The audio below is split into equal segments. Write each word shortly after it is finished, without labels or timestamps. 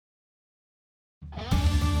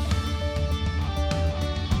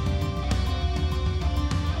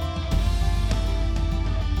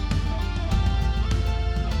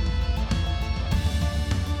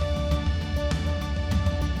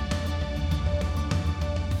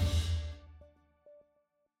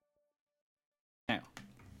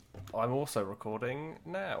I'm also recording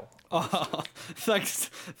now.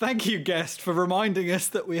 Thank you, guest, for reminding us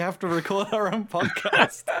that we have to record our own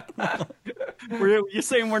podcast. You're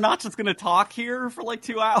saying we're not just going to talk here for like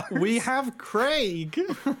 2 hours? We have Craig.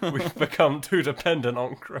 We've become too dependent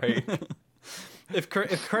on Craig. If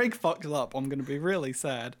Craig fucks up, I'm going to be really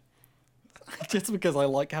sad. Just because I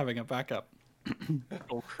like having a backup.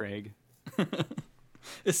 Oh, Craig.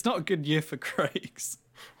 It's not a good year for Craigs.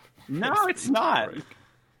 No, it's not.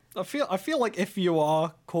 I feel like if you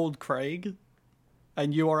are called Craig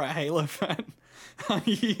and you are a Halo fan,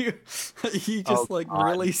 you just God.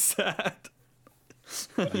 really sad.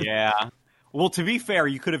 Yeah. Well, to be fair,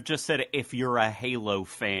 you could have just said if you're a Halo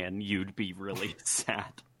fan, you'd be really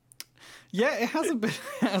sad. Yeah, it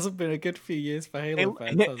hasn't been a good few years for Halo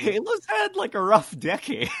fans. Has it? Halo's had like a rough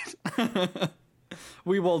decade.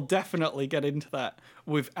 We will definitely get into that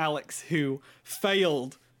with Alex, who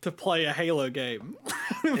failed to play a Halo game.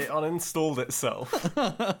 It uninstalled itself.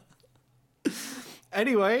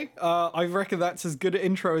 Anyway, I reckon that's as good an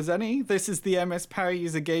intro as any. This is the MS Power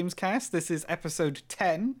User Gamescast. This is episode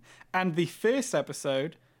 10 and the first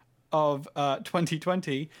episode of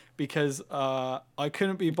 2020 because I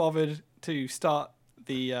couldn't be bothered to start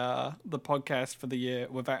the podcast for the year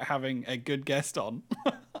without having a good guest on.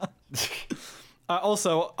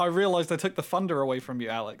 Also, I realized I took the thunder away from you,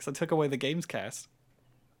 Alex. I took away the Gamescast.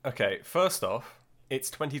 Okay, first off, it's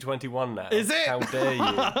 2021 now. Is it? How dare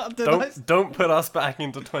you? Don't put us back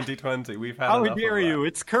into 2020. We've had How enough dare of that. you?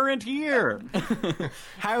 It's current year.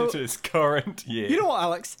 It is current year. You know what,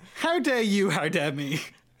 Alex? How dare you, how dare me?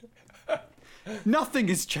 Nothing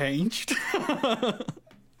has changed.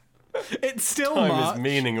 It's still Time March. is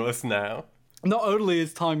meaningless now. Not only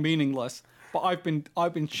is time meaningless, but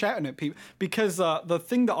I've been shouting at people because the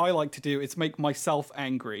thing that I like to do is make myself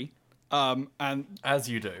angry. And As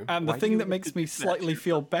you do. the Why do thing you that have makes to me do that slightly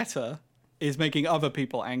feel better is making other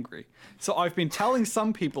people angry. So I've been telling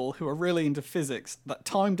some people who are really into physics that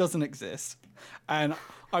time doesn't exist, and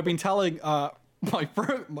I've been telling my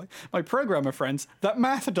programmer friends that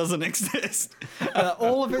math doesn't exist.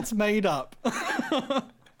 All of it's made up.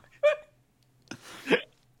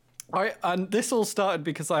 And this all started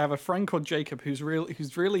because I have a friend called Jacob who's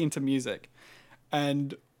really into music,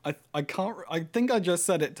 and I think I just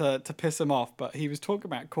said it to piss him off, but he was talking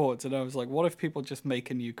about chords, and I was like, what if people just make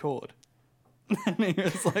a new chord? And he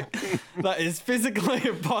was like, that is physically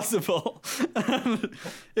impossible. And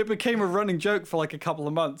it became a running joke for like a couple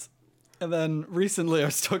of months. And then recently I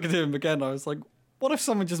was talking to him again. I was like, what if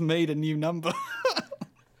someone just made a new number?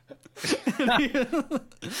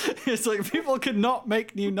 It's like, people could not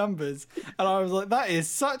make new numbers. And I was like, that is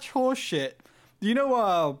such horse shit. You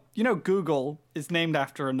know Google is named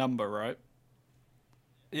after a number, right?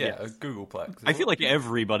 Yeah, Yes. Googleplex. I feel like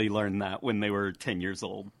everybody learned that when they were 10 years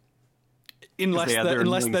old. Unless they had their they're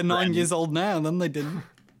annoying 9 friends. years old now, then they didn't.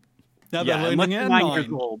 Now they're Yeah, learning unless it you're at 9 years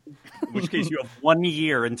 9. old. In which case you have 1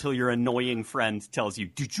 year until your annoying friend tells you,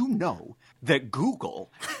 did you know that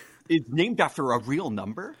Google is named after a real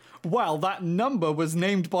number? Well, that number was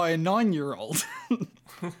named by a 9-year-old.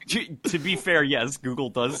 To be fair, yes, Google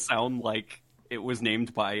does sound like it was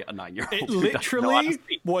named by a 9-year-old. It who doesn't know how to literally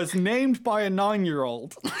speak. was named by a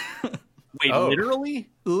 9-year-old. Wait, Oh. literally?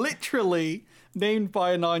 Literally named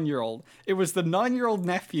by a 9-year-old. It was the 9-year-old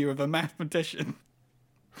nephew of a mathematician.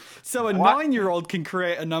 So a 9-year-old can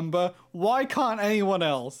create a number. Why can't anyone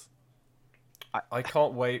else? I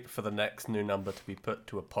can't wait for the next new number to be put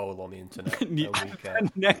to a poll on the internet. Yeah. A weekend.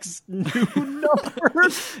 Next new number.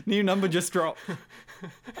 New number just dropped.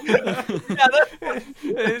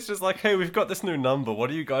 It's just like, hey, we've got this new number. What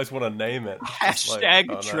do you guys want to name it? It's just like, Hashtag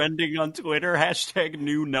oh, no. trending on Twitter. Hashtag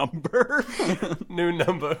new number. New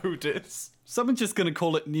number, who dis? Someone's just going to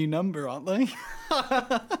call it new number, aren't they?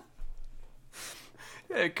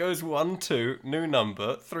 Yeah, it goes 1, 2, new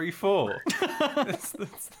number, 3, 4. That's the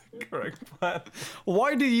correct plan.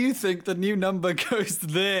 Why do you think the new number goes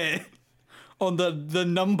there on the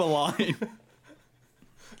number line?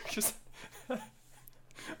 Just, I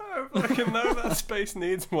fucking know that space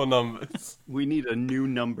needs more numbers. We need a new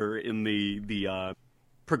number in the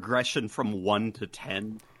progression from 1 to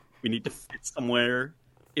 10. We need to fit somewhere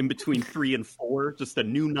in between 3 and 4. Just a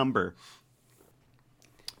new number.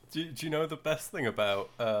 Do you know the best thing about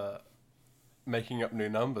making up new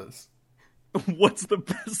numbers? What's the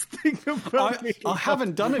best thing about me? I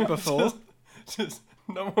haven't done it before. Just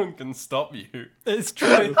no one can stop you. It's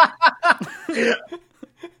true.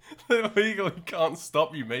 They legally can't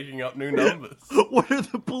stop you making up new numbers. What are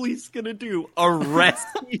the police gonna do? Arrest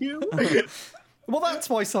you? Well, that's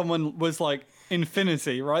why someone was like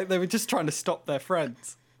Infinity, right? They were just trying to stop their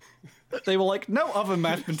friends. They were like, no other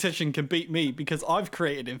mathematician can beat me because I've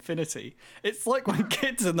created infinity. It's like when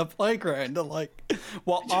kids in the playground are like,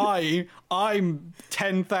 well, I'm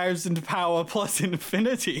 10,000 power plus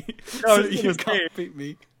infinity, so you can't beat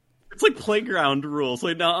me. It's like playground rules.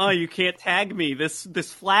 Like, no, you can't tag me. This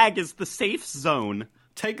flag is the safe zone.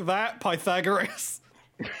 Take that, Pythagoras.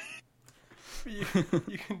 You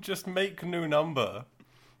can just make new number,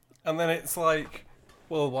 and then it's like,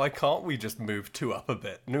 well, why can't we just move 2 up a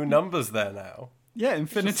bit? New number's there now. Yeah,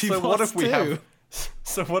 infinity So plus what if we 2. have?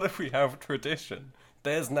 So what if we have tradition?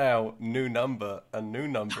 There's now new number, and new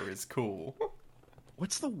number is cool.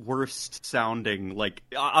 What's the worst sounding? Like,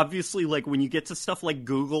 obviously, like when you get to stuff like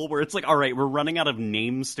Google, where it's like, all right, we're running out of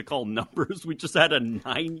names to call numbers. We just had a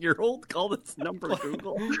 9-year-old call this number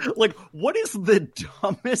Google. Like, what is the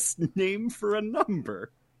dumbest name for a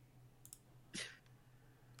number?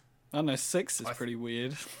 I don't know, 6 is pretty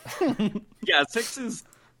weird. Yeah, 6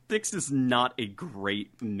 is not a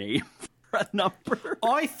great name for a number.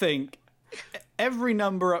 I think every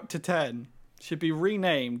number up to 10 should be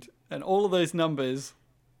renamed, and all of those numbers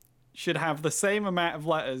should have the same amount of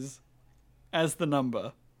letters as the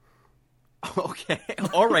number. Okay,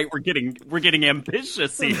 all right, we're getting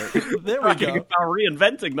ambitious here. There we go. Talking about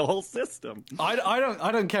reinventing the whole system. I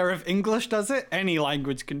don't care if English does it. Any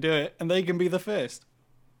language can do it, and they can be the first.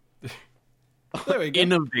 There we go.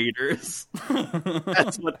 Innovators.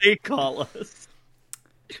 That's what they call us.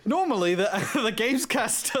 Normally, the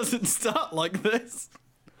Gamescast doesn't start like this.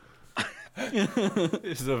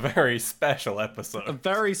 This is a very special A episode.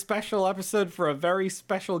 very special episode for a very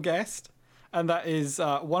special guest, and that is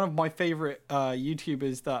one of my favorite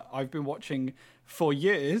YouTubers that I've been watching for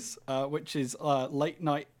years, which is Late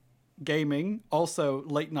Night Gaming, also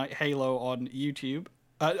Late Night Halo on YouTube,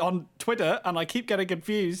 on Twitter, and I keep getting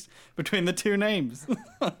confused between the two names.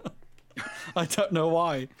 I don't know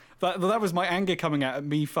why. That was my anger coming out at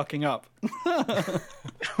me fucking up.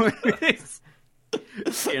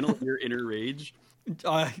 Channel your inner rage.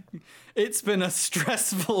 It's been a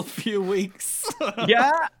stressful few weeks.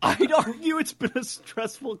 Yeah, I'd argue it's been a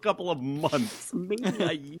stressful couple of months, maybe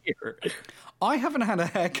a year. I haven't had a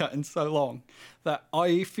haircut in so long that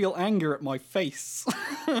I feel anger at my face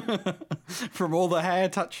from all the hair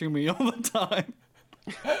touching me all the time.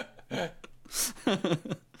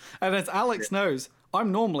 And as Alex knows,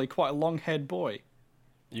 I'm normally quite a long-haired boy,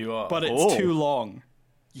 You are. but it's too long.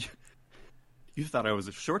 You thought I was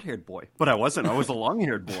a short-haired boy, but I wasn't. I was a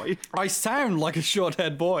long-haired boy. I sound like a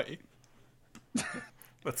short-haired boy.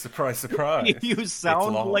 But surprise, surprise. You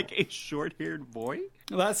sound long. like a short-haired boy?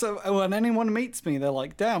 That's when anyone meets me, they're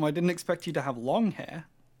like, "Damn, I didn't expect you to have long hair."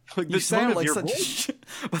 Like You the tone sound of like your such. voice.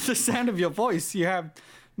 With the sound of your voice, you have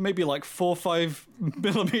maybe like 4 or 5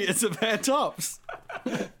 millimeters of hair tops.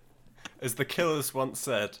 As the killers once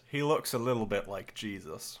said, he looks a little bit like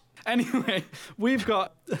Jesus. Anyway, we've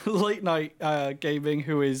got Late Night Gaming,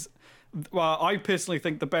 who is, well, I personally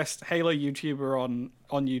think the best Halo YouTuber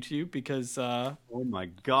on YouTube because Oh my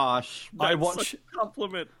gosh. That's I watch- such a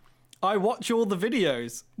compliment. I watch all the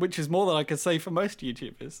videos, which is more than I can say for most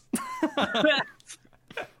YouTubers.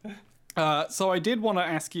 So I did want to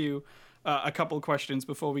ask you a couple of questions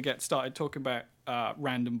before we get started talking about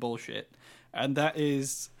random bullshit. And that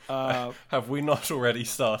is... Have we not already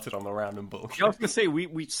started on the random I bullshit? was going to say,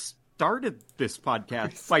 we started this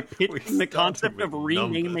podcast by pitching the started concept of with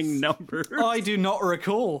renaming numbers. I do not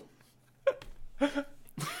recall.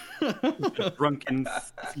 Drunken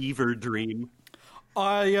fever dream.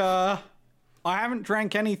 I haven't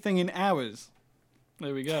drank anything in hours.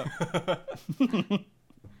 There we go.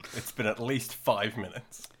 It's been at least 5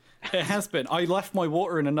 minutes. It has been. I left my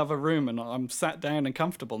water in another room and I'm sat down and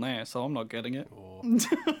comfortable now, so I'm not getting it.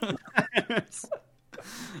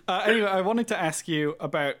 Anyway, I wanted to ask you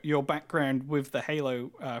about your background with the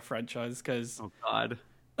Halo franchise, because Oh God.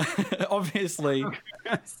 obviously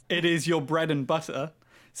it is your bread and butter.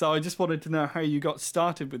 So I just wanted to know how you got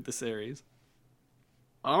started with the series.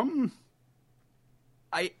 I'm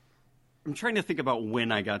trying to think about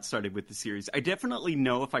when I got started with the series. I definitely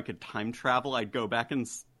know if I could time travel, I'd go back in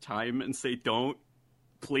time and say, "Don't,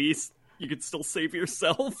 please. You could still save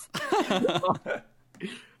yourself."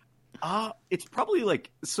 It's probably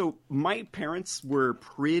like, so my parents were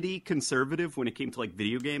pretty conservative when it came to like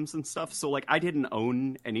video games and stuff. So like I didn't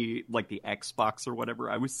own any like the Xbox or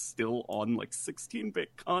whatever. I was still on like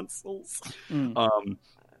 16-bit consoles.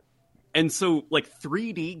 And so, like,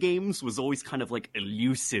 3D games was always kind of, like,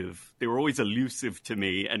 elusive. They were always elusive to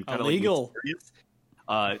me and kind Illegal.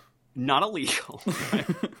 of, like, not illegal.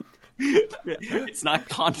 It's not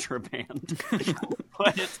contraband.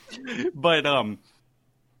 but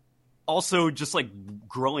also just like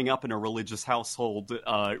growing up in a religious household,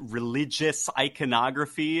 religious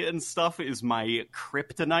iconography and stuff is my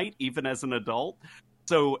kryptonite, even as an adult.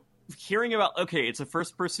 So hearing about, okay, it's a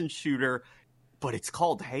first-person shooter, but it's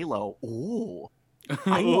called Halo. Ooh.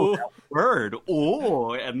 I know that word.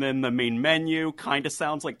 Ooh. And then the main menu kind of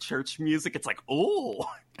sounds like church music. It's like, ooh.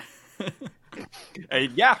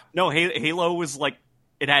 Yeah, no, Halo was like,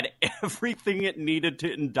 it had everything it needed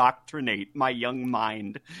to indoctrinate my young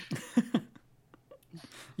mind.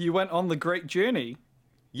 You went on the great journey.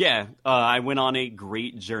 Yeah, I went on a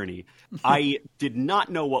great journey. I did not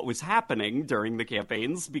know what was happening during the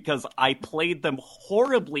campaigns because I played them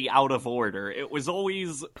horribly out of order. It was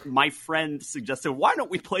always my friend suggested, why don't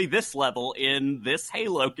we play this level in this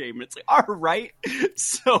Halo game? And it's like, all right.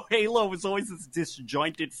 So Halo was always this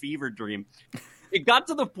disjointed fever dream. It got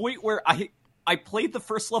to the point where I played the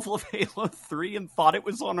first level of Halo 3 and thought it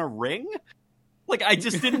was on a ring. Like, I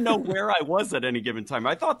just didn't know where I was at any given time.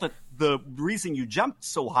 I thought that the reason you jumped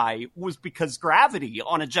so high was because gravity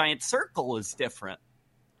on a giant circle is different.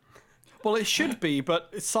 Well, it should be, but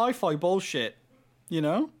it's sci-fi bullshit, you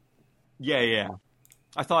know? Yeah.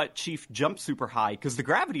 I thought Chief jumped super high because the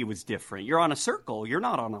gravity was different. You're on a circle. You're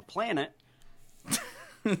not on a planet.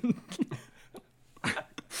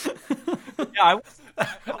 Yeah,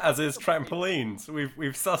 As is trampolines.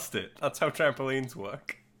 We've sussed it. That's how trampolines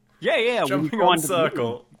work. Yeah. Jumping on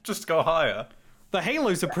circle, just go higher. The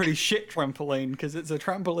Halo's a pretty shit trampoline because it's a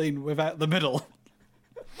trampoline without the middle.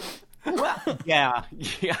 Well, yeah.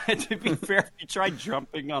 To be fair, if you tried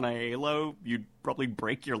jumping on a Halo, you'd probably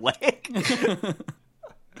break your leg.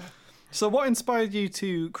 So what inspired you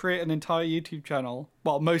to create an entire YouTube channel,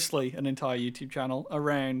 well, mostly an entire YouTube channel,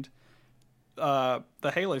 around the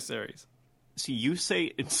Halo series? See, you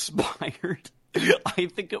say inspired. I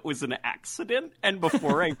think it was an accident, and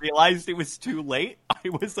before I realized it was too late, I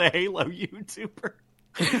was a Halo YouTuber.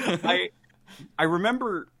 I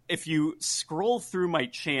remember if you scroll through my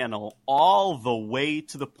channel all the way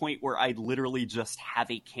to the point where I literally just have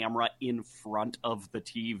a camera in front of the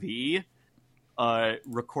TV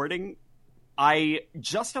recording, I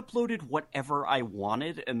just uploaded whatever I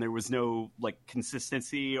wanted, and there was no like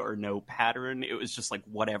consistency or no pattern. It was just like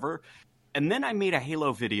whatever. And then I made a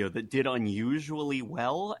Halo video that did unusually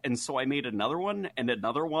well, and so I made another one,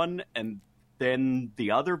 and then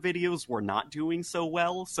the other videos were not doing so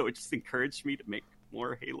well, so it just encouraged me to make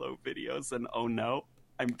more Halo videos, and oh no,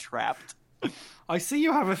 I'm trapped. I see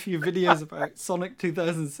you have a few videos about Sonic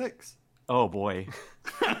 2006. Oh boy.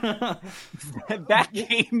 That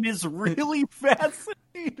game is really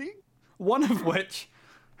fascinating. One of which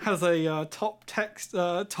has a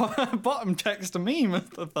bottom text meme as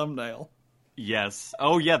the thumbnail. Yes.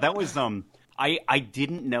 Oh yeah, that was I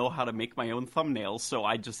didn't know how to make my own thumbnails, so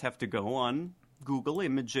I just have to go on Google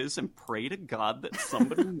Images and pray to God that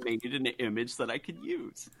somebody made an image that I could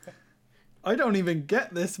use. I don't even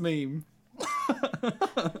get this meme.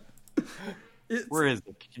 Where is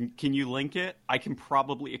it? Can you link it? I can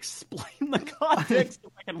probably explain the context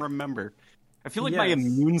if I can remember. I feel like my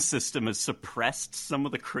immune system has suppressed some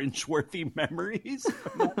of the cringeworthy memories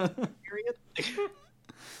from that period.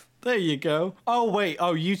 There you go. Oh wait.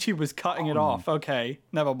 Oh, YouTube was cutting it off. Okay,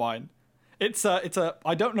 never mind. It's a.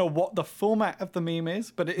 I don't know what the format of the meme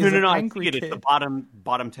is, but it is an angry kid. It's the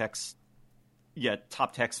bottom text. Yeah,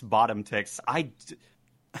 top text, bottom text. I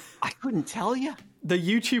couldn't tell you. The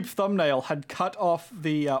YouTube thumbnail had cut off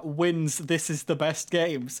the wins. This is the best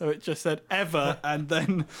game, so it just said ever, and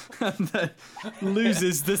then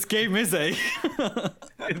loses. This game is a.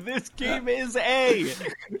 This game is a.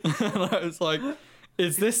 And I was like,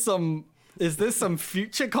 is this some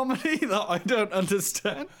future comedy that I don't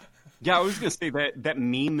understand? Yeah, I was gonna say that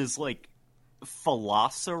meme is like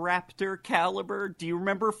Velociraptor caliber. Do you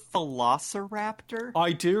remember Velociraptor?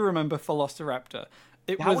 I do remember Velociraptor.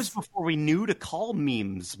 That was before we knew to call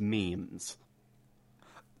memes.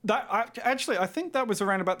 That actually, I think that was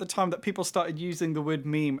around about the time that people started using the word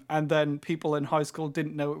meme, and then people in high school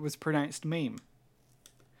didn't know it was pronounced meme.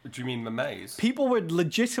 Do you mean memes? People would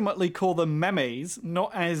legitimately call them memes,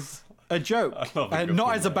 not as a joke, and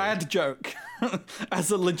not as a bad joke, as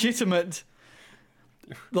a legitimate.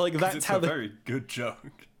 Like that's it's how a very good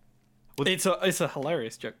joke. It's a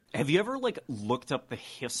hilarious joke. Have you ever like looked up the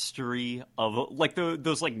history of like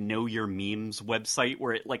those like Know Your Memes website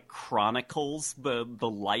where it like chronicles the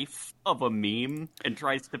life of a meme and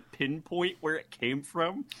tries to pinpoint where it came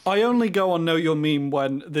from? I only go on Know Your Meme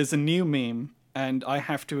when there's a new meme, and I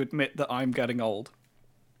have to admit that I'm getting old.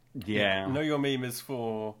 Yeah. Know Your Meme is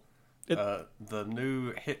for the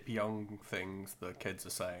new hip young things the kids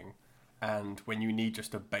are saying. and when you need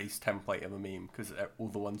just a base template of a meme, because all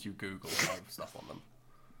the ones you Google have stuff on them.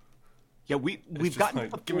 Yeah, we've Just gotten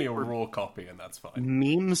like, to the give me a point where raw copy and that's fine.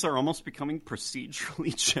 memes are almost becoming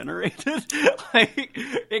procedurally generated. Like,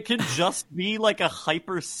 it can just be like a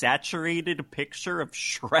hyper saturated picture of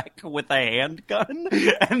Shrek with a handgun,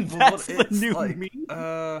 and that's the It's new like, meme.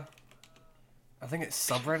 I think it's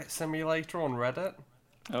Subreddit Simulator on Reddit.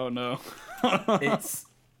 Oh no.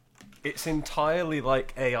 It's entirely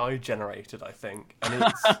like AI generated, I think, and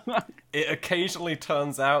it occasionally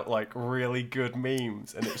turns out like really good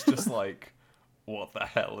memes, and it's just like, what the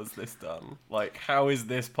hell has this done? Like, how is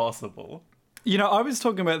this possible? You know, I was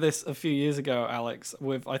talking about this a few years ago, Alex,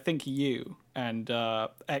 with I think you and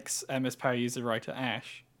ex MS Power user writer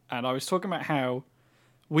Ash, and I was talking about how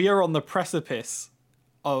we are on the precipice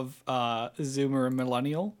of Zoomer and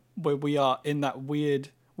Millennial, where we are in that weird.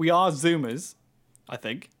 We are Zoomers, I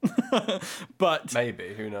think, but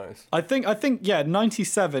Maybe, who knows? I think yeah,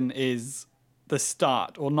 97 is the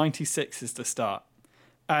start, or 96 is the start,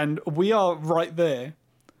 and we are right there.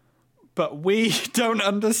 But we don't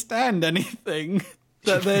understand anything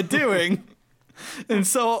that they're doing, and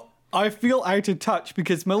so I feel out of touch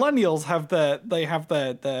because millennials have their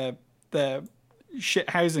shit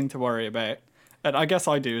housing to worry about, and I guess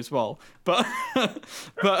I do as well. But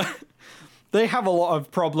but they have a lot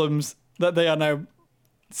of problems that they are now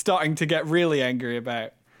starting to get really angry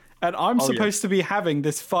about, and I'm supposed to be having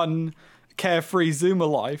this fun, carefree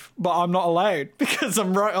Zoomer life, but I'm not allowed because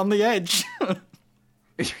I'm right on the edge.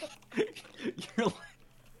 You're like,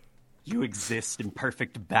 you exist in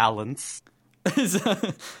perfect balance.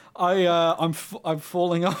 I'm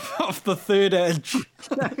falling off the third edge.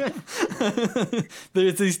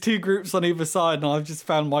 There's these two groups on either side, and I've just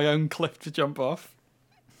found my own cliff to jump off.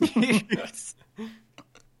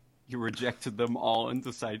 You rejected them all and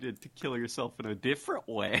decided to kill yourself in a different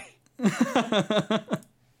way.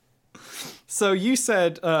 So you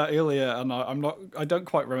said earlier, and I don't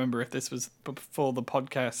quite remember if this was before the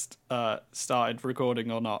podcast started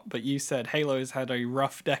recording or not, but you said Halo's had a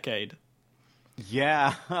rough decade.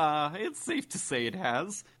 Yeah, it's safe to say it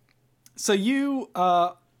has. So you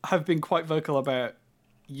have been quite vocal about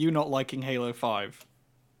you not liking Halo 5.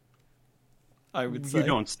 I would say. You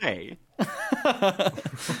don't say. This is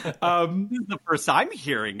the first I'm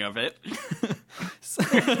hearing of it.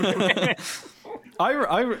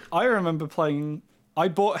 I remember playing. I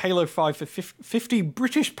bought Halo 5 for 50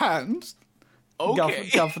 British pounds. Okay.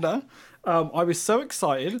 Governor. I was so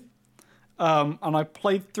excited, and I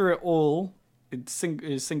played through it all in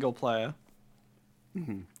single player.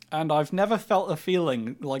 Mm-hmm. And I've never felt a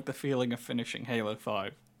feeling like the feeling of finishing Halo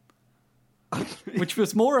 5, which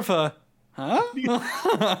was more of a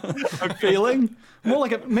a feeling, more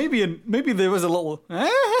like a maybe there was a little.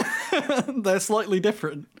 They're slightly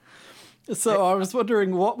different. So I was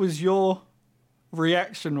wondering, what was your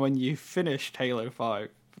reaction when you finished Halo 5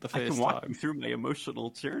 for the first I can walk time? you through my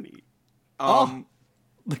emotional journey. The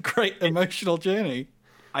great emotional journey.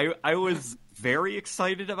 I was very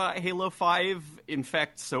excited about Halo 5. In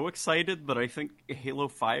fact, so excited that I think Halo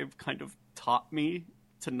 5 kind of taught me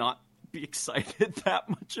to not be excited that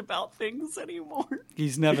much about things anymore.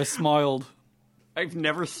 He's never smiled. I've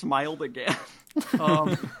never smiled again.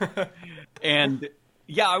 And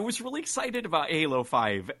yeah, I was really excited about Halo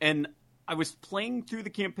 5, and I was playing through the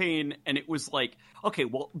campaign, and it was like, okay,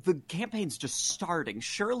 well, the campaign's just starting.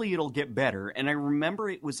 Surely it'll get better. And I remember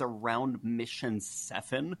it was around Mission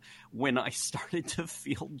 7 when I started to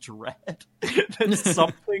feel dread that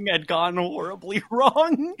something had gone horribly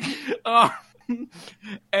wrong.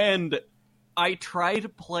 And I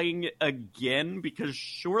tried playing it again because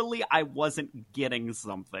surely I wasn't getting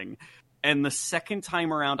something. And the second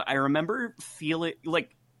time around, I remember feeling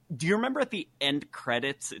like, do you remember at the end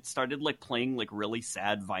credits, it started like playing like really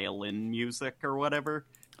sad violin music or whatever?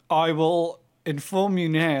 I will inform you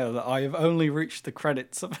now that I have only reached the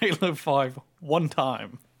credits of Halo 5 one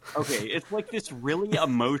time. Okay, it's like this really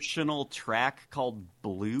emotional track called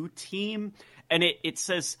Blue Team, and it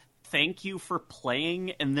says, thank you for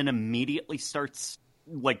playing, and then immediately starts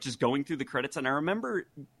like just going through the credits. And I remember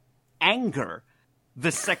anger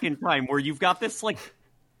the second time, where you've got this like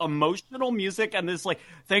emotional music and this like,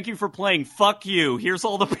 thank you for playing, fuck you, here's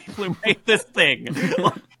all the people who made this thing.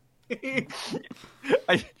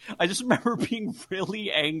 I just remember being really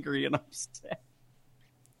angry and upset.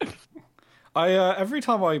 I every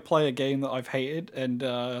time I play a game that I've hated and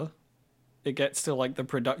it gets to like the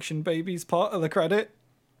production babies part of the credit,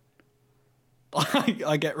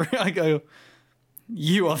 I go,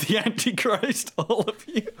 You are the Antichrist, all of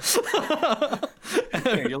you.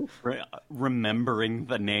 Remembering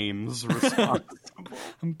the names responsible.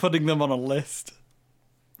 I'm putting them on a list.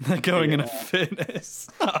 They're going in a furnace.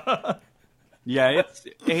 Yeah,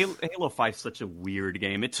 Halo 5's such a weird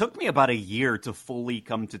game. It took me about a year to fully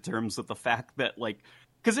come to terms with the fact that, like,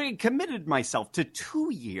 because I committed myself to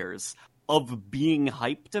 2 years of being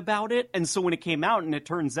hyped about it, and so when it came out and it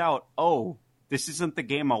turns out, oh, this isn't the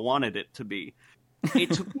game I wanted it to be,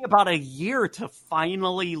 it took me about a year to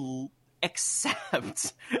finally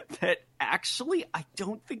accept that actually I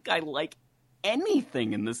don't think I like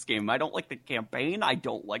anything in this game. I don't like the campaign, I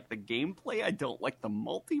don't like the gameplay, I don't like the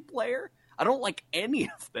multiplayer, I don't like any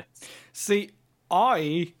of this. See,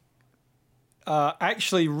 I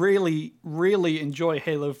actually really, really enjoy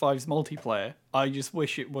Halo 5's multiplayer. I just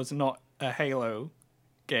wish it was not a Halo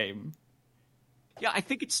game. Yeah, I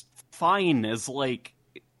think it's fine as, like,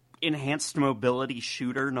 enhanced mobility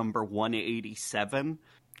shooter number 187.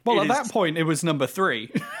 Well, at that point, it was number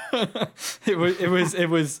 3. it was what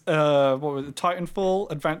was it?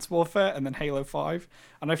 Titanfall, Advanced Warfare, and then Halo 5.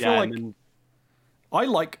 And I feel I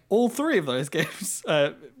like all 3 of those games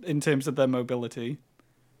in terms of their mobility.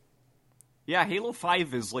 Yeah, Halo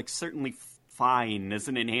 5 is, like, certainly fine as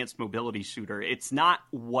an enhanced mobility shooter. It's not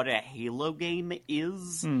what a Halo game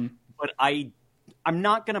is, but I'm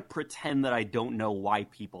not going to pretend that I don't know why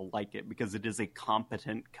people like it, because it is a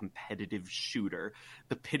competent, competitive shooter.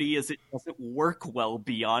 The pity is it doesn't work well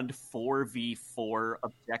beyond 4v4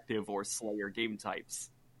 objective or Slayer game types.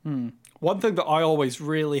 One thing that I always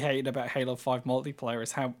really hated about Halo 5 multiplayer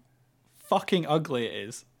is how fucking ugly it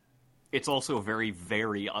is. It's also a very,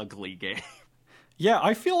 very ugly game. Yeah,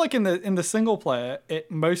 I feel like in the single player,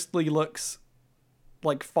 it mostly looks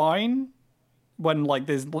like fine when like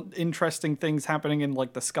there's interesting things happening in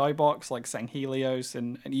like the skybox, like Sanghelios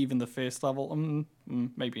and even the first level.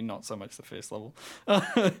 Maybe not so much the first level.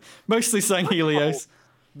 Mostly Sanghelios.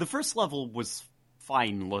 The first level was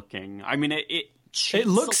fine looking. I mean, it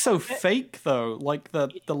looks so fake though. Like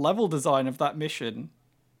the level design of that mission.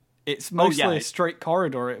 It's mostly a straight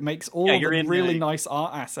corridor. It makes all the really nice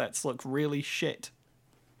art assets look really shit.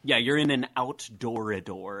 Yeah, you're in an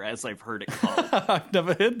outdoorador, as I've heard it called. I've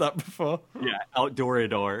never heard that before. Yeah,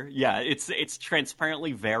 outdoorador. Yeah, it's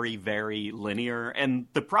transparently very, very linear. And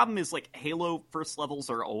the problem is, like, Halo first levels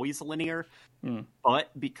are always linear,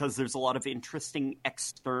 but because there's a lot of interesting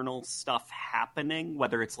external stuff happening,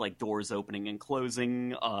 whether it's, like, doors opening and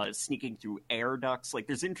closing, sneaking through air ducts, like,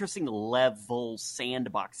 there's interesting level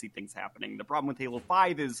sandboxy things happening. The problem with Halo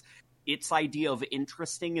 5 is its idea of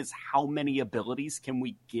interesting is how many abilities can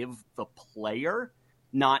we give the player,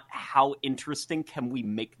 not how interesting can we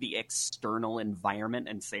make the external environment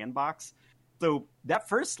and sandbox. So that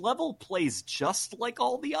first level plays just like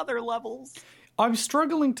all the other levels. I'm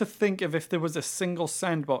struggling to think of if there was a single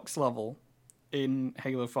sandbox level in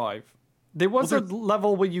Halo 5. There was a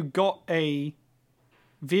level where you got a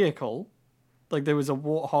vehicle, like there was a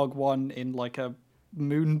Warthog one in like a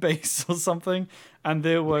moon base or something, and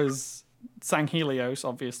there was Sanghelios,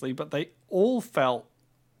 obviously, but they all felt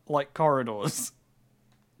like corridors.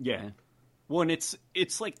 Yeah. Well, and it's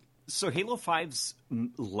like, so Halo 5's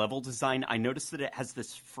level design, I noticed that it has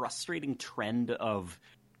this frustrating trend of,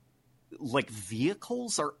 like,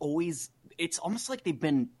 vehicles are always, it's almost like they've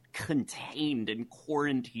been contained and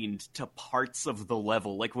quarantined to parts of the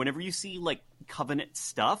level. Like, whenever you see, like, Covenant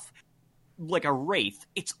stuff, like a Wraith,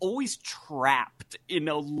 it's always trapped in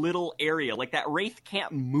a little area. Like, that Wraith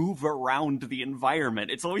can't move around the environment.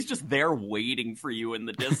 It's always just there waiting for you in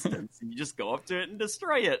the distance. And you just go up to it and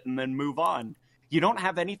destroy it and then move on. You don't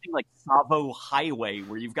have anything like Savo Highway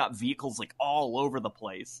where you've got vehicles like all over the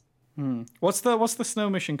place. What's the snow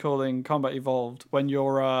mission called in Combat Evolved when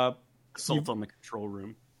you're Assault on the control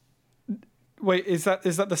room. Wait, is that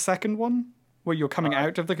the second one where you're coming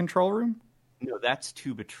out of the control room? No, that's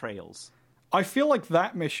 2 Betrayals. I feel like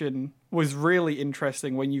that mission was really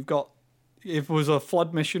interesting when you've got, if it was a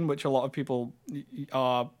flood mission, which a lot of people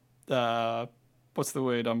are, what's the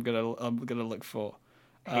word I'm gonna look for?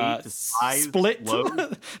 Split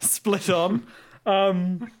on.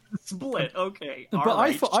 Split, okay. But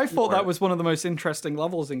I thought that was one of the most interesting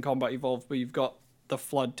levels in Combat Evolved, where you've got the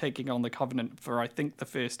Flood taking on the Covenant for, I think, the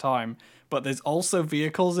first time. But there's also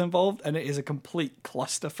vehicles involved, and it is a complete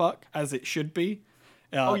clusterfuck, as it should be.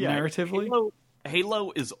 Narratively.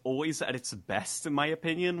 Halo is always at its best, in my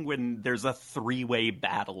opinion, when there's a 3-way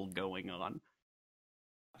battle going on.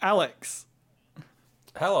 Alex.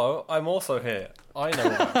 Hello, I'm also here. I know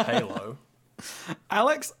about Halo.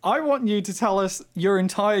 Alex, I want you to tell us your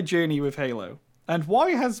entire journey with Halo. And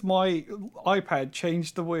why has my iPad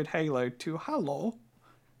changed the word Halo to Hallo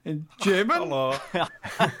in German? Hello.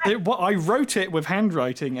 I wrote it with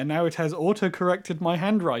handwriting, and now it has auto-corrected my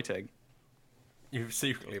handwriting. You've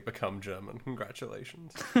secretly become German.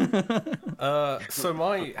 Congratulations. So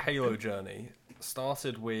my Halo journey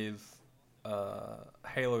started with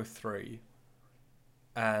Halo 3,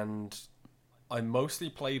 and I mostly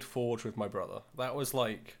played Forge with my brother. That was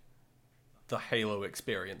like the Halo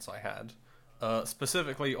experience I had.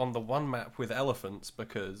 Specifically on the one map with elephants,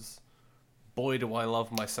 because boy do I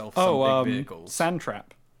love myself some big vehicles.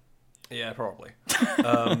 Sandtrap. Yeah, probably.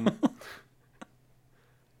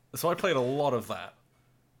 So I played a lot of that.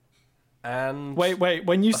 And Wait.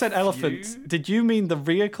 When you said elephants, did you mean the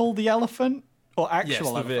vehicle, the elephant, or actual Yes, the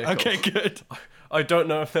elephant? vehicle. Okay, good. I don't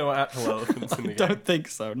know if there were actual elephants in the game. Don't think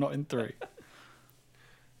so. Not in 3.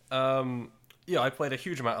 Yeah, I played a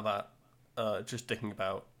huge amount of that, just dicking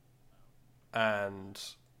about, and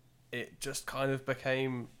it just kind of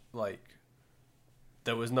became like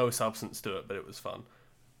there was no substance to it, but it was fun.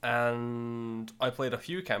 And I played a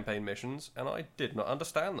few campaign missions, and I did not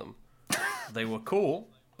understand them. They were cool.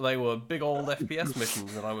 They were big old FPS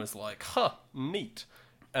missions, and I was like, huh, neat.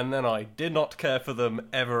 And then I did not care for them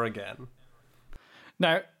ever again.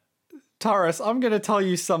 Now, Taurus, I'm going to tell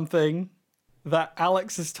you something that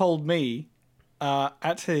Alex has told me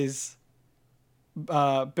at his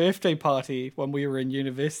birthday party when we were in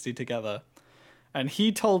university together. And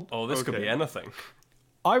he told... Oh, this could be anything.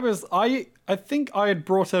 I think I had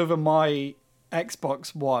brought over my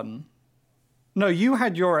Xbox One. No, you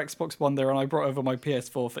had your Xbox One there, and I brought over my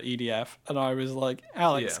PS4 for EDF. And I was like,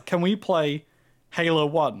 Alex, Yeah. can we play Halo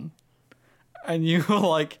 1? And you were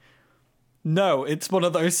like, no, it's one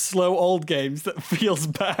of those slow old games that feels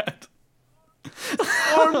bad.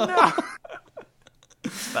 Oh no!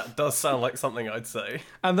 That does sound like something I'd say.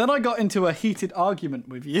 And then I got into a heated argument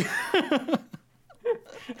with you.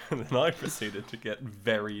 And then I proceeded to get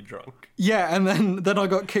very drunk. Yeah, and then I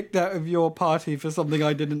got kicked out of your party for something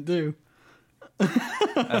I didn't do.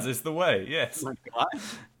 As is the way, yes. My God.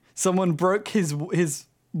 Someone broke his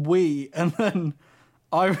Wii, and then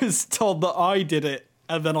I was told that I did it,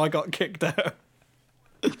 and then I got kicked out.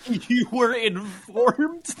 You were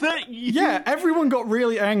informed that you... Yeah, everyone got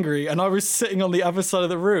really angry, and I was sitting on the other side of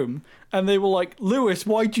the room, and they were like, Lewis,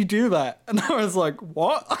 why'd you do that? And I was like,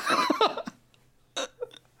 what?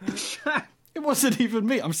 It wasn't even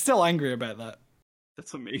me. I'm still angry about that.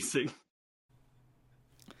 That's amazing.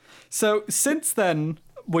 So, since then,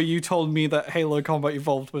 where you told me that Halo Combat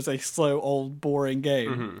Evolved was a slow, old, boring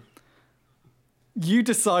game, you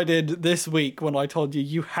decided this week, when I told you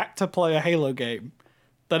you had to play a Halo game,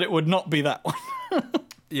 that it would not be that one.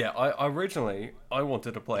 Yeah, I originally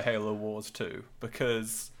wanted to play Halo Wars 2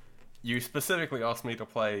 because you specifically asked me to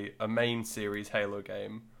play a main series Halo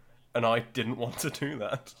game, and I didn't want to do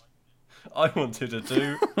that. I wanted to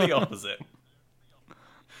do the opposite.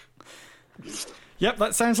 Yep,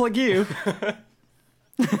 that sounds like you.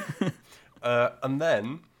 And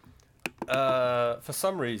then, for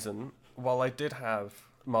some reason, while I did have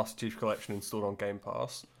Master Chief Collection installed on Game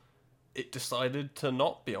Pass, it decided to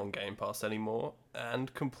not be on Game Pass anymore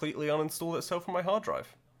and completely uninstalled itself from my hard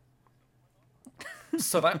drive.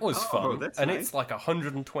 So that was fun, that's and nice. it's like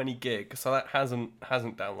 120 gig, so that hasn't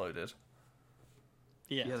downloaded.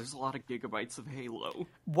 Yeah. Yeah, there's a lot of gigabytes of Halo.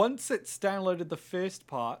 Once it's downloaded the first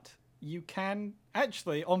part, you can...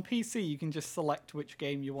 Actually, on PC, you can just select which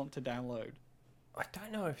game you want to download. I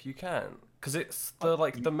don't know if you can, because it's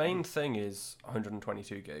the main thing is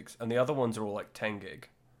 122 gigs, and the other ones are all like 10 gig.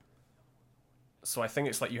 So I think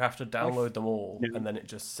it's like you have to download them all, and then it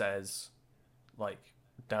just says, like,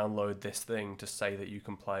 download this thing to say that you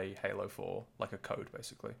can play Halo 4, like a code,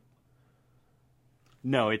 basically.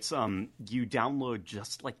 No, it's you download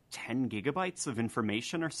just like 10 gigabytes of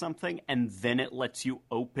information or something, and then it lets you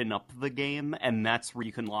open up the game, and that's where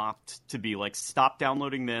you can opt to be like, stop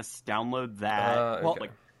downloading this, download that. Well, Okay.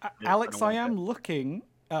 Alex, I like am that. looking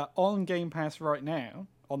on Game Pass right now,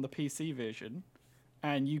 on the PC version,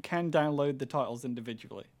 and you can download the titles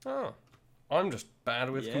individually. Oh, I'm just bad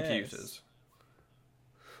with Yes. computers.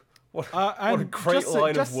 What and a great just so-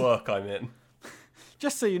 line just- of work I'm in.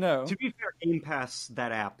 Just so you know... To be fair, Game Pass,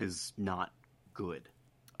 that app is not good.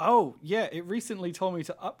 Oh, yeah, it recently told me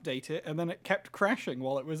to update it, and then it kept crashing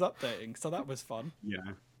while it was updating, so that was fun.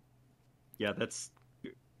 Yeah. Yeah, that's...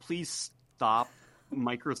 Please stop,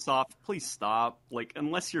 Microsoft. Please stop. Like,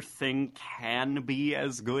 unless your thing can be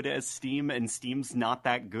as good as Steam, and Steam's not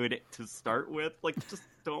that good to start with, like, just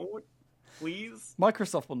don't. Please.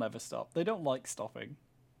 Microsoft will never stop. They don't like stopping.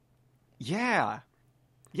 Yeah.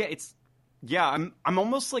 Yeah, it's Yeah, I'm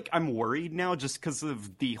almost like I'm worried now just because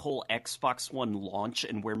of the whole Xbox One launch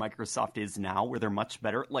and where Microsoft is now, where they're much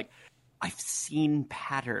better. Like, I've seen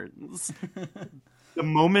patterns. The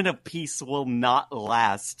moment of peace will not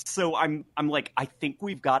last. So I'm like, I think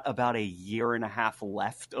we've got about a year and a half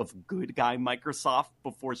left of good guy Microsoft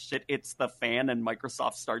before shit hits the fan and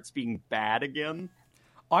Microsoft starts being bad again.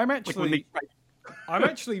 I'm Like when they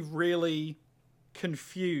actually really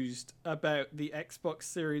confused about the Xbox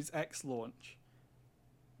Series X launch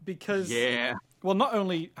because yeah. well, not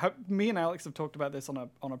only me and Alex have talked about this on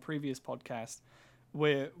a previous podcast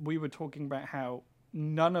where we were talking about how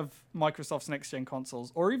none of Microsoft's next gen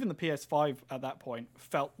consoles or even the PS5 at that point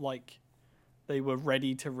felt like they were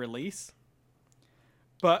ready to release.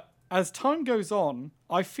 But as time goes on,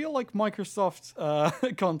 I feel like Microsoft's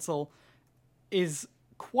console is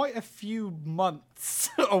quite a few months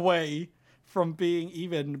away from being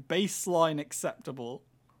even baseline acceptable.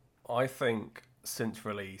 I think since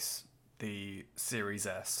release, the Series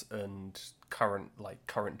S and current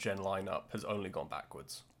gen lineup has only gone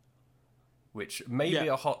backwards, which may be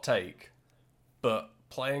a hot take, but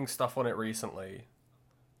playing stuff on it recently,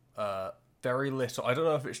 very little. I don't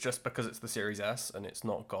know if it's just because it's the Series S and it's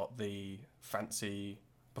not got the fancy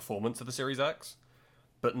performance of the Series X,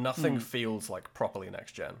 but nothing feels like properly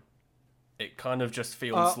next gen. It kind of just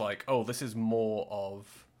feels like, oh, this is more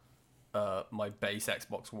of my base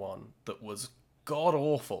Xbox One that was god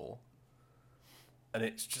awful, and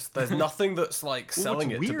it's just there's nothing that's like selling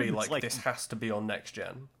it to be like this has to be on next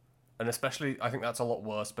gen, and especially I think that's a lot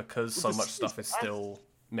worse because so much stuff is still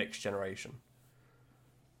mixed generation.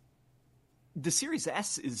 The Series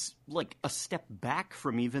S is like a step back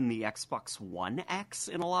from even the Xbox One X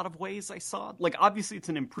in a lot of ways I saw. Like, obviously it's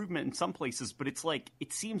an improvement in some places, but it's like,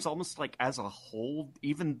 it seems almost like as a whole,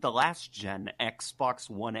 even the last gen Xbox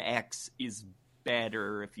One X is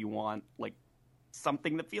better if you want like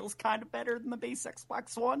something that feels kind of better than the base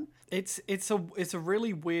Xbox One. It's a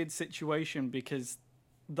really weird situation because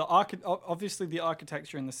obviously the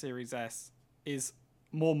architecture in the Series S is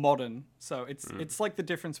more modern, so it's like the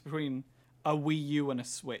difference between a Wii U and a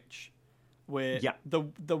Switch, where the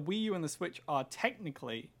Wii U and the Switch are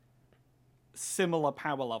technically similar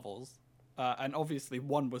power levels, and obviously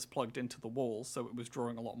one was plugged into the wall, so it was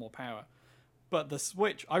drawing a lot more power. But the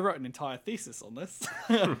Switch, I wrote an entire thesis on this.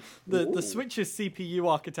 The Switch's CPU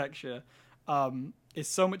architecture is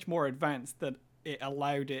so much more advanced that it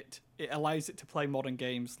allows it to play modern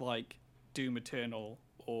games like Doom Eternal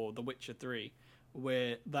or The Witcher 3.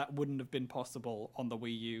 Where that wouldn't have been possible on the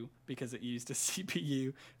Wii U because it used a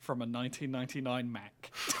CPU from a 1999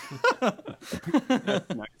 Mac. That's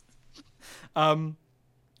nice.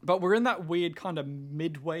 But we're in that weird kind of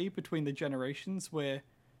midway between the generations where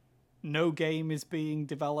no game is being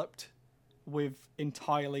developed with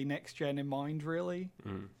entirely next gen in mind, really.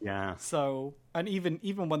 Yeah. So, and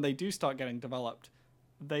even when they do start getting developed,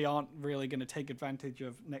 they aren't really going to take advantage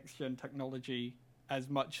of next gen technology as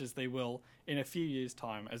much as they will in a few years'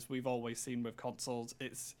 time, as we've always seen with consoles.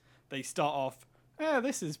 They start off,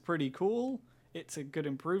 this is pretty cool, it's a good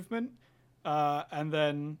improvement, and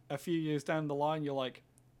then a few years down the line, you're like,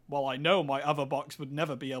 well, I know my other box would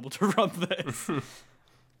never be able to run this.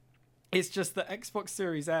 It's just the Xbox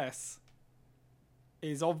Series S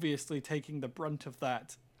is obviously taking the brunt of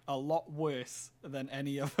that a lot worse than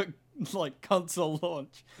any other like console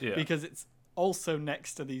launch, because it's also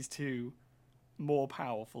next to these two more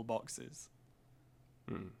powerful boxes.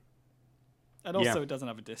 And also it doesn't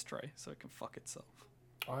have a disc tray, so it can fuck itself.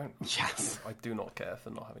 I do not care for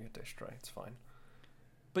not having a disc tray. It's fine.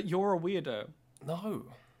 But you're a weirdo. No.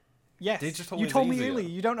 Yes. Digital you is told easier. me earlier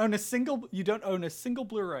you don't own a single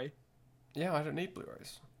Blu-ray. Yeah, I don't need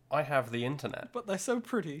Blu-rays. I have the internet. But they're so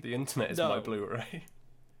pretty. The internet is my Blu-ray.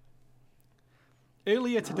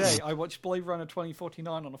 Earlier today, I watched Blade Runner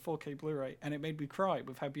 2049 on a 4K Blu-ray, and it made me cry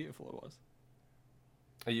with how beautiful it was.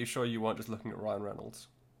 Are you sure you weren't just looking at Ryan Reynolds?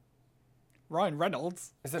 Ryan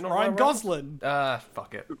Reynolds? Is it not Ryan Ryan Reynolds? Gosling?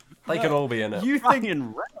 Fuck it. They can all be in it. You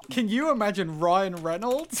think? Can you imagine Ryan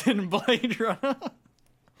Reynolds in Blade Runner?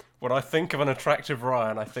 When I think of an attractive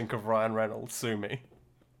Ryan, I think of Ryan Reynolds. Sue me.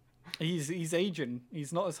 He's aging.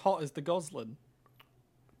 He's not as hot as the Gosling.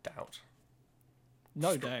 Doubt.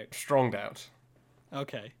 No doubt. Strong doubt.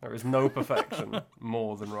 Okay. There is no perfection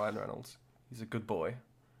more than Ryan Reynolds. He's a good boy.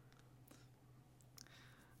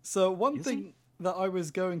 So one thing that I was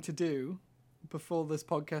going to do before this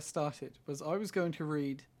podcast started was I was going to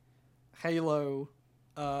read Halo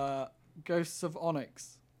Ghosts of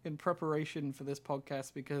Onyx in preparation for this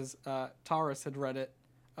podcast because Taurus had read it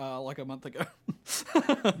like a month ago.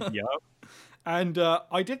 Yep. And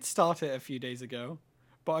I did start it a few days ago,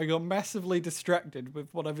 but I got massively distracted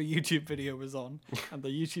with whatever YouTube video was on, and the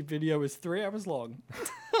YouTube video was 3 hours long.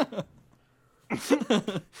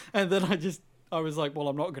 And then I was like, well,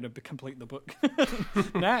 I'm not going to complete the book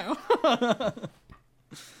now.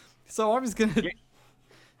 So I was going to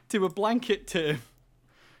do a blanket tour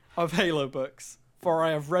of Halo books, for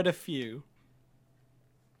I have read a few.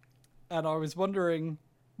 And I was wondering,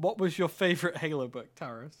 what was your favorite Halo book,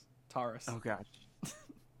 Taurus? Oh, gosh.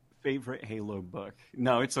 Favorite Halo book?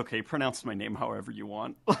 No, it's okay. Pronounce my name however you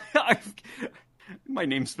want. My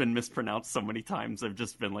name's been mispronounced so many times. I've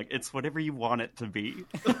just been like, it's whatever you want it to be.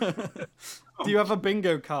 Do you have a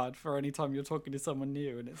bingo card for any time you're talking to someone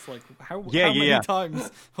new? And it's like, how Yeah, many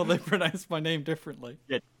times will they pronounce my name differently?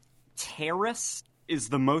 Yeah. Terrace is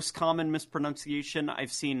the most common mispronunciation.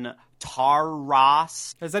 I've seen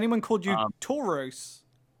Taras. Has anyone called you Tauros?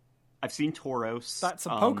 I've seen Tauros. That's a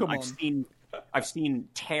Pokemon. I've seen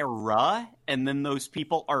Terra, and then those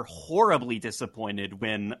people are horribly disappointed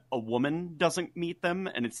when a woman doesn't meet them,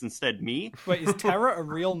 and it's instead me. Wait, is Terra a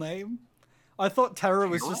real name? I thought Terra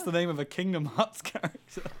was just the name of a Kingdom Hearts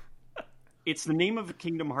character. It's the name of a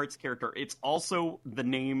Kingdom Hearts character. It's also the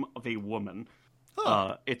name of a woman.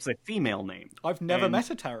 Huh. It's a female name. I've never met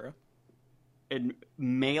a Terra. And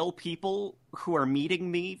male people who are meeting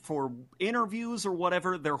me for interviews or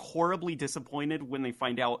whatever, they're horribly disappointed when they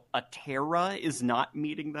find out a Terra is not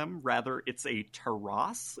meeting them. Rather, it's a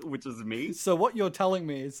Terras, which is me. So what you're telling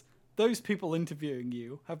me is those people interviewing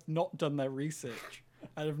you have not done their research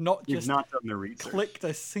and have not just not done their research. Clicked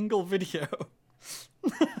a single video.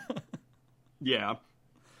 Yeah.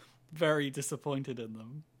 Very disappointed in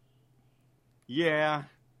them. Yeah.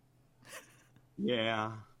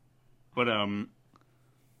 Yeah. But,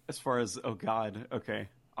 as far as, oh god, okay.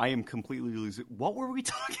 I am completely losing. What were we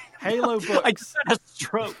talking about? Halo books. I just had a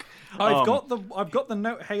stroke. I've got the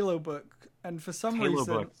note Halo book, and for some Halo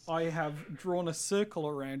reason books. I have drawn a circle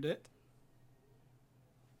around it.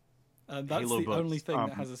 And that's Halo the books. only thing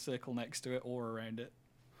that has a circle next to it or around it.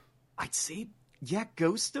 I'd say, yeah,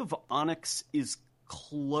 Ghost of Onyx is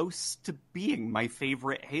close to being my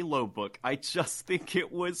favorite Halo book. I just think it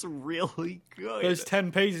was really good. Those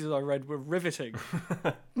 10 pages I read were riveting.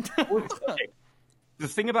 Okay. The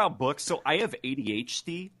thing about books, so I have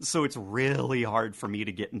ADHD, so it's really hard for me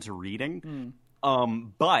to get into reading.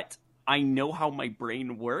 But I know how my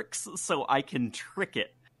brain works, so I can trick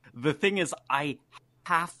it. The thing is, I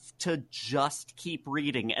have to just keep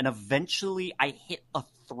reading, and eventually I hit a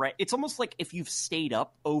threat. It's almost like if you've stayed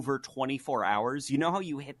up over 24 hours, you know how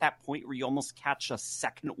you hit that point where you almost catch a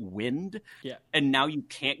second wind? Yeah. And now you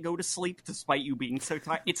can't go to sleep despite you being so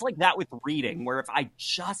tired. It's like that with reading, where if I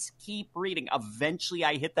just keep reading, eventually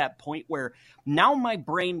I hit that point where now my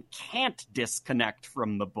brain can't disconnect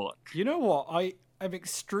from the book. You know what? I am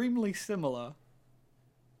extremely similar.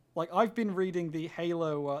 Like, I've been reading the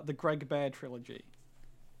Halo, the Greg Bear trilogy.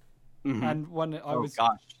 Mm-hmm. And when I was...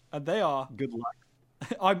 gosh. And they are... Good luck.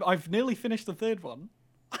 I've nearly finished the third one.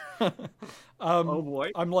 Oh boy.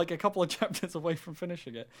 I'm like a couple of chapters away from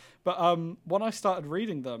finishing it. But when I started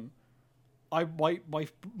reading them,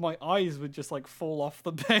 my eyes would just like fall off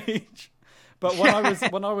the page. But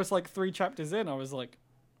when I was like 3 chapters in, I was like,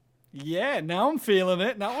 yeah, now I'm feeling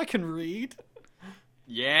it. Now I can read.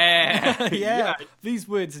 Yeah. Yeah. These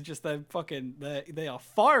words are just they are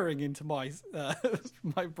firing into my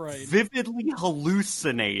my brain. Vividly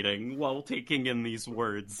hallucinating while taking in these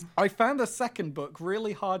words. I found the second book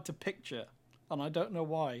really hard to picture, and I don't know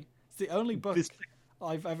why. It's the only book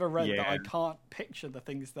I've ever read that I can't picture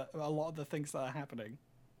a lot of the things that are happening.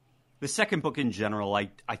 The second book in general, I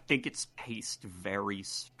think it's paced very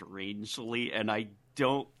strangely, and I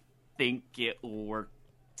don't think it works.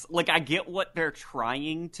 Like, I get what they're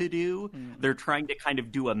trying to do. They're trying to kind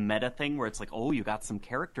of do a meta thing where it's like, oh, you got some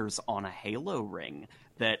characters on a Halo ring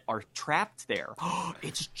that are trapped there.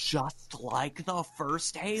 It's just like the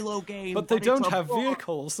first Halo game. But they don't have book.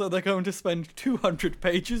 vehicles, so they're going to spend 200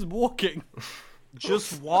 pages walking.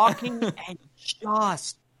 Just walking and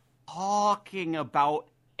just talking about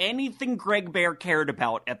anything Greg Bear cared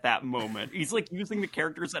about at that moment. He's like using the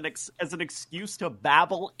characters as an excuse to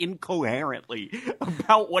babble incoherently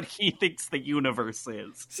about what he thinks the universe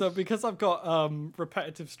is. So because I've got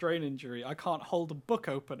repetitive strain injury, I can't hold a book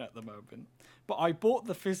open at the moment. But I bought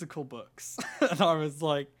the physical books, and I was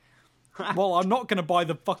like, well, I'm not going to buy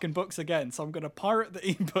the fucking books again, so I'm going to pirate the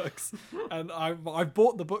ebooks. And I've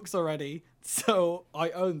bought the books already, so I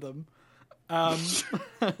own them. And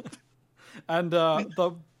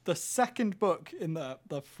the second book in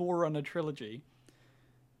the Forerunner trilogy,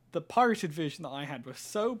 the pirated version that I had was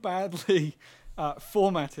so badly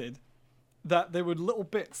formatted that there were little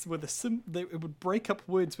bits with it would break up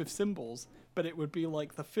words with symbols, but it would be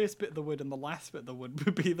like the first bit of the word and the last bit of the word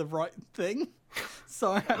would be the right thing.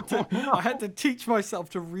 So I had to teach myself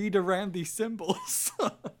to read around these symbols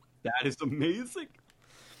That is amazing.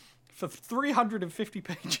 for 350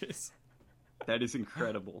 pages. That is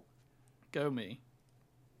incredible. Go me.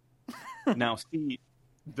 Now, see,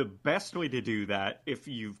 the best way to do that, if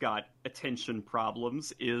you've got attention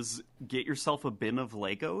problems, is get yourself a bin of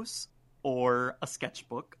Legos or a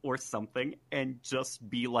sketchbook or something and just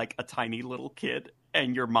be like a tiny little kid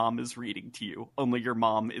and your mom is reading to you, only your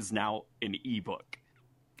mom is now an ebook.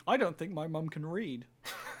 I don't think my mum can read.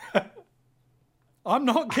 I'm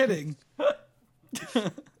not kidding.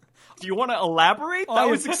 Do you want to elaborate? That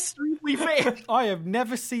was extremely vague. I have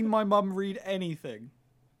never seen my mum read anything.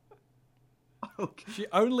 Okay. She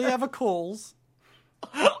only ever calls.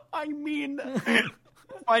 I mean,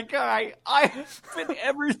 my guy, I haven't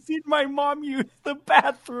ever seen my mom use the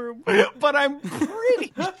bathroom, but I'm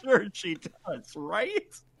pretty sure she does,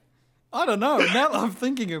 right? I don't know. Now that I'm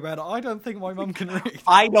thinking about it, I don't think my mum can read.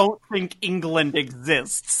 I don't think England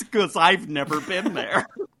exists, because I've never been there.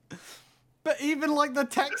 But even like the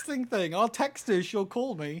texting thing, I'll text her, she'll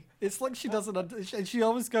call me. It's like she doesn't, and she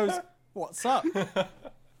always goes, "What's up?"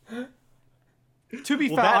 To be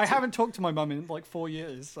fair, I haven't talked to my mum in like 4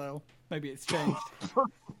 years, so maybe it's changed. I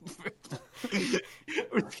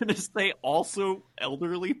was gonna say, also,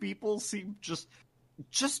 elderly people seem just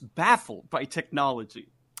baffled by technology.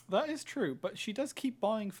 That is true, but she does keep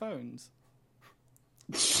buying phones.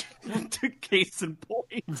 To case in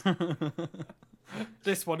point.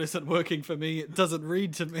 This one isn't working for me. It doesn't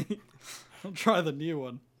read to me. I'll try the new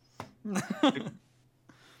one.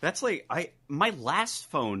 That's like my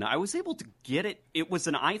last phone. I was able to get it. It was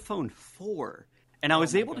an iPhone 4, and I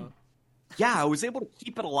was able to. Yeah, I was able to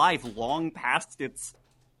keep it alive long past its.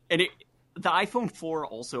 And the iPhone 4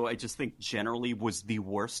 also, I just think generally was the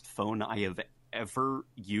worst phone I have ever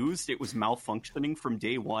used. It was malfunctioning from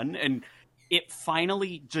day one, and it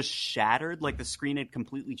finally just shattered. Like the screen had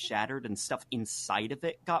completely shattered, and stuff inside of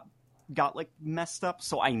it got like messed up.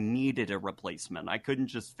 So I needed a replacement. I couldn't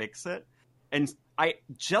just fix it. And I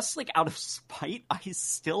just like out of spite, I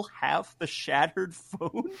still have the shattered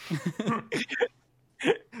phone.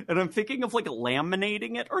 And I'm thinking of like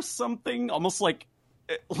laminating it or something, almost like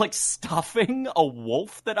stuffing a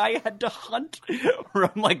wolf that I had to hunt.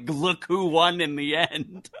 Where I'm like, look who won in the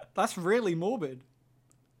end. That's really morbid.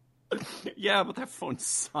 Yeah, but that phone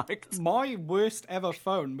sucked. My worst ever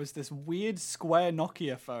phone was this weird square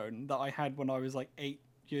Nokia phone that I had when I was like 8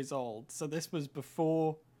 years old. So this was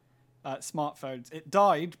before smartphones. It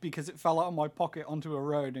died because it fell out of my pocket onto a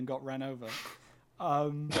road and got ran over.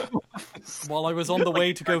 While I was on the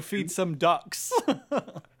way to go feed some ducks.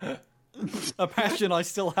 A passion I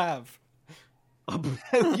still have.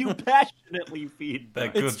 You passionately feed They're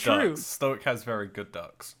ducks. good It's ducks. true. Stoic has very good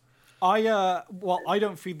ducks. I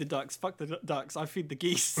don't feed the ducks. Fuck the ducks. I feed the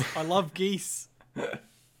geese. I love geese. The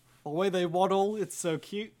way they waddle, it's so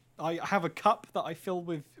cute. I have a cup that I fill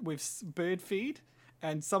with bird feed,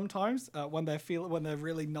 and sometimes when they're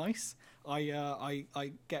really nice, I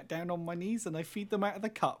get down on my knees and I feed them out of the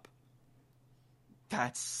cup.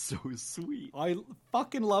 That's so sweet. I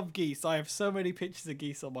fucking love geese. I have so many pictures of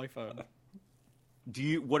geese on my phone.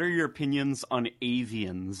 What are your opinions on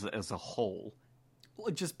avians as a whole?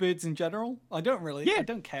 Just birds in general. I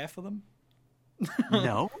don't care for them.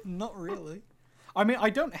 No? Not really. I mean, I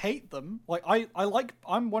don't hate them. Like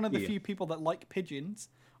I'm one of the few people that like pigeons.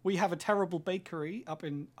 We have a terrible bakery up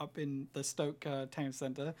in the Stoke town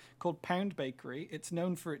centre called Pound Bakery. It's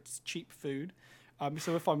known for its cheap food.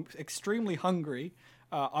 So if I'm extremely hungry,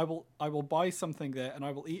 I will buy something there and I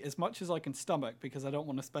will eat as much as I can stomach because I don't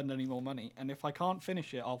want to spend any more money. And if I can't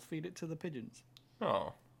finish it, I'll feed it to the pigeons.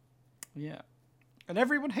 Oh. Yeah. And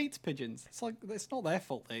everyone hates pigeons. It's like it's not their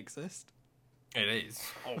fault they exist. It is.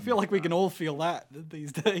 I feel like we can all feel that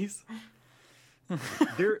these days.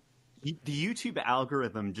 The YouTube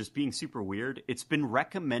algorithm just being super weird. It's been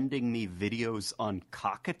recommending me videos on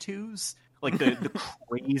cockatoos, like the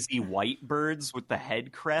crazy white birds with the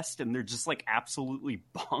head crest, and they're just like absolutely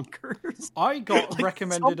bonkers. I got Like,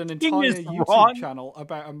 recommended an something entire is YouTube wrong. channel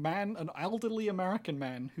about an elderly American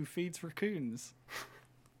man who feeds raccoons.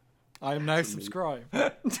 I am now subscribed.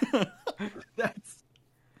 That's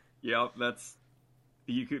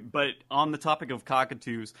you could. But on the topic of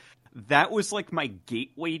cockatoos, that was like my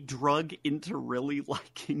gateway drug into really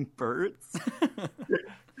liking birds.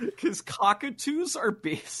 Because cockatoos are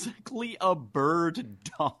basically a bird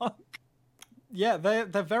dog. Yeah, they're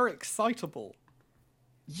very excitable.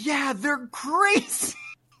 Yeah, they're crazy.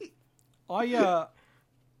 I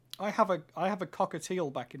I have a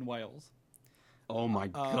cockatiel back in Wales. Oh my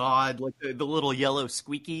god! Like the little yellow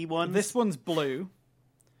squeaky one. This one's blue.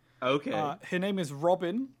 Okay. Her name is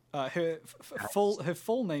Robin. Her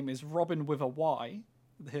full name is Robin with a Y.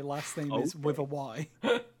 Her last name is with a Y.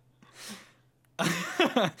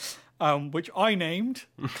 Which I named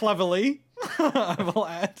cleverly. I will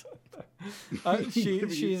add.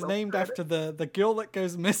 She is named after the girl that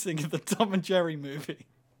goes missing in the Tom and Jerry movie.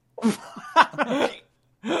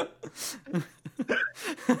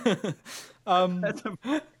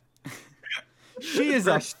 She is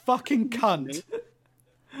a fucking cunt.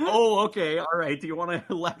 Oh, okay, all right. Do you want to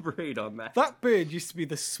elaborate on that? That bird used to be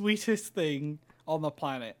the sweetest thing on the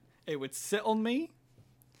planet. It would sit on me.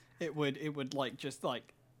 It would like just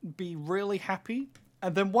like be really happy.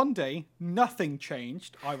 And then one day, nothing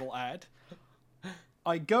changed, I will add.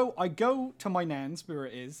 I go to my nan's where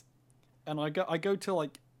it is, and I go to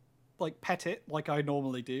like pet it like I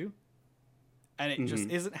normally do. And it just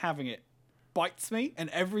isn't having it. Bites me, and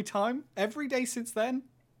every day since then,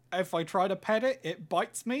 if I try to pet it, it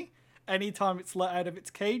bites me. Anytime it's let out of its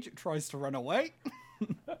cage, it tries to run away.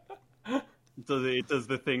 So it does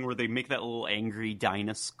the thing where they make that little angry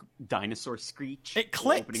dinosaur screech. It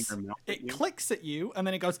clicks. It clicks at you, and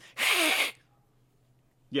then it goes.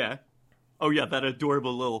 Yeah. Oh yeah, that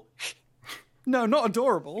adorable little. No, not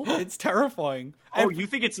adorable. It's terrifying. Oh, you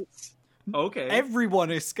think it's okay?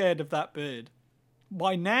 Everyone is scared of that bird.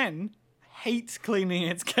 My nan hates cleaning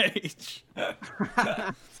its cage.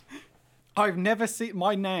 I've never seen...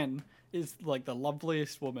 My nan is like the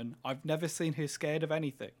loveliest woman. I've never seen her scared of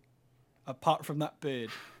anything apart from that bird.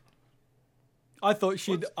 I thought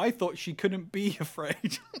she couldn't be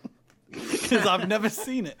afraid because I've never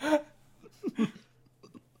seen it.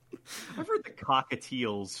 I've heard the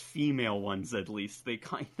cockatiels, female ones at least, they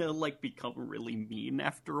kind of like become really mean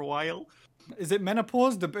after a while. Is it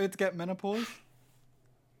menopause? Do birds get menopause?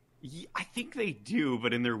 Yeah, I think they do,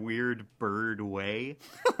 but in their weird bird way.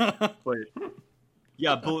 But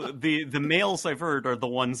yeah, the males I've heard are the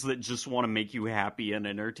ones that just want to make you happy and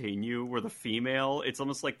entertain you. Where the female, it's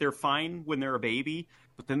almost like they're fine when they're a baby,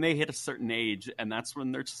 but then they hit a certain age, and that's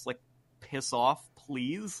when they're just like, piss off,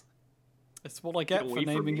 please. It's what I get for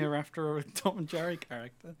naming her after a Tom and Jerry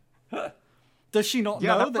character. Does she not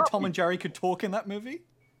know that Tom and Jerry could talk in that movie?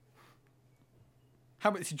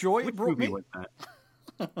 How much joy it brought me? Was that?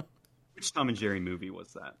 Which Tom and Jerry movie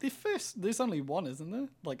was that? The first. There's only one, isn't there?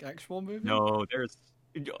 Like actual movie. No, there's.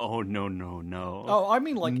 Oh no. Oh, I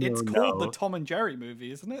mean, like it's called the Tom and Jerry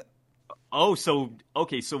movie, isn't it? Oh, so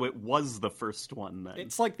okay, so it was the first one then.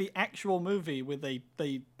 It's like the actual movie where they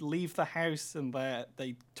leave the house and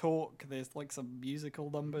they talk. There's like some musical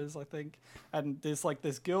numbers, I think, and there's like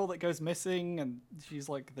this girl that goes missing, and she's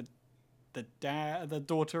like the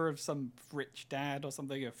daughter of some rich dad or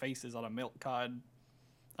something. Her face is on a milk card.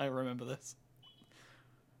 I remember this.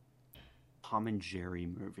 Tom and Jerry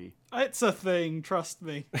movie. It's a thing, trust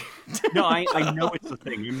me. No, I know it's a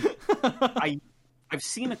thing. I've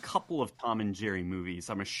seen a couple of Tom and Jerry movies,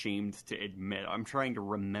 I'm ashamed to admit. I'm trying to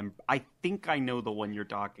remember. I think I know the one you're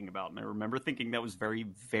talking about, and I remember thinking that was very,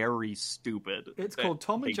 very stupid. It's called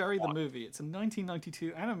Tom and Jerry the Movie. It's a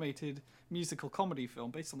 1992 animated musical comedy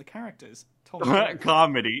film based on the characters. Tom and Jerry.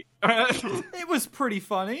 Comedy. It was pretty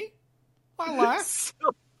funny. I laughed.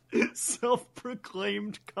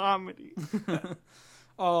 Self-proclaimed comedy.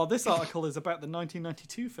 Oh, this article is about the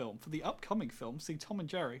 1992 film. For the upcoming film, see Tom and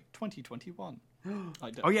Jerry 2021.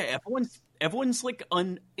 Oh yeah, everyone's like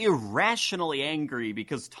irrationally angry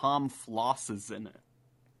because Tom flosses in it.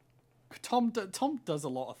 Tom does a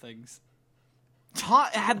lot of things. Tom,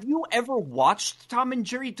 have you ever watched Tom and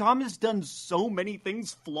Jerry? Tom has done so many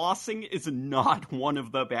things. Flossing is not one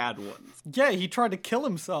of the bad ones. Yeah, he tried to kill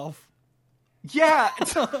himself. Yeah.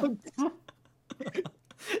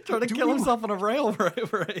 Trying to kill himself on a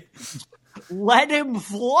railway. Let him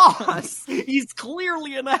floss. He's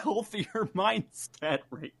clearly in a healthier mindset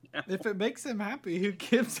right now. If it makes him happy, who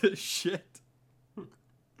gives a shit?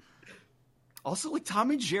 Also, like,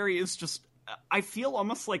 Tom and Jerry is just... I feel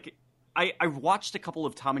almost like... I've watched a couple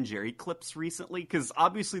of Tom and Jerry clips recently, because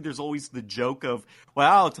obviously there's always the joke of,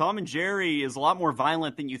 wow, Tom and Jerry is a lot more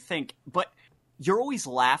violent than you think. But you're always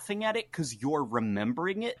laughing at it because you're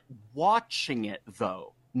remembering it. Watching it,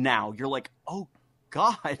 though, now, you're like, oh,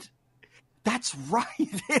 God... That's right.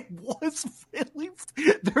 It was really...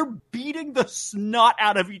 They're beating the snot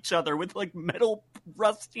out of each other with, like, metal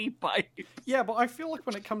rusty pipes. Yeah, but I feel like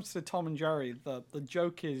when it comes to Tom and Jerry, the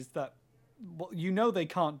joke is that, well, you know they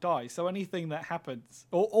can't die, so anything that happens...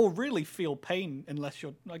 Or really feel pain, unless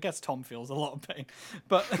you're... I guess Tom feels a lot of pain,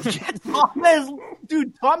 but... Yeah,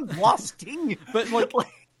 Tom lost teeth. But, like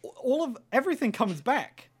all of everything comes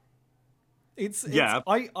back. It's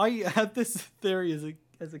I had this theory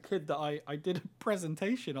as a kid that I did a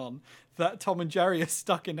presentation on, that Tom and Jerry are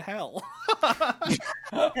stuck in hell.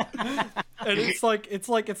 And it's like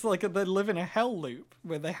they live in a hell loop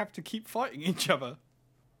where they have to keep fighting each other.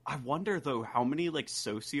 I wonder though how many like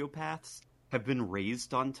sociopaths have been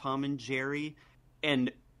raised on Tom and Jerry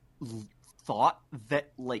and thought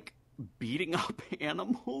that like beating up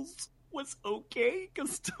animals was okay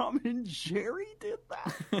because Tom and Jerry did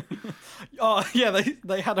that. Oh yeah,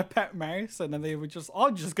 they had a pet mouse and then they were just,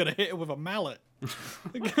 I'm just gonna hit it with a mallet.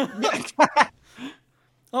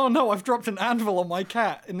 Oh no, I've dropped an anvil on my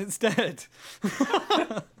cat and it's dead.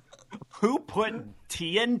 Who put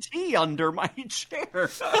TNT under my chair?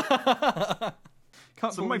 Some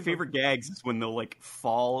of my favorite gags is when they'll like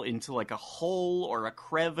fall into like a hole or a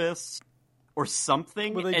crevice or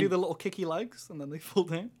something. Where they do the little kicky legs and then they fall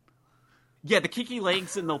down. Yeah, the kicky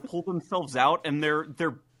legs, and they'll pull themselves out, and their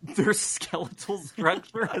skeletal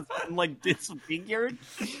structure has been like disfigured.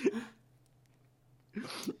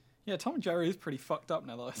 Yeah, Tom and Jerry is pretty fucked up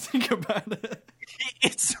now that I think about it.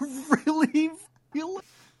 It's really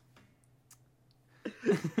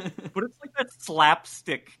but it's like that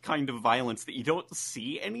slapstick kind of violence that you don't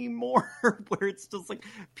see anymore, where it's just like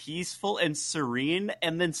peaceful and serene,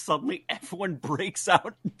 and then suddenly everyone breaks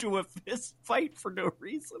out into a fist fight for no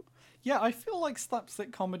reason. Yeah, I feel like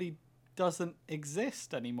slapstick comedy doesn't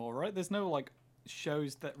exist anymore, right? There's no like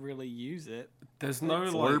shows that really use it. There's no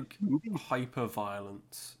like hyper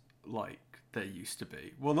violence like there used to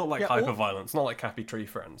be. Well, not like hyper violence, not like Happy Tree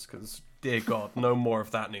Friends, because dear God, no more of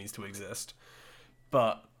that needs to exist.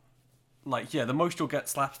 But like, yeah, the most you'll get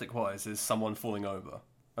slapstick wise is someone falling over,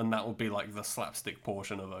 and that will be like the slapstick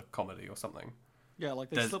portion of a comedy or something. Yeah, like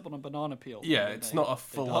they slip on a banana peel. Yeah, it's not a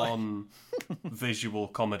full-on visual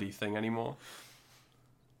comedy thing anymore.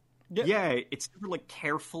 Yeah, it's like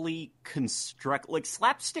carefully like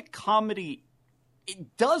slapstick comedy.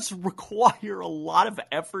 It does require a lot of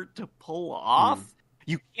effort to pull off.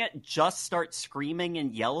 You can't just start screaming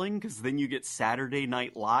and yelling because then you get Saturday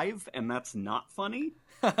Night Live, and that's not funny.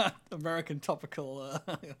 American topical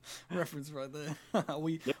reference right there.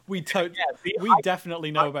 We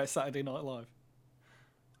definitely know about Saturday Night Live.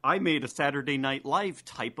 I made a Saturday Night Live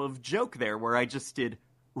type of joke there where I just did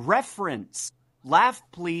reference. Laugh,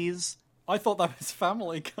 please. I thought that was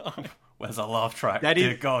Family Guy. Where's our laugh track?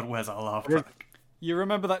 Dear God, where's our laugh track? You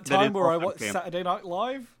remember that time where I watched Saturday Night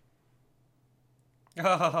Live?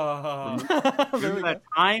 Remember that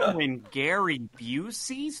time when Gary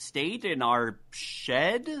Busey stayed in our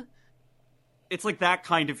shed? It's like that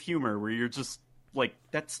kind of humor where you're just like,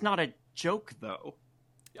 that's not a joke though.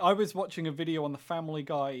 I was watching a video on the Family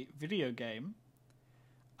Guy video game,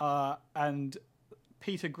 and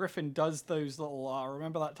Peter Griffin does those little,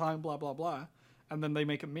 remember that time, blah, blah, blah, and then they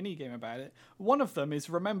make a mini game about it. One of them is,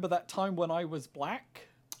 remember that time when I was black?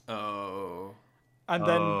 Oh. And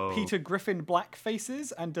then Peter Griffin black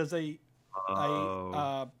faces and does a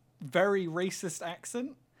very racist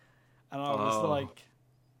accent. And I was like,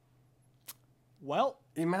 well,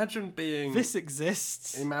 this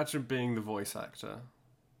exists. Imagine being the voice actor.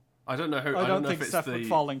 I don't know who. I don't think Seth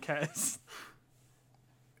MacFarlane cares.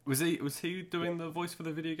 Was he doing the voice for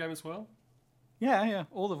the video game as well? Yeah,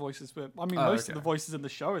 all the voices. But I mean, most of the voices in the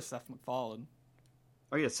show is Seth MacFarlane.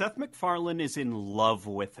 Oh yeah, Seth MacFarlane is in love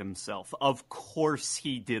with himself. Of course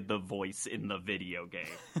he did the voice in the video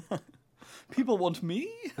game. People want me?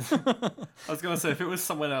 I was going to say, if it was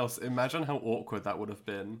someone else, imagine how awkward that would have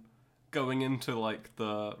been. Going into, like,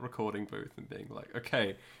 the recording booth and being like,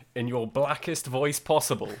 okay, in your blackest voice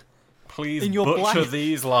possible, please butcher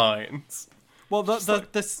these lines. Well,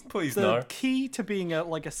 the key to being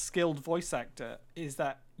a skilled voice actor is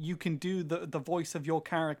that you can do the voice of your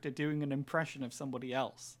character doing an impression of somebody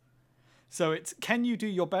else. So it's, can you do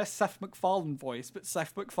your best Seth MacFarlane voice, but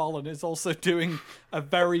Seth MacFarlane is also doing a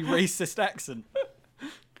very racist accent.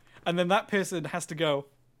 And then that person has to go,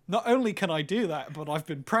 not only can I do that, but I've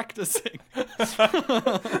been practicing.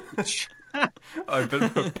 I've been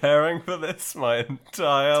preparing for this my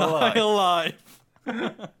entire life.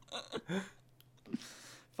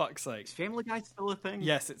 Fuck's sake. Is Family Guy still a thing?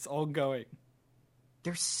 Yes, it's ongoing.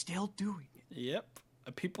 They're still doing it. Yep.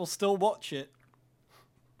 People still watch it.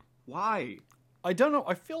 Why? I don't know.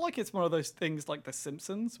 I feel like it's one of those things like The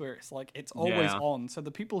Simpsons, where it's like, it's always on, so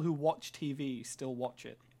the people who watch TV still watch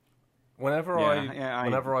it. Whenever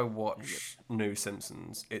I watch New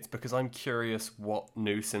Simpsons, it's because I'm curious what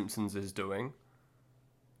New Simpsons is doing.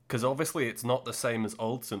 Because obviously it's not the same as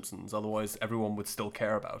old Simpsons, otherwise everyone would still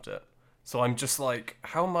care about it. So I'm just like,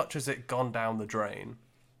 how much has it gone down the drain?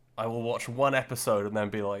 I will watch one episode and then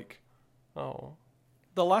be like, oh.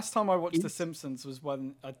 The last time I watched The Simpsons was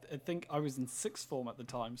when I think I was in sixth form at the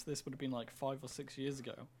time, so this would have been like 5 or 6 years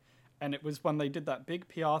ago. And it was when they did that big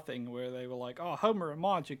PR thing where they were like, oh, Homer and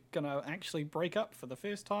Marge are going to actually break up for the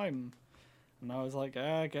first time. And I was like,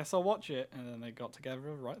 I guess I'll watch it. And then they got together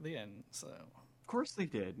right at the end, so... Of course they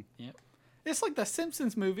did. Yep. It's like the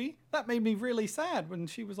Simpsons movie. That made me really sad when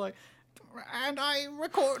she was like, and I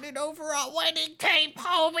recorded over a wedding tape,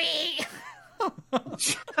 homie!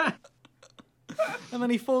 And then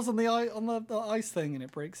he falls on the ice thing and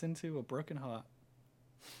it breaks into a broken heart.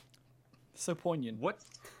 So poignant. What?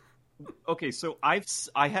 Okay, so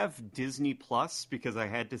I have Disney Plus because I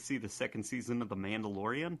had to see the second season of The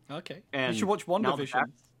Mandalorian. Okay. And you should watch WandaVision.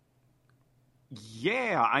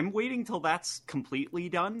 Yeah, I'm waiting till that's completely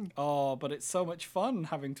done. Oh, but it's so much fun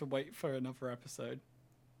having to wait for another episode.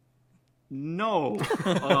 No.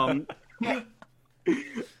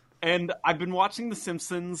 And I've been watching The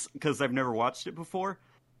Simpsons because I've never watched it before.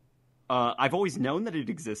 I've always known that it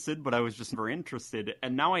existed, but I was just never interested.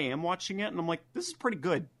 And now I am watching it, and I'm like, this is pretty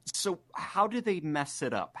good. So how do they mess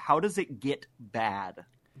it up? How does it get bad?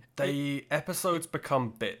 The episodes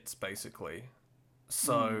become bits, basically.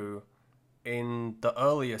 So, in the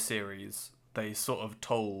earlier series, they sort of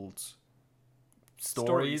told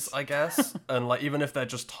stories, I guess. And like, even if they're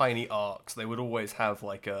just tiny arcs, they would always have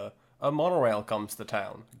like a monorail comes to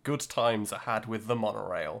town. Good times are had with the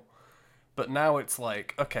monorail. But now it's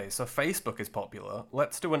like, okay, so Facebook is popular.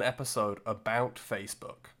 Let's do an episode about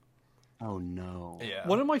Facebook. Oh, no. Yeah.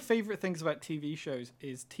 One of my favorite things about TV shows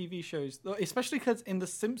is TV shows, especially because in The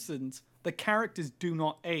Simpsons, the characters do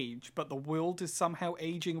not age, but the world is somehow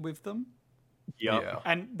aging with them. Yep. Yeah.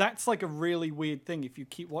 And that's like a really weird thing if you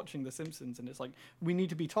keep watching The Simpsons and it's like, we need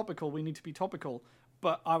to be topical,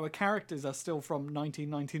 but our characters are still from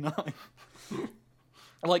 1999.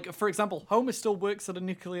 Like, for example, Homer still works at a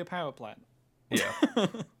nuclear power plant. Yeah.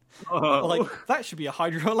 Like, that should be a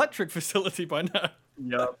hydroelectric facility by now.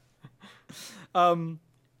 Yep. And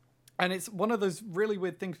it's one of those really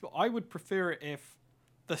weird things, but I would prefer it if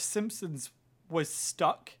The Simpsons was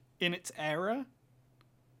stuck in its era.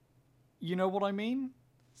 You know what I mean?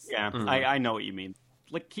 Yeah, I know what you mean.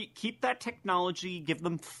 Like, keep that technology, give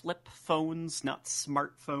them flip phones, not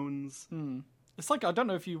smartphones. It's like, I don't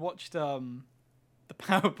know if you watched the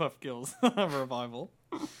Powerpuff Girls revival.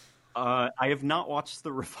 I have not watched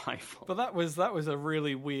the revival. But that was a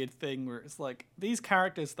really weird thing where it's like, these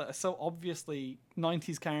characters that are so obviously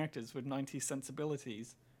 90s characters with 90s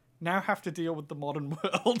sensibilities now have to deal with the modern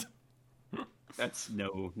world. That's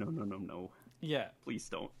no. Yeah. Please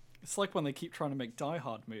don't. It's like when they keep trying to make Die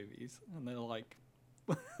Hard movies, and they're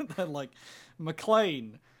like,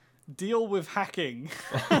 McClane, deal with hacking.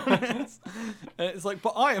 And it's like,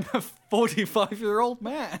 but I am a 45-year-old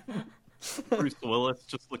man. Bruce Willis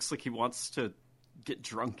just looks like he wants to get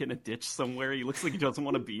drunk in a ditch somewhere. He looks like he doesn't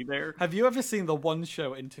want to be there. Have you ever seen the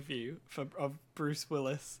one-show interview of Bruce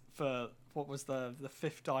Willis for, what was the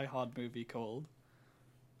fifth Die Hard movie called?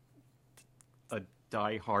 A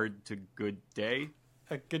Die Hard to Good Day?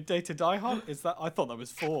 A Good Day to Die Hard? Is that? I thought that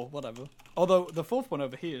was 4, whatever. Although the fourth one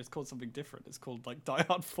over here is called something different. It's called like Die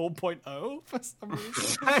Hard 4.0 for some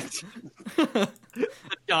reason.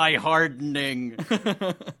 Die Hardening.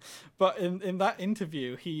 But in that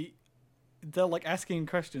interview, they're like asking him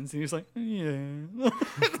questions, and he's like, yeah.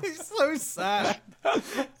 He's so sad.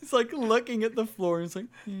 He's like looking at the floor, and he's like,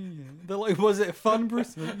 yeah. They're like, was it fun,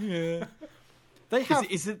 Bruce? Like, yeah. They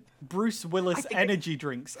have Is it Bruce Willis energy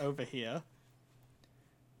drinks over here.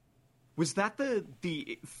 Was that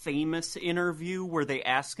the famous interview where they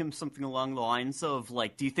ask him something along the lines of,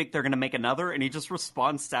 like, do you think they're going to make another? And he just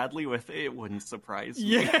responds sadly with, it wouldn't surprise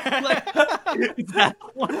me. Yeah. Like, is that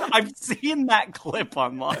one? I've seen that clip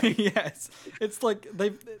online. Yes. It's like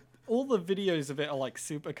all the videos of it are like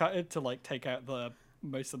super cutted to like take out the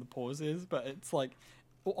most of the pauses, but it's like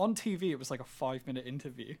on TV it was like a 5-minute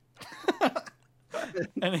interview.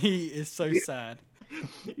 And he is so sad.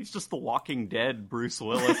 He's just the Walking Dead Bruce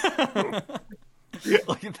Willis.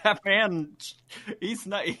 Like, that man, he's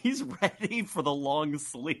ready for the long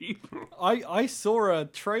sleep. I saw a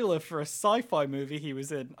trailer for a sci-fi movie he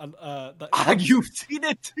was in. You've seen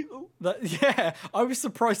it too? Yeah, I was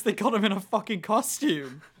surprised they got him in a fucking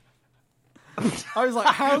costume. I was like,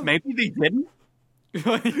 how? Maybe they didn't?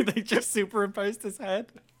 They just superimposed his head?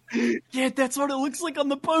 Yeah, that's what it looks like on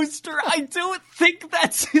the poster. I don't think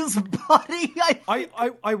that's his body.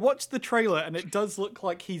 I watched the trailer and it does look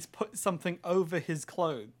like he's put something over his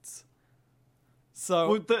clothes.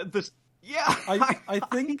 So yeah, I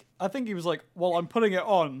think he was like, well, I'm putting it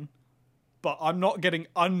on but I'm not getting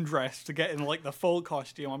undressed to get in like the full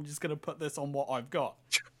costume. I'm just gonna put this on what I've got.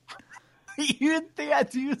 You had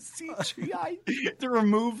to use CGI to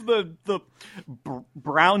remove the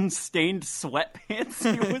brown stained sweatpants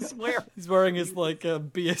he was wearing. He's wearing his like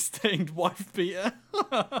beer stained wife beater.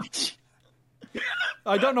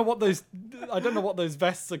 I don't know what those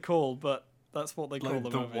vests are called, but that's what they call Like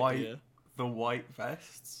them. the over white, here. the white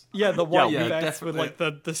vests. Yeah, the white Yeah, vests with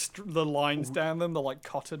definitely. like the lines down them, the like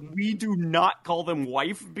cotton. We do not call them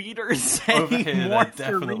wife beaters Over here, anymore.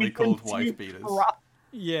 they're definitely for called reasons wife you beaters.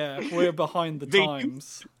 Yeah, we're behind the They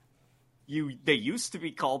times. They used to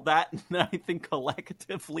be called that, and I think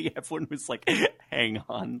collectively everyone was like, hang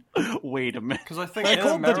on, wait a minute. Because I think They're in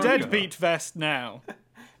called the America, deadbeat vest now.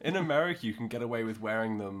 in America, you can get away with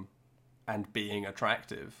wearing them and being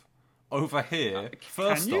attractive. Over here,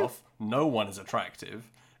 first you? off, no one is attractive,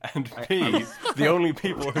 and B, the only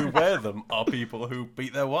people who wear them are people who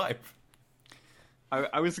beat their wife.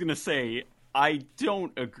 I was gonna say, I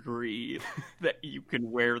don't agree that you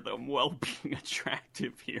can wear them while being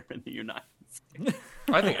attractive here in the United States.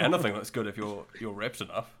 I think anything that's good if you're ripped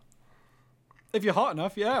enough. If you're hot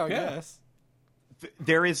enough, yeah, I Yeah. guess.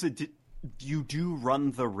 There is you do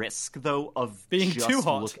run the risk though of Being just too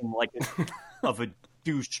hot. looking like of a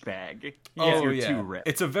douchebag if Oh you're yeah, too ripped.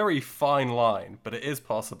 it's a very fine line, but it is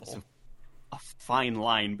possible. A fine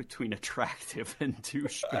line between attractive and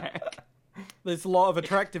douchebag. There's a lot of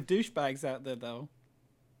attractive douchebags out there, though.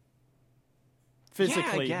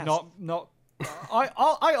 Physically, guess. not.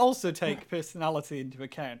 I also take personality into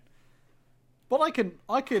account, but I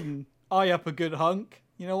can eye up a good hunk.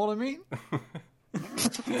 You know what I mean?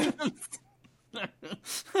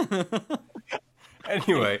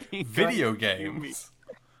 Anyway, video games.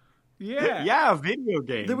 Yeah. Yeah, video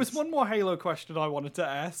games. There was one more Halo question I wanted to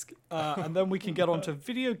ask, and then we can get on to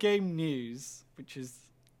video game news, which is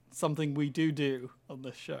something we do on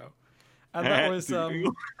this show. And that was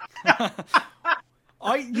Do-do.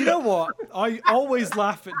 you know what? I always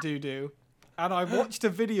laugh at Doo-Doo, and I watched a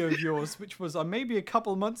video of yours, which was maybe a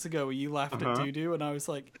couple months ago, where you laughed at Doo-Doo, and I was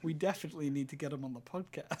like, we definitely need to get him on the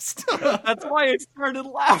podcast. That's why I started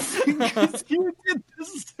laughing, because you did the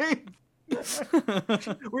same.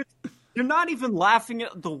 You're not even laughing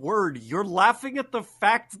at the word. You're laughing at the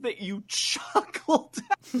fact that you chuckled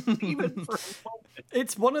even for a moment.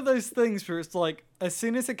 It's one of those things where it's like, as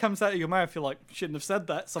soon as it comes out of your mouth, you're like, shouldn't have said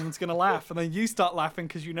that. Someone's going to laugh. And then you start laughing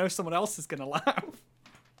because you know someone else is going to laugh.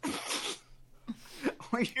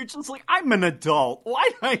 You're just like, I'm an adult. Why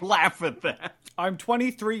did I laugh at that? I'm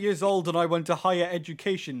 23 years old and I went to higher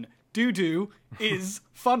education. Doo-doo is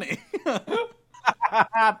funny.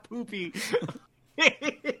 Poopy.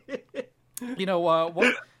 You know,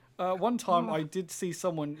 one time I did see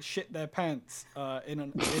someone shit their pants in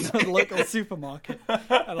a local supermarket,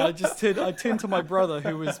 and I turned to my brother,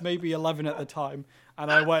 who was maybe 11 at the time,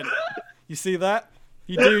 and I went, "You see that?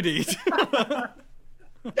 You doodied."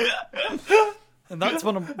 And that's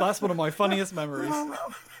one of my funniest memories.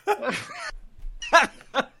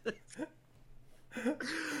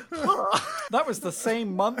 That was the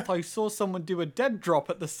same month I saw someone do a dead drop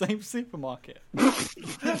at the same supermarket.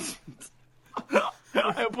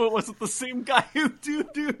 I hope it wasn't the same guy who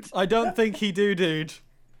dude. I don't think he dude.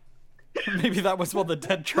 Maybe that was what the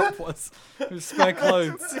dead drop was. It was spare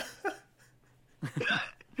clothes.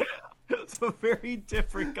 It's a very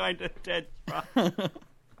different kind of dead drop.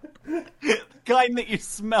 The kind that you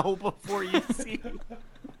smell before you see.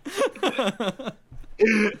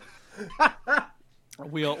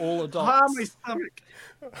 We are all adults. Ah, my stomach.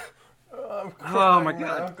 Oh my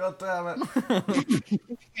god! God damn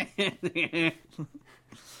it!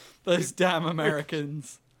 Those damn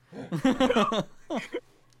Americans.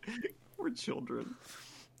 We're children.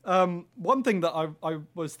 One thing that I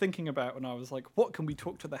was thinking about when I was like, what can we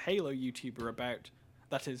talk to the Halo YouTuber about?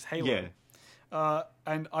 That is Halo. Yeah.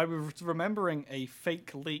 And I was remembering a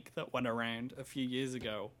fake leak that went around a few years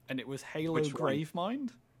ago, and it was Halo Which one? Gravemind.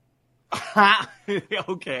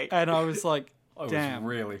 Okay. And I was like, I was damn.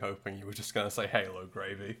 really hoping you were just going to say Halo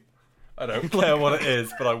gravy. I don't care what it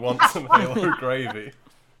is, but I want some Halo gravy.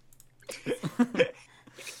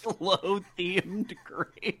 Halo themed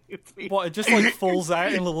gravy. What, it just like falls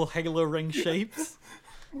out in little Halo ring shapes?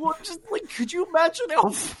 Well, just like, could you imagine how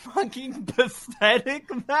fucking pathetic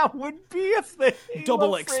that would be if they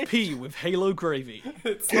Double XP with Halo gravy.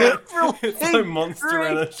 It's like Really Monster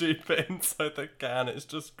great. Energy, but inside the can it's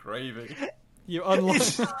just gravy. You unlock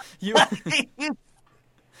you like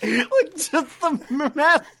just the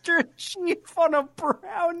Master Chief on a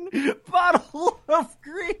brown bottle of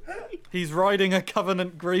gravy. He's riding a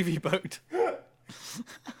Covenant gravy boat.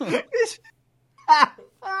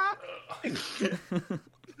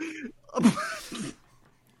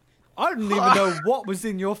 I didn't even know what was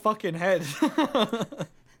in your fucking head.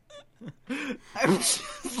 I'm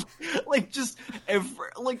just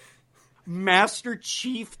like Master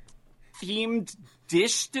Chief themed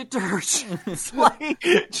dish detergents, like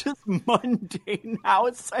just mundane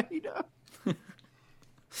house item.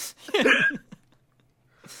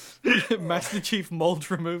 Master Chief mold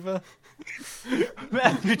remover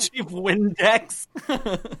Master Chief Windex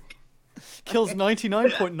kills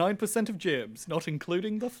 99.9% of germs, not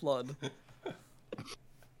including the flood.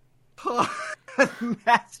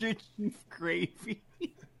 Master Chief gravy.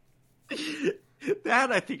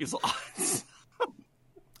 That I think is awesome.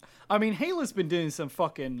 I mean, Halo's been doing some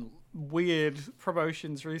fucking weird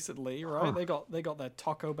promotions recently, right? They got their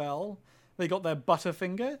Taco Bell, they got their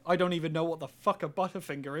Butterfinger. I don't even know what the fuck a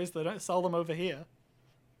Butterfinger is. They don't sell them over here.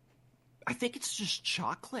 I think it's just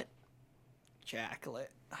chocolate.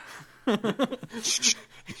 Chocolate.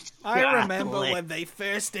 I remember when they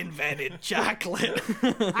first invented chocolate.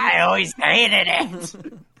 I always hated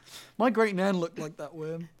it. My great nan looked like that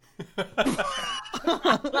worm.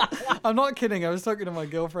 I'm not kidding. I was talking to my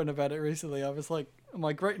girlfriend about it recently. I was like,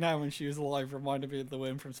 my great nan when she was alive reminded me of the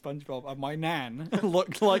worm from SpongeBob, and my nan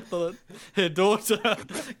looked like her daughter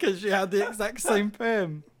because she had the exact same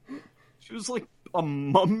perm. She was like a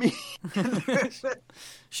mummy.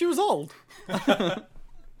 She was old.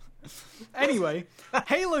 Anyway,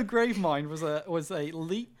 Halo Gravemind was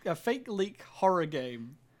a fake leak horror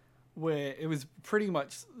game where it was pretty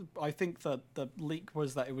much, I think that the leak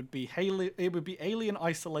was that it would be Alien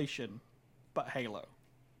Isolation, but Halo.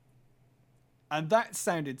 And that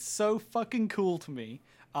sounded so fucking cool to me.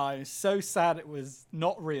 I'm so sad it was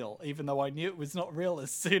not real, even though I knew it was not real as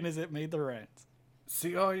soon as it made the rounds.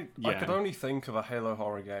 See, I could only think of a Halo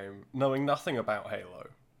horror game, knowing nothing about Halo,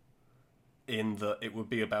 in that it would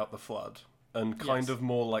be about the flood, and kind of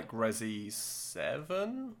more like Resi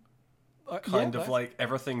 7? Kind of like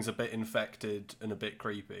everything's a bit infected and a bit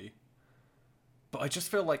creepy. But I just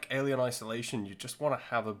feel like Alien Isolation, you just want to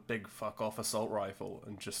have a big fuck-off assault rifle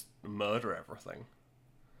and just murder everything.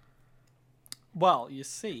 Well, you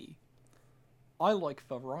see, I like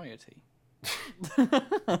variety.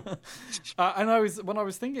 And when I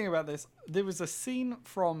was thinking about this, there was a scene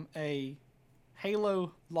from a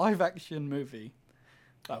Halo live-action movie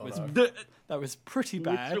that was pretty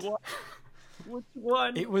bad. Which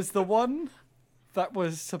one? It was the one that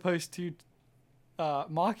was supposed to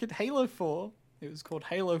market Halo 4. It was called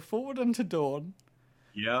Halo Forward Unto Dawn.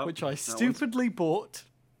 Yeah, which I stupidly bought,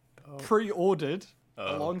 pre-ordered,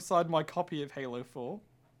 alongside my copy of Halo 4.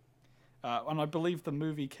 And I believe the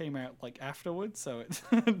movie came out like afterwards, so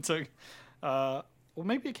it took, or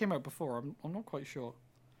maybe it came out before. I'm not quite sure.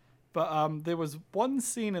 But there was one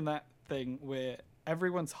scene in that thing where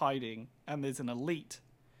everyone's hiding, and there's an elite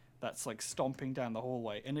that's like stomping down the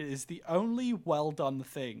hallway, and it is the only well done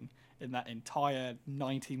thing in that entire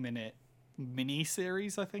 90-minute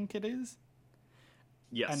mini-series, I think it is.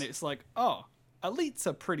 Yes. And it's like, oh, elites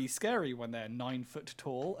are pretty scary when they're 9 foot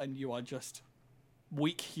tall and you are just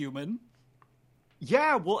weak human.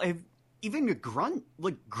 Yeah, well, even a grunt,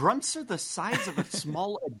 like grunts are the size of a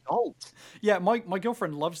small adult. Yeah, my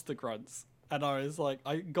girlfriend loves the grunts, and I was like,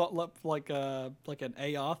 I got like an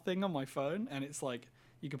AR thing on my phone, and it's like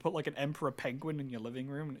you can put like an emperor penguin in your living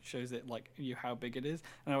room, and it shows it like how big it is,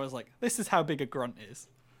 and I was like, this is how big a grunt is.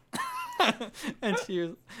 And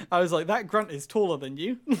I was like, that grunt is taller than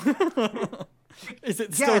you. Is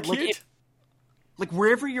it still cute? Like,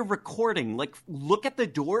 wherever you're recording, like, look at the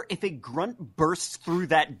door. If a grunt bursts through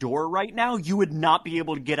that door right now, you would not be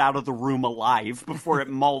able to get out of the room alive before it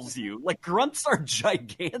mauls you. Like, grunts are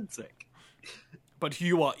gigantic. But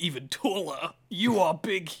you are even taller. You are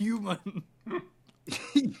big human.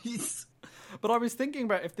 But I was thinking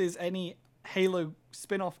about if there's any Halo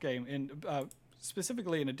spin-off game,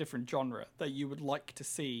 specifically in a different genre, that you would like to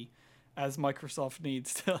see as Microsoft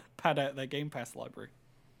needs to pad out their Game Pass library.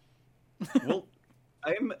 Well,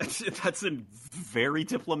 that's a very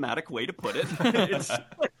diplomatic way to put it.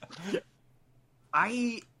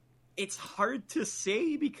 It's hard to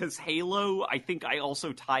say because Halo, I think I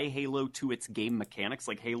also tie Halo to its game mechanics.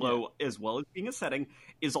 Like Halo, as well as being a setting,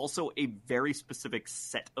 is also a very specific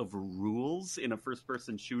set of rules in a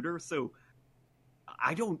first-person shooter. So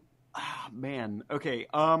I don't... man. Okay.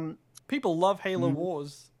 People love Halo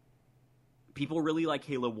Wars. People really like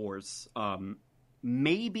Halo Wars.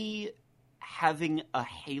 Maybe having a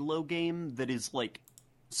Halo game that is like...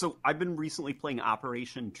 So I've been recently playing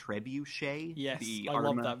Operation Trebuchet. Yes, I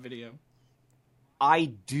love that video. I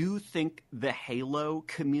do think the Halo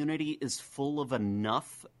community is full of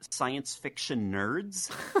enough science fiction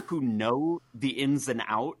nerds who know the ins and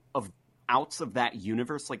outs of that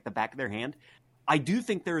universe like the back of their hand. I do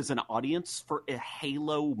think there is an audience for a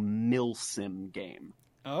Halo milsim game.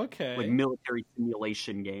 Okay. Like military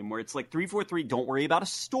simulation game where it's like 343, don't worry about a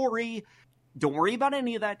story, don't worry about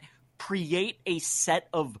any of that. Create a set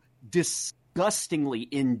of disgustingly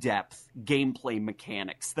in-depth gameplay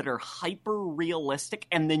mechanics that are hyper-realistic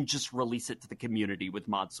and then just release it to the community with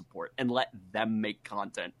mod support and let them make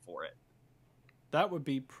content for it. That would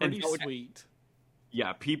be pretty sweet.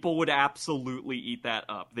 Yeah, people would absolutely eat that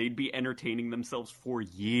up. They'd be entertaining themselves for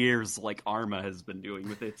years like Arma has been doing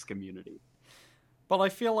with its community. But I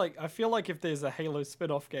feel like if there's a Halo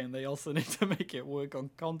spin-off game, they also need to make it work on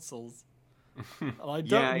consoles. And I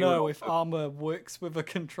don't know if Arma works with a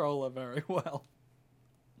controller very well.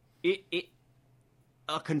 A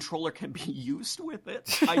controller can be used with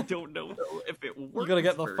it. I don't know though if it works. You gotta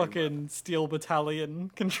get the fucking Steel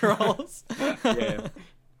Battalion controls. Yeah.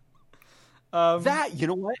 That, you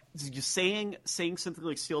know what? You're saying something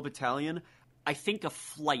like Steel Battalion, I think a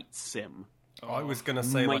flight sim. I was gonna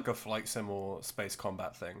say like a flight sim or space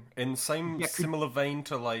combat thing. In similar vein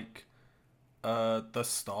to like the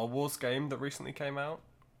Star Wars game that recently came out.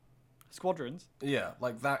 Squadrons? Yeah,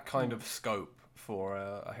 like that kind of scope for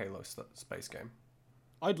a Halo space game.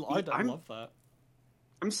 I'd love that.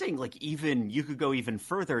 I'm saying, like, even you could go even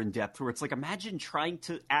further in depth, where it's like, imagine trying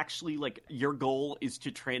to actually, like, your goal is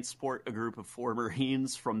to transport a group of 4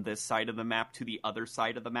 Marines from this side of the map to the other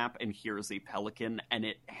side of the map, and here's a Pelican, and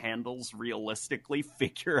it handles realistically.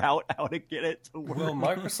 Figure out how to get it to work. Well,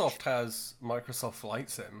 Microsoft has Microsoft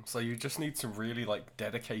Flight Sim, so you just need some really, like,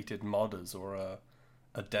 dedicated modders or a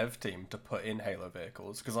dev team to put in Halo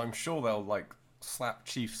vehicles, because I'm sure they'll, like, slap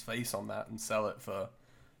Chief's face on that and sell it for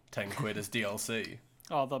 10 quid as DLC.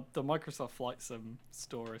 Oh, the Microsoft Flight Sim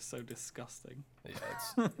store is so disgusting. Yeah,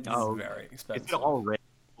 it's very expensive. It's already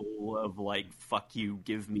full of, like, fuck you,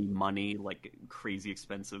 give me money, like, crazy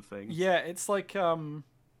expensive things. Yeah, it's like,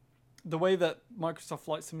 the way that Microsoft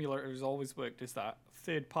Flight Simulator has always worked is that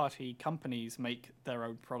third-party companies make their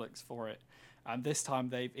own products for it. And this time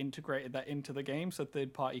they've integrated that into the game, so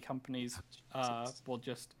third-party companies will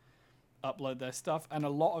just upload their stuff. And a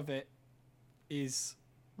lot of it is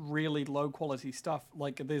really low-quality stuff.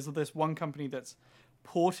 Like, there's this one company that's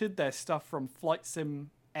ported their stuff from Flight Sim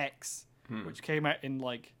X, which came out in,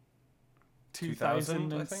 like,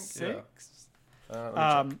 2006. I think?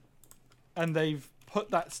 Yeah. And they've put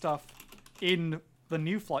that stuff in the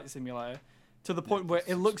new Flight Simulator to the point where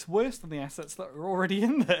it looks worse than the assets that are already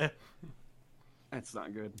in there. That's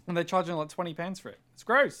not good. And they're charging like £20 for it. It's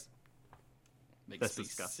gross. Makes That's me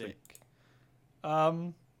disgusting. sick.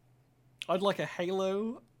 I'd like a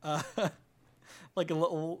Halo, like a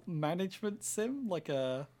little management sim, like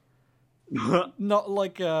a not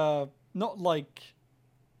like like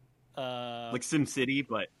SimCity,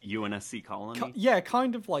 but UNSC Colony. Yeah,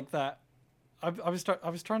 kind of like that. I was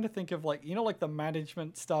trying to think of, like, you know, like the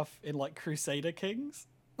management stuff in like Crusader Kings.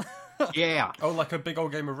 Yeah. Oh, like a big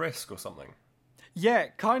old game of Risk or something. Yeah,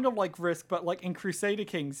 kind of like Risk, but like in Crusader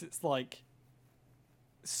Kings, it's like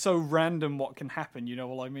so random what can happen. You know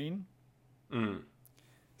what I mean? Mm.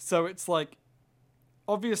 So it's like,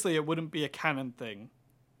 obviously it wouldn't be a canon thing,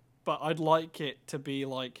 but I'd like it to be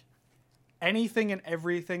like anything and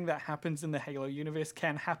everything that happens in the Halo universe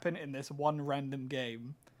can happen in this one random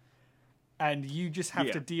game. And you just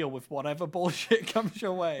have to deal with whatever bullshit comes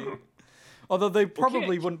your way. Although they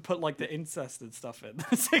probably wouldn't put like the incest and stuff in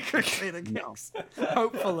the Secret Crusader Kings.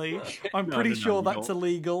 Hopefully. I'm pretty sure that's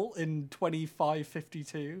illegal in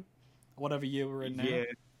 2552. Whatever year we're in now. Yeah.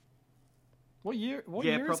 What year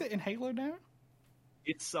is it in Halo now?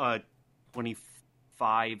 It's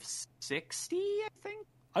 2560, I think.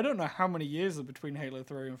 I don't know how many years are between Halo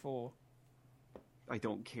 3 and 4. I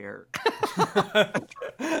don't care.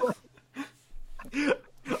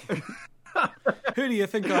 Who do you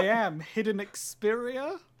think I am? Hidden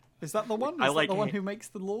Xperia? Is that the one? Is that the one who makes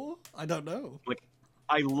the lore? I don't know. Like,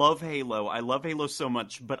 I love Halo. I love Halo so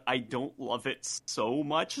much, but I don't love it so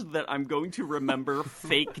much that I'm going to remember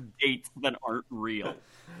fake dates that aren't real.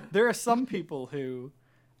 There are some people who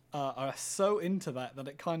are so into that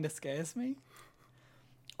it kind of scares me.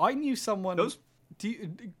 I knew someone...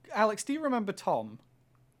 Alex, do you remember Tom?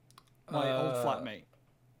 My old flatmate.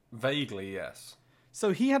 Vaguely, yes.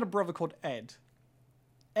 So he had a brother called Ed.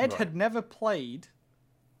 Ed Right. had never played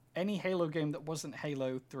any Halo game that wasn't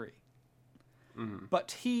Halo 3. Mm.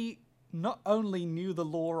 But he not only knew the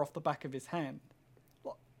lore off the back of his hand,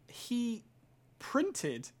 he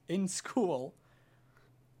printed in school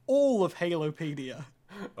all of Halopedia.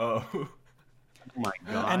 Oh. Oh my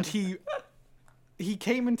god. And he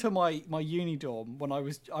came into my uni dorm when I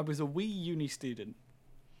was a wee uni student,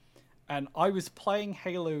 and I was playing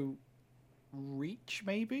Halo Reach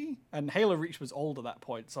maybe, and Halo Reach was old at that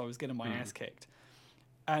point, so I was getting my ass kicked,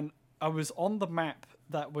 and I was on the map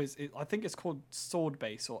that was, I think it's called Sword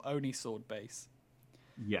Base or Oni Sword Base,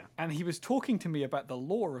 Yeah. and he was talking to me about the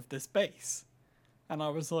lore of this base, and I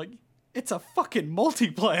was like, it's a fucking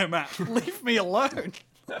multiplayer map, leave me alone.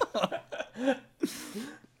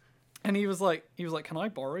 And he was like, can I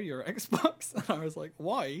borrow your Xbox? And I was like,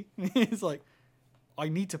 why? And he's like, I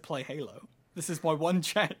need to play Halo. This is my one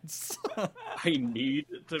chance. I need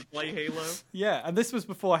to play Halo. Yeah, and this was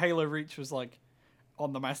before Halo Reach was like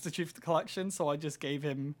on the Master Chief Collection, so I just gave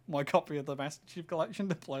him my copy of the Master Chief Collection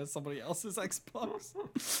to play on somebody else's Xbox.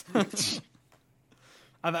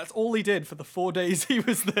 And that's all he did for the 4 days he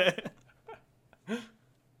was there.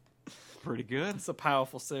 Pretty good. It's a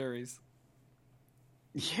powerful series.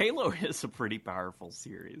 Halo is a pretty powerful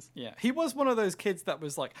series. Yeah, he was one of those kids that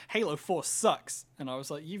was like, Halo 4 sucks. And I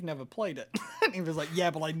was like, you've never played it. And he was like,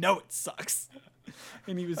 yeah, but I know it sucks.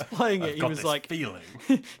 And he was playing it. I've He got was this like, feeling.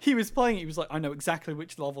 he was playing it. He was like, I know exactly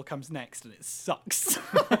which level comes next, and it sucks.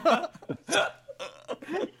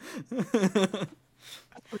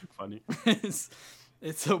 Pretty funny.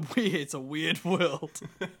 it's a weird world.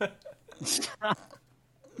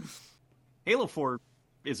 Halo 4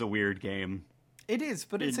 is a weird game. It is,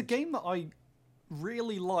 but it's a game that I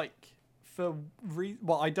really like.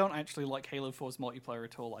 Well, I don't actually like Halo 4's multiplayer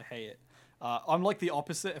at all. I hate it. I'm like the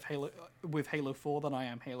opposite of Halo 4 than I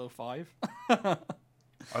am Halo 5.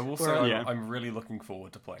 I will say Yeah. I'm really looking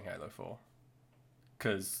forward to playing Halo 4.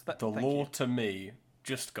 Because the thank lore you. to me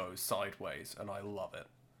just goes sideways, and I love it.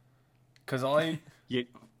 Because I, Yeah.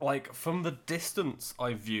 like, from the distance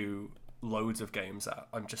I view loads of games at,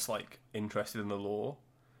 I'm just, like, interested in the lore.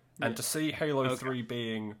 And to see Halo 3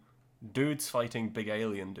 being dudes fighting big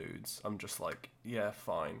alien dudes, I'm just like, yeah,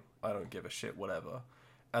 fine. I don't give a shit, whatever.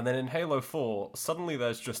 And then in Halo 4, suddenly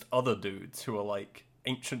there's just other dudes who are, like,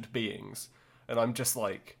 ancient beings. And I'm just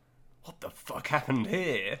like, what the fuck happened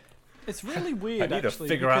here? It's really I weird, need to actually.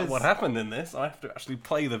 figure out because what happened in this. I have to actually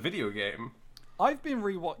play the video game. I've been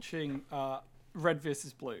rewatching Red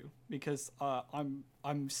vs. Blue because I'm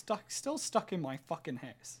still stuck in my fucking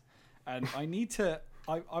house, and I need to.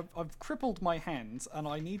 I've crippled my hands, and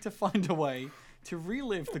I need to find a way to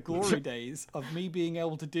relive the glory days of me being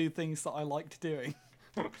able to do things that I liked doing.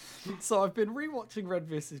 So I've been rewatching Red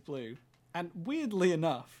vs. Blue, and weirdly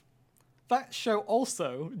enough, that show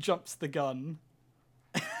also jumps the gun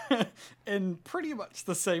in pretty much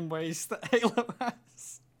the same ways that Halo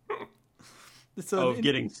has. So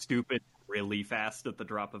Getting stupid really fast at the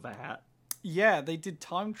drop of a hat. Yeah, they did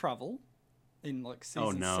time travel in like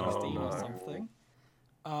season no. 16 Oh, or no. something.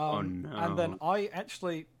 Oh no. And then I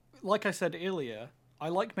actually, like I said earlier, I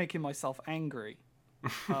like making myself angry.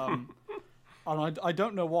 And I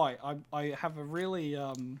don't know why. I have a really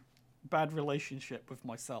bad relationship with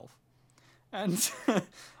myself. And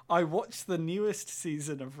I watched the newest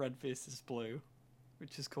season of Red vs. Blue,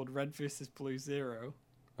 which is called Red vs. Blue Zero.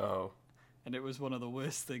 Oh. And it was one of the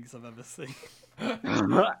worst things I've ever seen.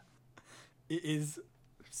 It is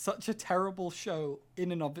such a terrible show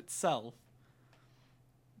in and of itself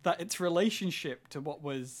that its relationship to what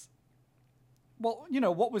was, well, you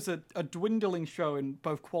know, what was a dwindling show in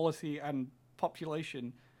both quality and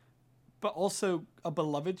population, but also a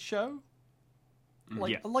beloved show.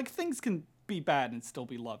 Like things can be bad and still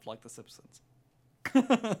be loved, like The Simpsons.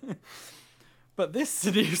 But this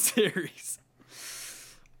new series,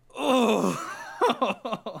 oh,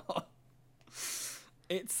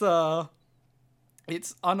 it's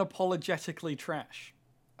unapologetically trash.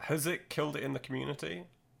 Has it killed it in the community?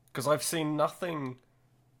 Because I've seen nothing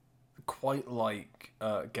quite like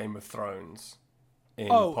Game of Thrones in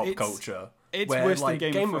pop culture. it's where, worse than like,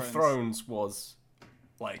 Game of of Thrones. Thrones was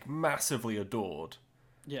like massively adored,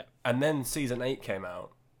 Yeah, and then season 8 came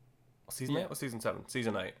out. Season Yeah. 8 or season 7?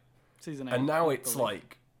 Season 8. season 8. And now I it's believe.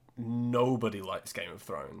 like nobody likes Game of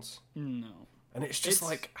Thrones. No. And it's just It's-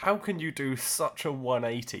 like, how can you do such a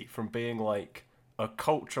 180 from being like a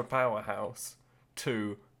culture powerhouse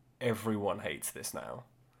to everyone hates this now?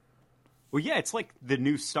 Well, yeah, it's like the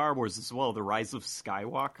new Star Wars as well, The Rise of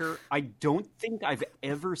Skywalker. I don't think I've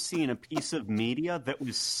ever seen a piece of media that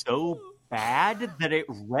was so bad that it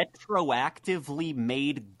retroactively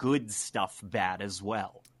made good stuff bad as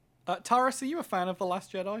well. Taurus, are you a fan of The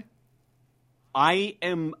Last Jedi? I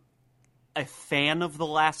am a fan of The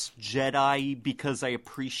Last Jedi because I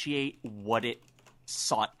appreciate what it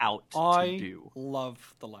sought out to I do.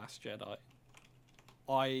 love The Last Jedi.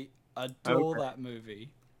 I adore that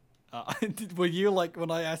movie. Were you like,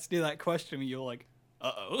 when I asked you that question, you were like,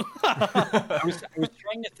 uh-oh. I was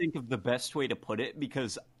trying to think of the best way to put it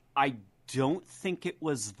because I don't think it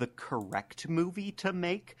was the correct movie to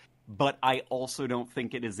make, but I also don't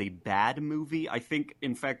think it is a bad movie. I think,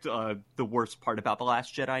 in fact, the worst part about The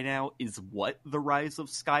Last Jedi now is what The Rise of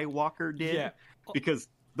Skywalker did. Yeah. Because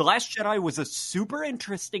The Last Jedi was a super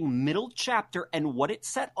interesting middle chapter, and what it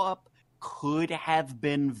set up could have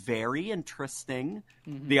been very interesting.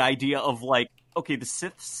 Mm-hmm. The idea of, like, okay, the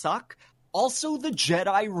Sith suck. Also, the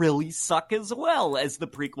Jedi really suck as well, as the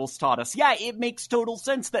prequels taught us. Yeah, it makes total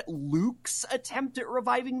sense that Luke's attempt at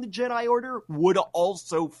reviving the Jedi Order would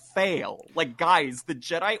also fail. Like, guys, the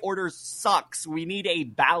Jedi Order sucks. We need a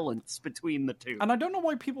balance between the two. And I don't know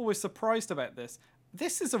why people were surprised about this.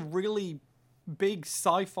 This is a really big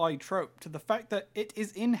sci-fi trope, to the fact that it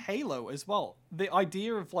is in Halo as well. The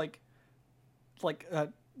idea of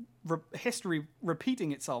history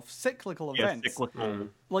repeating itself, cyclical events. Cyclical.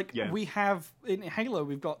 We have in Halo,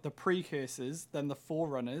 we've got the precursors, then the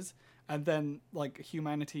forerunners, and then like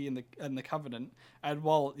humanity and the Covenant. And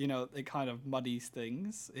while it kind of muddies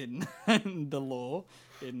things in, in the lore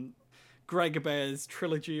in Greg Bear's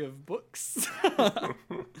trilogy of books,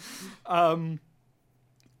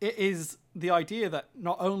 it is the idea that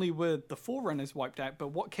not only were the Forerunners wiped out, but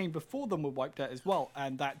what came before them were wiped out as well.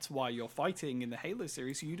 And that's why you're fighting in the Halo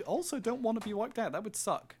series. You also don't want to be wiped out. That would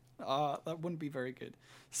suck. That wouldn't be very good.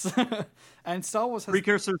 So, and Star Wars has...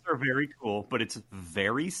 Precursors are very cool, but it's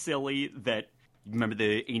very silly that... Remember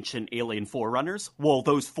the ancient alien Forerunners? Well,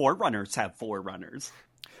 those Forerunners have Forerunners.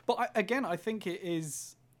 But I think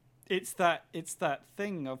it's that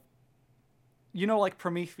thing of, like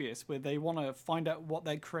Prometheus, where they want to find out what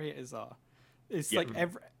their creators are. It's like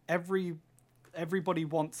everybody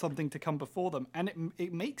wants something to come before them, and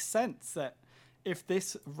it makes sense that if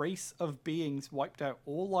this race of beings wiped out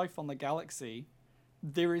all life on the galaxy,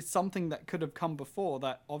 there is something that could have come before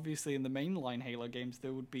that. Obviously, in the mainline Halo games,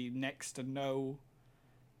 there would be next to no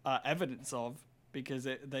evidence of, because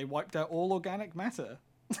they wiped out all organic matter.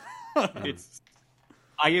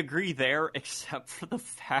 I agree there, except for the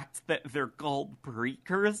fact that they're called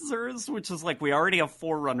precursors, which is like, we already have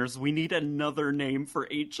Forerunners. We need another name for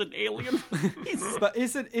ancient alien. But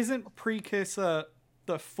isn't precursor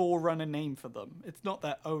the Forerunner name for them? It's not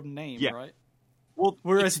their own name, right? Well,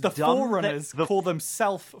 whereas the Forerunners call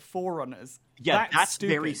themselves Forerunners. Yeah, that's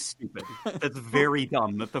very stupid. That's very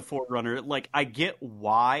dumb that the Forerunner... Like, I get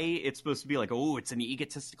why it's supposed to be like, oh, it's an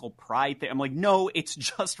egotistical pride thing. I'm like, no, it's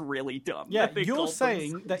just really dumb. Yeah, you're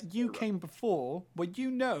saying that you came before when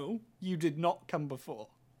you did not come before.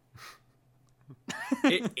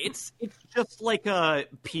 It's just like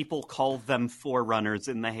people call them Forerunners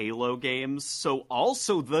in the Halo games, so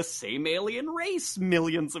also the same alien race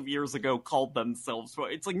millions of years ago called themselves.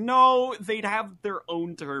 It's like, no, they'd have their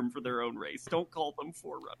own term for their own race. Don't call them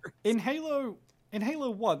Forerunners. In Halo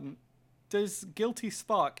 1, does Guilty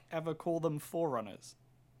Spark ever call them Forerunners?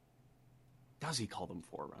 Does he call them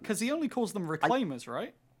Forerunners? Because he only calls them Reclaimers,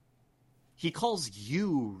 right? He calls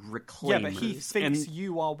you Reclaimers. Yeah, but he thinks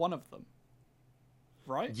you are one of them.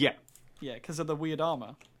 Right? Yeah. Yeah, because of the weird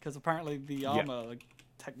armor. Because apparently the armor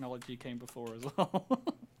technology came before as well.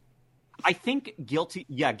 I think Guilty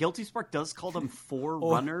Spark does call them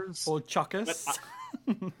Forerunners. Or Chuckus.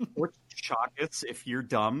 Or Chuckus, if you're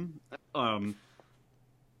dumb.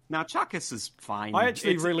 Now, Chuckus is fine. I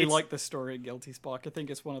actually really like the story of Guilty Spark. I think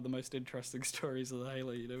it's one of the most interesting stories of the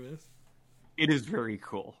Halo universe. It is very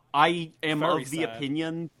cool. I am of the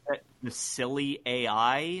opinion that the silly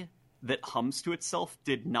AI that hums to itself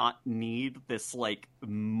did not need this, like,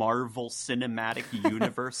 Marvel Cinematic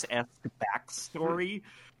Universe-esque backstory.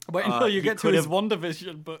 Wait until you get to his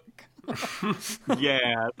WandaVision book.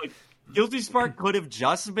 Yeah, like, Guilty Spark could have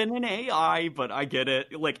just been an AI, but I get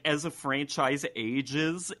it. Like, as a franchise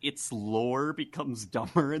ages, its lore becomes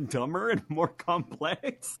dumber and dumber and more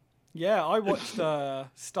complex. Yeah, I watched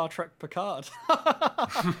Star Trek Picard.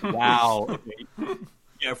 Wow. Okay.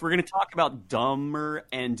 Yeah, if we're going to talk about dumber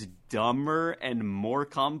and more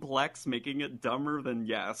complex, making it dumber, then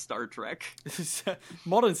yeah, Star Trek.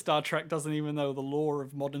 Modern Star Trek doesn't even know the lore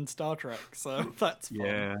of modern Star Trek, so that's fun.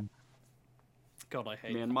 Yeah. God, I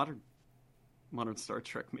hate Man, modern Star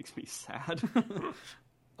Trek makes me sad.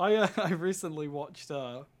 I recently watched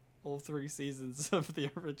all 3 seasons of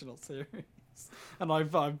the original series, and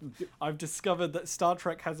I've discovered that Star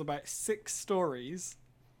Trek has about 6 stories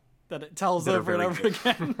that it tells over and over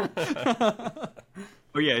again.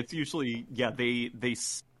 Oh yeah, it's usually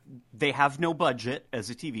they have no budget as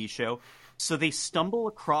a TV show, So they stumble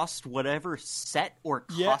across whatever set or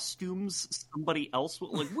Yeah. costumes somebody else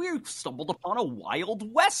like. We stumbled upon a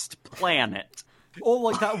Wild West planet. Or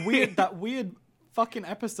like that weird fucking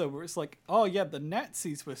episode where it's like, oh yeah, the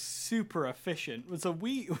Nazis were super efficient. So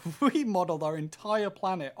we modeled our entire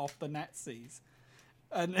planet off the Nazis,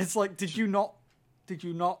 and it's like, did you not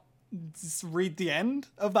just read the end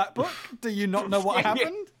of that book? Do you not know what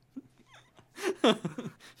happened?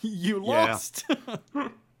 You lost.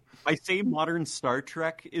 I say modern Star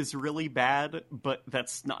Trek is really bad, but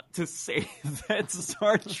that's not to say that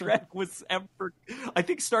Star Trek was ever. I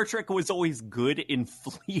think Star Trek was always good in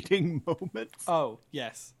fleeting moments. Oh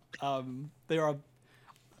yes, there are.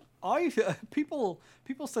 People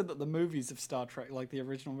said that the movies of Star Trek, like the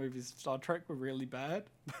original movies of Star Trek, were really bad.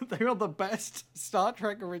 But they are the best Star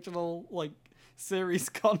Trek original like series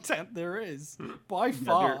content there is by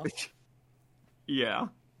far. Yeah.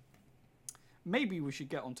 Maybe we should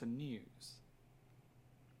get onto news.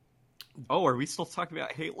 Oh, are we still talking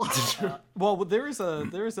about Halo? Well, there is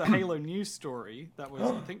a Halo news story that was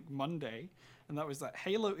I think Monday, and that was that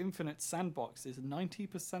Halo Infinite Sandbox is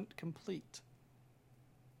 90% complete.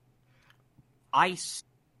 I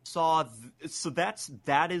saw. So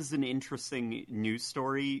that is an interesting news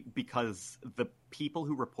story because the people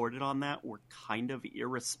who reported on that were kind of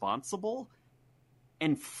irresponsible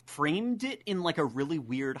and framed it in like a really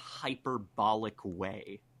weird hyperbolic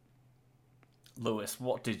way. Lewis,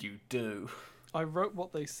 what did you do? I wrote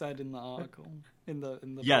what they said in the article in the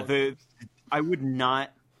Yeah, blog. I would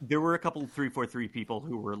not. There were a couple of 343 people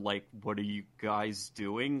who were like, "What are you guys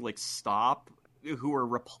doing? Like, stop!" Who were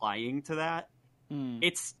replying to that.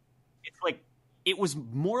 It's like it was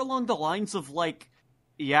more along the lines of like,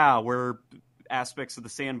 yeah, where aspects of the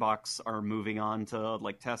sandbox are moving on to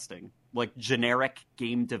like testing, like generic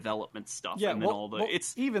game development stuff. Yeah, and then all the well,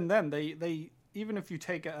 it's even then they even if you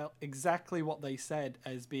take exactly what they said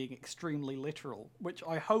as being extremely literal, which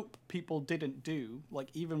I hope people didn't do, like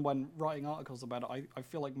even when writing articles about it, I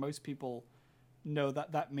feel like most people know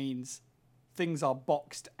that means things are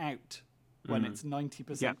boxed out when it's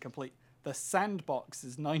 90% complete. The sandbox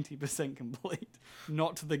is 90% complete,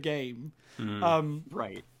 not the game.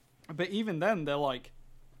 right. But even then, they're like,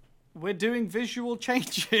 we're doing visual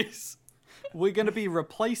changes. We're going to be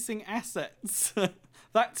replacing assets.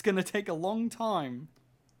 That's going to take a long time.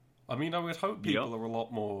 I mean, I would hope people are a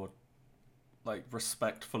lot more like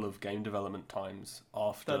respectful of game development times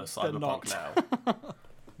after Cyberpunk now.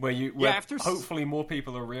 Where hopefully more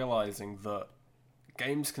people are realizing that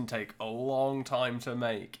games can take a long time to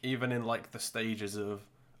make, even in like the stages of,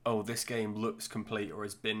 oh, this game looks complete or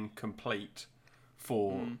has been complete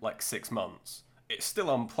for like 6 months. It's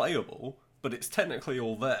still unplayable, but it's technically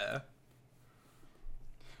all there.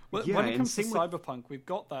 Well, when it comes to Cyberpunk, we've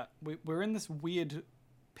got that. We're in this weird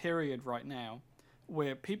period right now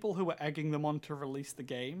where people who are egging them on to release the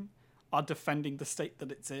game are defending the state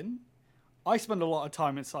that it's in. I spend a lot of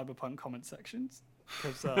time in Cyberpunk comment sections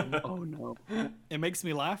because oh no, it makes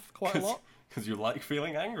me laugh quite a lot. Because you like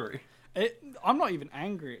feeling angry. I'm not even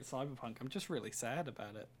angry at Cyberpunk. I'm just really sad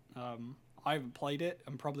about it. I haven't played it.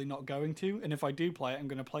 I'm probably not going to. And if I do play it, I'm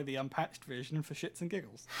going to play the unpatched version for shits and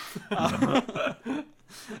giggles.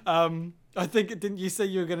 I think, didn't you say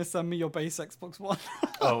you were going to send me your base Xbox One?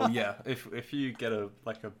 Oh, yeah. If you get a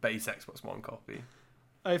base Xbox One copy.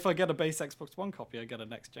 If I get a base Xbox One copy, I get a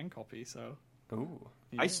next-gen copy, so... Ooh.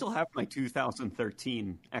 Yeah. I still have my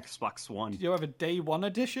 2013 Xbox One. Do you have a day one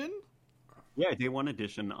edition? Yeah, day one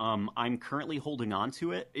edition. I'm currently holding on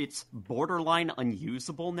to it. It's borderline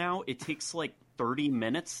unusable now. It takes like 30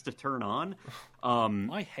 minutes to turn on.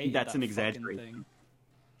 I hate that's that an fucking exaggeration. thing.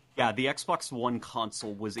 Yeah, the Xbox One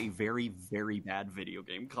console was a very, very bad video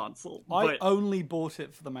game console. I only bought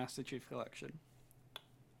it for the Master Chief Collection.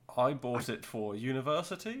 I bought it for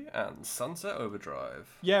University and Sunset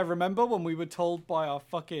Overdrive. Yeah, remember when we were told by our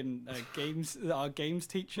fucking games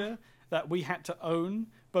teacher that we had to own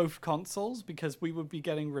both consoles because we would be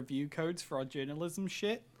getting review codes for our journalism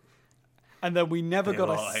shit? And then we never got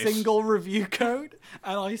a single review code,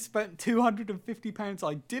 and I spent £250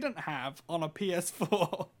 I didn't have on a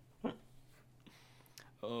PS4.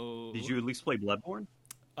 Oh. Did you at least play Bloodborne?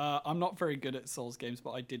 I'm not very good at Souls games,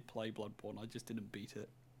 but I did play Bloodborne. I just didn't beat it.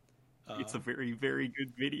 It's a very, very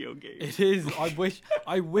good video game. It is. I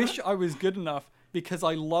wish I was good enough because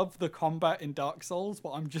I love the combat in Dark Souls,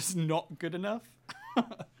 but I'm just not good enough.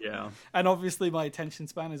 Yeah. And obviously my attention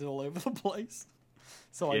span is all over the place.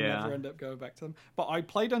 So I never end up going back to them. But I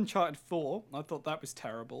played Uncharted 4. I thought that was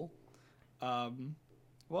terrible.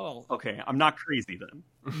 Well... Okay, I'm not crazy then.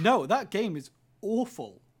 No, that game is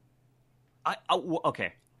awful.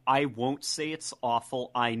 Okay. I won't say it's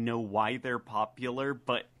awful. I know why they're popular,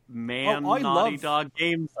 but man, I Naughty love- Dog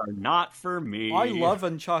games are not for me. I love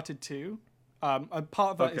Uncharted 2. A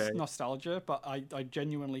part of that is Okay. nostalgia, but I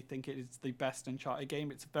genuinely think it is the best Uncharted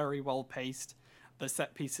game. It's very well paced. The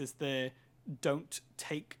set pieces there don't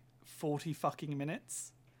take 40 fucking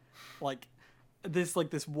minutes. Like, there's like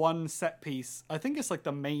this one set piece. I think it's like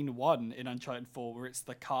the main one in Uncharted 4, where it's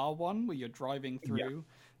the car one, where you're driving through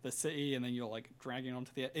the city and then you're like dragging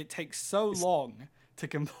onto the. It takes so long to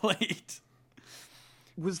complete.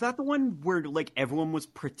 Was that the one where like everyone was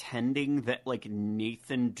pretending that like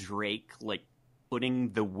Nathan Drake like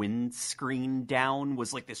putting the windscreen down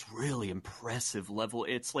was like this really impressive level?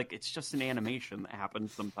 It's like it's just an animation that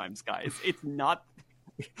happens sometimes, guys. It's not.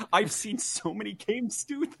 I've seen so many games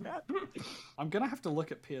do that. I'm gonna have to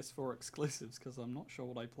look at PS4 exclusives because I'm not sure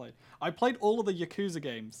what I played. I played all of the Yakuza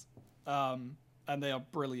games, and they are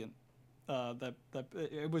brilliant.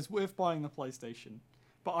 It was worth buying the PlayStation,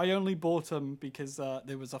 but I only bought them because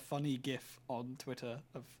there was a funny GIF on Twitter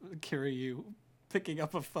of Kiryu picking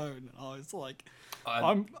up a phone, and I was like,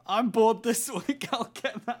 I'm bored this week. I'll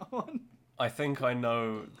get that one. I think I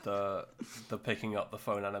know the picking up the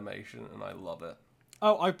phone animation, and I love it.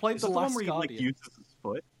 Oh, I played Is the it the one Last where he like Guardian. uses his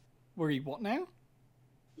foot? Where he what now?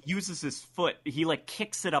 Uses his foot. He like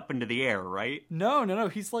kicks it up into the air, right? No.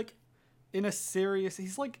 He's like in a serious.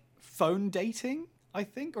 He's like phone dating, I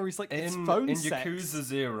think, or he's like it's phone in sex. Yakuza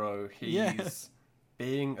 0, he's Yeah.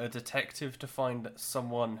 being a detective to find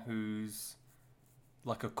someone who's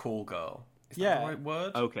like a cool girl. Is that Yeah. the right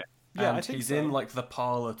word? Okay. Yeah, and I think he's so. in like the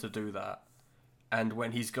parlor to do that. And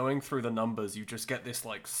when he's going through the numbers, you just get this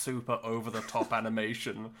like super over the top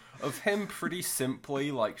animation of him pretty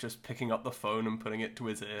simply like just picking up the phone and putting it to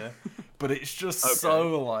his ear. But it's just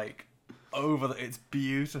so like it's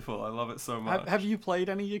beautiful. I love it so much. Have you played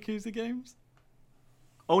any Yakuza games?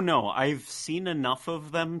 Oh no, I've seen enough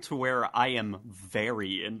of them to where I am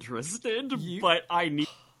very interested, but I need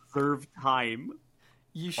to reserve time.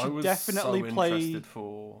 You I should was definitely so play. interested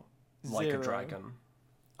for Like Zero. a Dragon.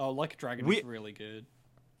 Oh, Like a Dragon We- is really good.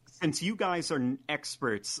 Since you guys are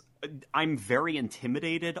experts, I'm very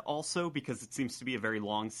intimidated also because it seems to be a very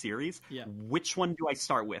long series. Yeah. Which one do I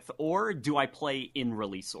start with? Or do I play in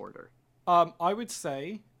release order? I would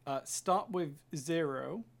say start with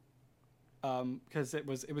Zero, because it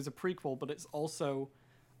was a prequel, but it's also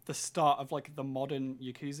the start of like the modern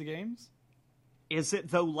Yakuza games. Is it,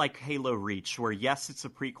 though, like Halo Reach, where yes, it's a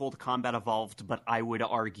prequel to Combat Evolved, but I would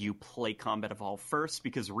argue play Combat Evolved first,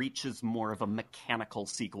 because Reach is more of a mechanical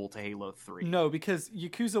sequel to Halo 3. No, because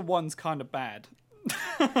Yakuza 1's kind of bad.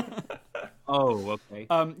 Oh, okay.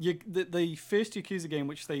 The first Yakuza game,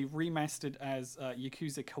 which they remastered as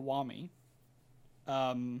Yakuza Kiwami,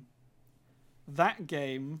 that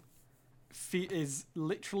game is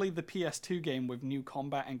literally the PS2 game with new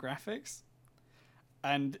combat and graphics.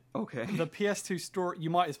 And Okay. the PS2 story, you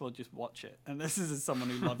might as well just watch it. And this is as someone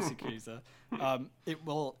who loves Yakuza.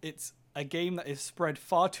 It's a game that is spread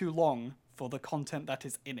far too long for the content that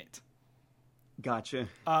is in it. Gotcha.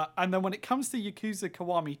 And then when it comes to Yakuza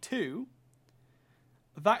Kiwami 2,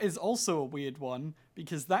 that is also a weird one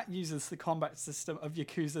because that uses the combat system of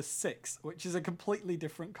Yakuza 6, which is a completely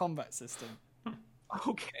different combat system.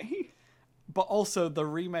 Okay. But also the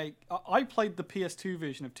remake, I played the PS2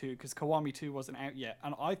 version of 2 because Kiwami 2 wasn't out yet,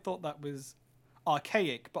 and I thought that was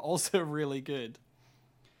archaic, but also really good.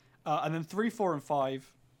 And then 3, 4, and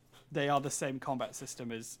 5, they are the same combat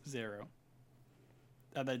system as 0.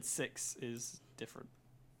 And then 6 is different.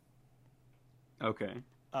 Okay.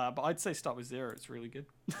 But I'd say start with 0, it's really good.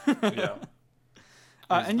 Yeah.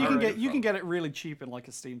 And you can very get fun. it really cheap in like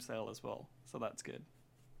a Steam sale as well, so that's good.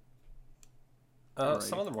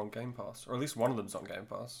 Some of them are on Game Pass, or at least one of them's on Game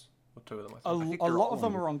Pass, or two of them. I A, think. think a they're lot all of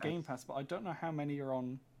them on are on Game Game Pass, but I don't know how many are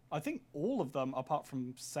on. I think all of them, apart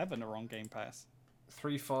from 7, are on Game Pass.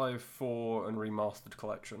 3, 5, 4, and Remastered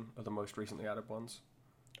Collection are the most recently added ones.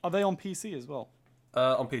 Are they on PC as well?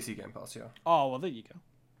 On PC Game Pass, yeah. Oh, well, there you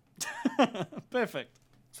go. Perfect.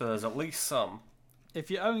 So there's at least some.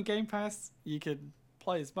 If you own Game Pass, you can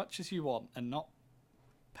play as much as you want and not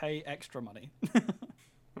pay extra money.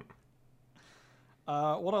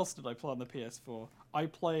 What else did I play on the PS4? I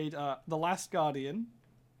played The Last Guardian.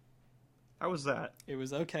 How was that? It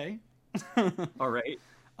was okay. All right.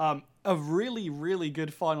 A really, really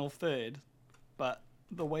good final third, but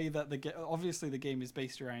the way that obviously the game is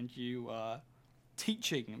based around you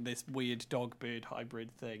teaching this weird dog-bird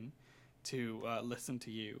hybrid thing to listen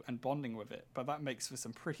to you and bonding with it, but that makes for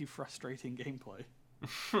some pretty frustrating gameplay.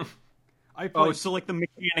 I played... Oh, so like the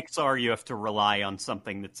mechanics are you have to rely on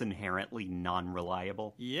something that's inherently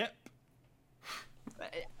non-reliable. Yep.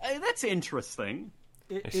 That's interesting.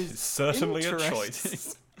 It It's certainly a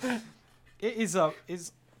choice. It is a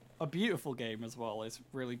beautiful game as well. It's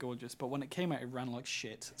really gorgeous, but when it came out, it ran like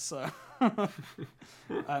shit. So, and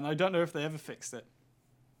I don't know if they ever fixed it.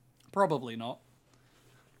 Probably not.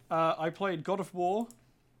 I played God of War.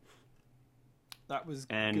 That was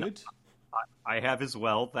good. I have as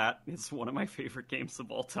well. That is one of my favorite games of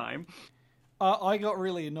all time. I got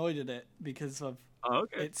really annoyed at it because of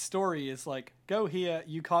Okay. its story is like, go here,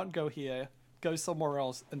 you can't go here, go somewhere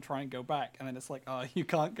else and try and go back. And then it's like, oh, you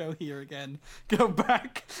can't go here again, go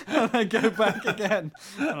back, and then go back again.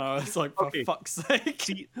 And I was like, for fuck's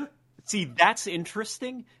sake. See, that's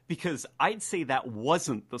interesting because I'd say that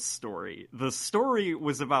wasn't the story. The story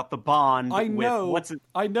was about the bond I know, with the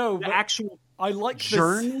the actual I like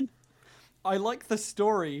journey. I like the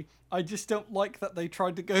story. I just don't like that they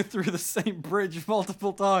tried to go through the same bridge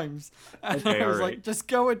multiple times. And I was like, just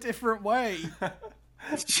go a different way.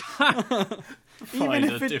 Find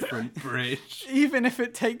a different bridge. Even if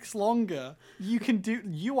it takes longer,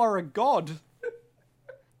 you are a god.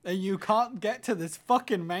 And you can't get to this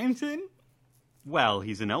fucking mountain? Well,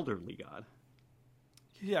 he's an elderly god.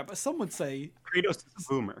 Yeah, but some would say Kratos is a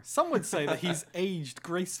boomer. some would say that he's aged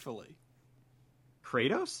gracefully.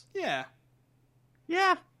 Kratos? Yeah.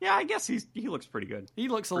 Yeah, I guess he looks pretty good. He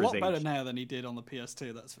looks a For his lot better age. now than he did on the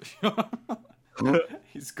PS2, that's for sure.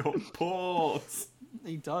 He's got paws.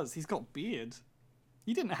 He does. He's got beard.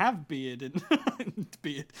 He didn't have beard in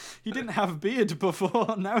beard. He didn't have beard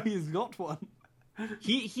before. Now he's got one.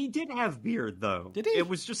 He did have beard though. Did he? It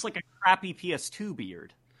was just like a crappy PS2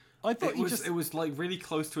 beard. I thought It was like really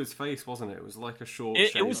close to his face, wasn't it? It was like a short.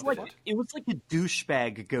 It was shaved like head. a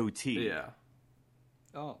douchebag goatee. Yeah.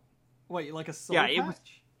 Oh. Wait, like a soul Yeah, patch? it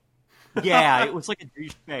was- Yeah, it was like a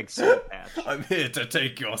douchebag soul patch. I'm here to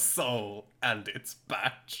take your soul and its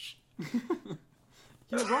batch.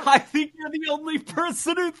 I think you're the only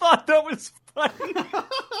person who thought that was funny.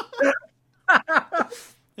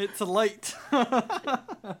 It's late.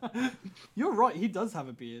 You're right, he does have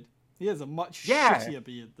a beard. He has a much shittier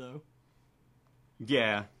beard, though.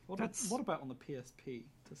 Yeah. What about on the PSP?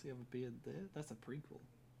 Does he have a beard there? That's a prequel.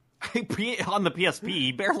 On the PSP,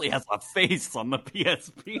 he barely has a face on the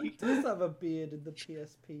PSP. He does have a beard in the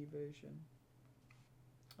PSP version.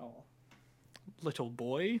 Oh. Little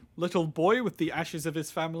boy with the ashes of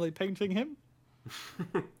his family painting him?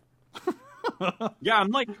 Yeah,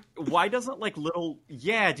 I'm like, why doesn't little...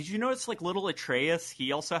 Yeah, did you notice little Atreus,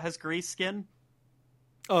 he also has gray skin?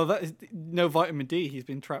 Oh, that is no vitamin D. He's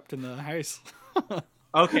been trapped in the house.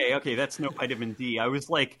 Okay, that's no vitamin D. I was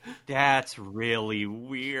like, that's really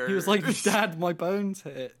weird. He was like, Dad, my bones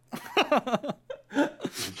hurt.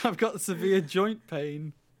 I've got severe joint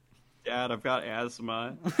pain. Dad, I've got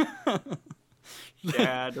asthma.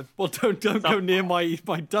 Dad, Well, don't go near my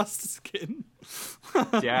dust skin.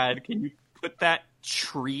 Dad, can you put that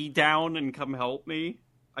tree down and come help me?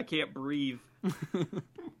 I can't breathe.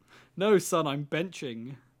 No, son, I'm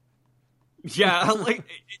benching. Yeah,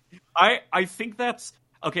 I think that's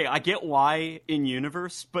okay. I get why in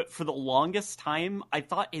universe, but for the longest time, I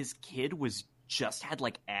thought his kid just had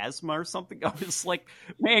asthma or something. I was like,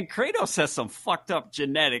 man, Kratos has some fucked up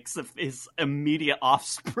genetics if his immediate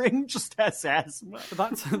offspring just has asthma.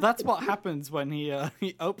 That's what happens when he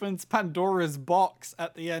opens Pandora's box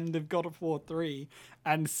at the end of God of War 3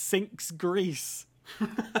 and sinks Greece.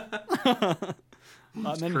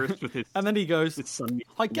 Cursed with his, And then he goes, his son.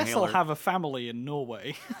 I guess I'll Inhaler. have a family in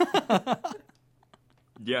Norway.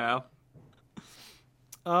 Yeah.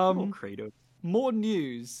 Oh, Kratos. More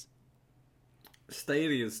news.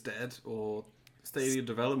 Stadia's dead, or Stadia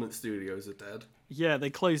Development Studios are dead. Yeah, they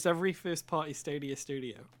closed every first-party Stadia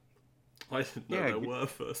studio. I didn't know Yeah, there were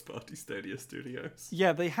first-party Stadia studios.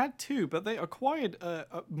 Yeah, they had two, but they acquired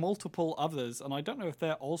multiple others, and I don't know if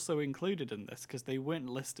they're also included in this, because they weren't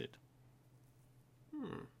listed.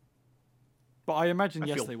 But I imagine,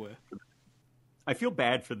 yes, they were. I feel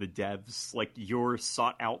bad for the devs. You're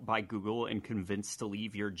sought out by Google and convinced to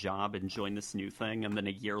leave your job and join this new thing, and then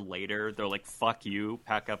a year later, they're like, fuck you,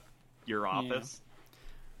 pack up your office.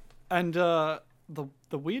 And the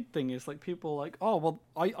weird thing is, people are like, oh, well,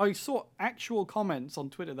 I saw actual comments on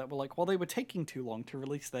Twitter that were like, well, they were taking too long to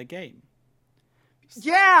release their game.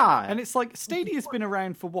 Yeah! And it's like, Stadia's been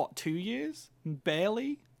around for, what, 2 years?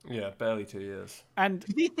 Barely? Yeah, barely 2 years. And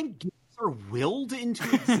Do they think games are willed into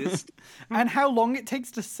existence? and how long it takes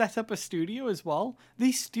to set up a studio as well?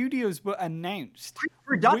 These studios were announced.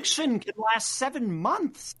 Production can last 7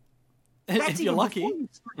 months. That's if you're even lucky. before you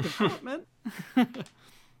start development.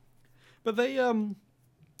 But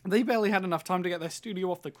they barely had enough time to get their studio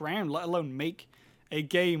off the ground, let alone make a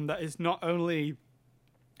game that is not only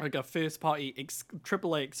like a first-party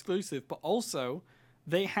AAA exclusive, but also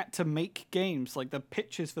they had to make games. Like the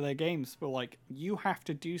pitches for their games were like, you have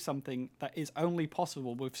to do something that is only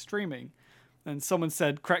possible with streaming. And someone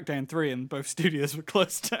said Crackdown 3, and both studios were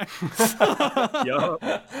closed down.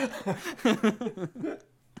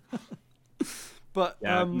 But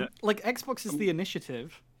like Xbox is the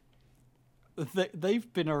initiative.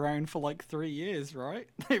 They've been around for like 3 years, right?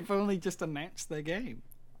 They've only just announced their game.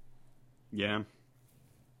 Yeah.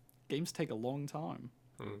 Games take a long time.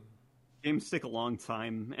 Games take a long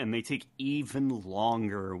time, and they take even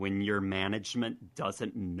longer when your management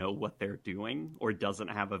doesn't know what they're doing or doesn't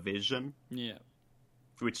have a vision. Yeah.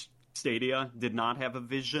 Which Stadia did not have a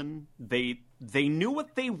vision. They knew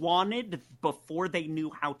what they wanted before they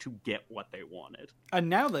knew how to get what they wanted. And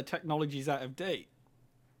now their technology's out of date.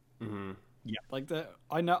 Mm-hmm. Yeah. Like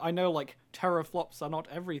I know like teraflops are not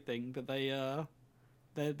everything, but their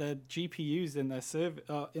GPUs in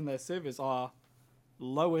their servers are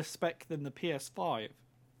lower spec than the PS5.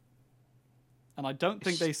 And I don't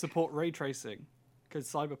think they support ray tracing because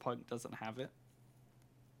Cyberpunk doesn't have it.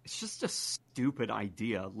 It's just a stupid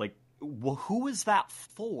idea. Like, who is that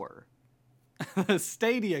for? The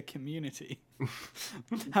Stadia community.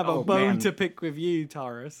 Have a bone to pick with you,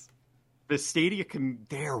 Taurus. The Stadia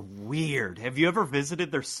they're weird. Have you ever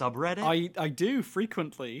visited their subreddit? I do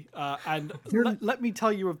frequently. And let me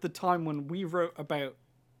tell you of the time when we wrote about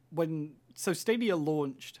so Stadia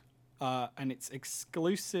launched, and it's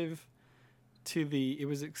exclusive to the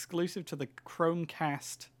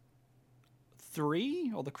Chromecast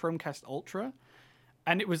 3 or the Chromecast Ultra,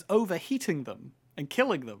 and it was overheating them and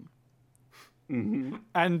killing them. Mm-hmm.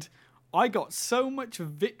 And I got so much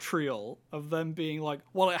vitriol of them being like,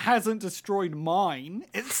 "Well, it hasn't destroyed mine."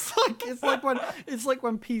 It's like when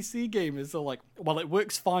PC gamers are like, "Well, it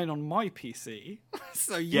works fine on my PC,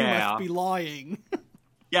 so you must be lying."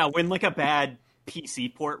 Yeah, when like a bad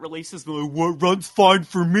PC port releases, they're like, "What runs fine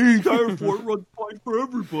for me, therefore it runs fine for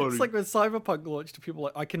everybody." It's like when Cyberpunk launched, people were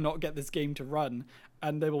like, "I cannot get this game to run,"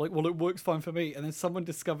 and they were like, "Well, it works fine for me." And then someone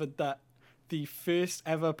discovered that the first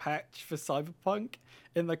ever patch for Cyberpunk,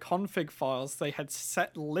 in the config files, they had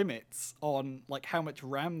set limits on like how much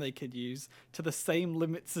RAM they could use to the same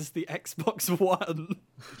limits as the Xbox One.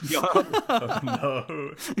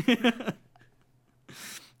 Oh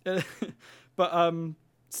no. But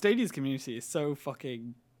Stadia's community is so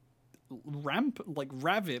fucking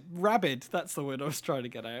rabid. That's the word I was trying to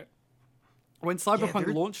get out. When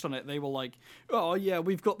Cyberpunk launched on it, they were like, "Oh yeah,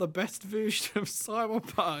 we've got the best version of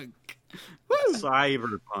Cyberpunk." Woo!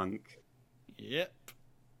 Cyberpunk. Yep.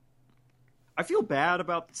 I feel bad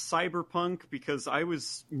about Cyberpunk because I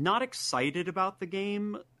was not excited about the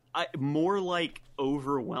game. More like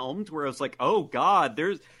overwhelmed, where I was like, "Oh God,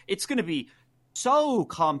 it's going to be so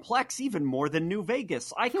complex, even more than New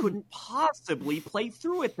Vegas. I couldn't possibly play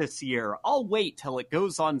through it this year. I'll wait till it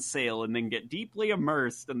goes on sale and then get deeply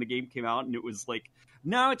immersed." And the game came out and it was like,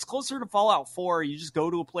 no, it's closer to Fallout 4. You just go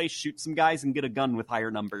to a place, shoot some guys, and get a gun with higher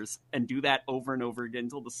numbers. And do that over and over again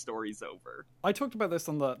until the story's over. I talked about this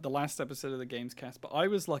on the last episode of the Gamescast, but I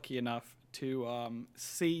was lucky enough to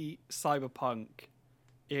see Cyberpunk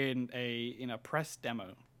in a press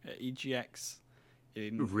demo at EGX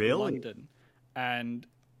in London. And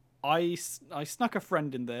I snuck a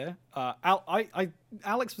friend in there.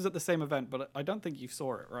 Alex was at the same event, but I don't think you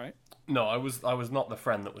saw it, right? No, I was not the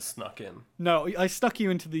friend that was snuck in. No, I stuck you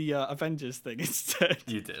into the Avengers thing instead.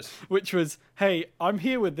 You did. Which was, "Hey, I'm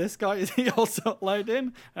here with this guy. Is he also allowed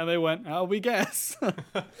in?" And they went, "Oh, we guess."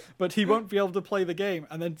 But he won't be able to play the game.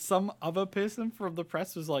 And then some other person from the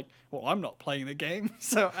press was like, "Well, I'm not playing the game."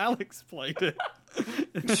 So Alex played it.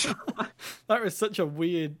 That was such a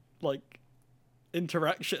weird, like,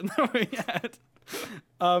 interaction that we had.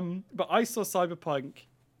 But I saw Cyberpunk,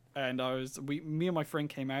 and me and my friend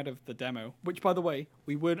came out of the demo, which, by the way,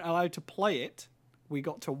 we weren't allowed to play it. We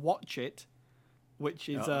got to watch it, which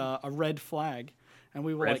is a red flag. And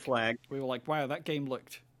we were like, wow, that game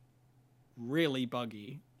looked really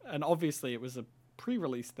buggy. And obviously it was a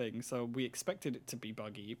pre-release thing, so we expected it to be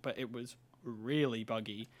buggy, but it was really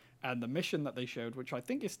buggy. And the mission that they showed, which I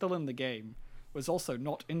think is still in the game, was also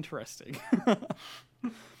not interesting.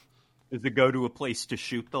 Is it go to a place to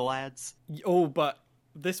shoot the lads? Oh, but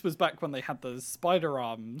this was back when they had the spider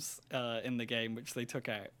arms in the game, which they took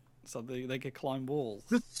out, so they could climb walls.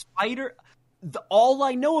 The spider... all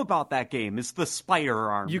I know about that game is the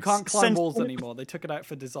spider arms. You can't climb walls anymore. They took it out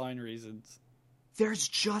for design reasons. There's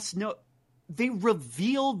just no... They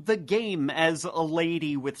revealed the game as a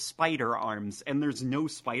lady with spider arms, and there's no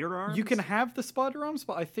spider arms? You can have the spider arms,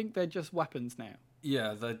 but I think they're just weapons now.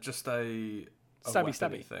 Yeah, they're just a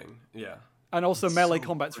stabby thing. Yeah. And also, It's melee so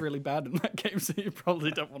combat's really bad in that game, so you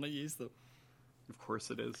probably don't want to use them. Of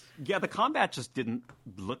course it is. Yeah, the combat just didn't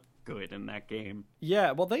look good in that game.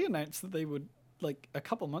 Yeah, well, they announced that they would, like, a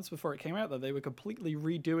couple months before it came out, that they were completely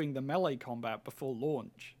redoing the melee combat before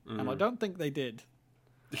launch. And I don't think they did.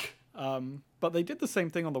 But they did the same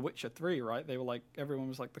thing on The Witcher 3, right? They were like, everyone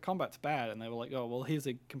was like, the combat's bad. And they were like, oh, well, here's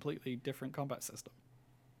a completely different combat system.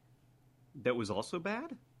 That was also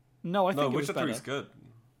bad? No, I think it was Witcher 3 better. is good.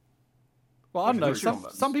 Well, I don't know. Witcher 3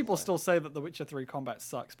 combat's Some people fine. still say that The Witcher 3 combat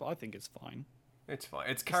sucks, but I think it's fine. It's fine.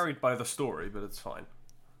 It's carried by the story, but it's fine.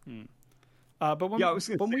 But when, Yeah, I was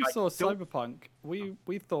gonna when say, we I saw don't- Cyberpunk,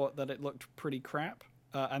 we thought that it looked pretty crap.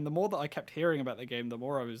 And the more that I kept hearing about the game, the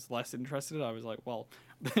more I was less interested. I was like, well,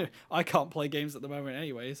 I can't play games at the moment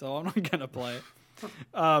anyway, so I'm not going to play it.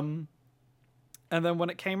 And then when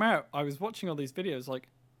it came out, I was watching all these videos like,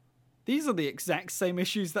 these are the exact same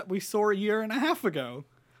issues that we saw a year and a half ago.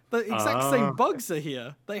 The exact same bugs are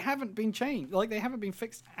here. They haven't been changed. Like, they haven't been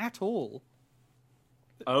fixed at all.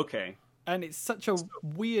 Okay. And it's such a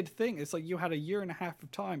weird thing. It's like you had a year and a half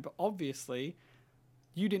of time, but obviously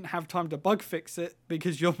you didn't have time to bug fix it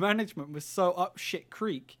because your management was so up shit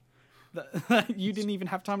creek that you didn't even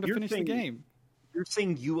have time to You're finish the saying- game. You're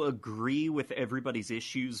saying you agree with everybody's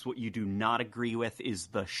issues. What you do not agree with is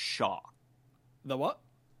the shock. The what?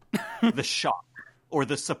 The shock. Or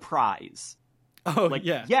the surprise. Oh, Like,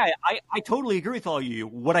 yeah. I totally agree with all of you.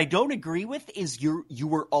 What I don't agree with is you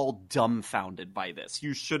were all dumbfounded by this.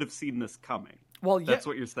 You should have seen this coming. Well, yeah. That's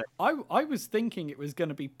what you're saying. I was thinking it was going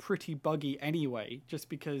to be pretty buggy anyway, just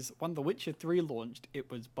because when The Witcher 3 launched,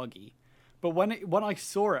 it was buggy. But when I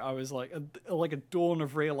saw it, I was like a dawn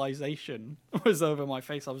of realization was over my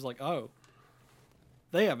face. I was like, oh,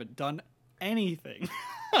 they haven't done anything.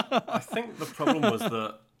 I think the problem was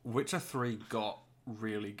that Witcher 3 got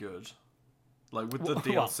really good. Like, with the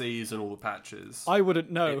Well, DLCs and all the patches. I wouldn't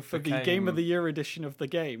know It for the became- Game of the Year edition of the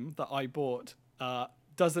game that I bought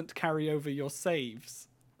doesn't carry over your saves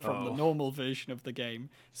from the Oh. normal version of the game.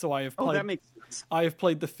 So I have Oh, played that makes sense. I have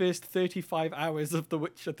played the first 35 hours of The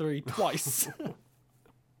Witcher 3 twice.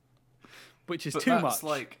 Which is But too that's much.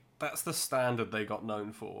 like that's the standard they got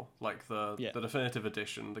known for. Like the Yeah. definitive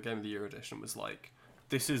edition, the Game of the Year edition was like,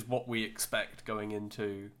 this is what we expect going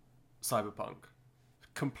into Cyberpunk.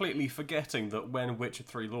 Completely forgetting that when Witcher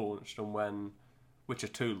 3 launched and when Witcher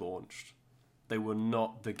 2 launched, they were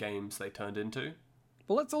not the games they turned into.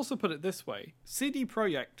 But let's also put it this way. CD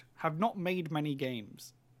Projekt have not made many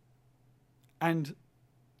games. And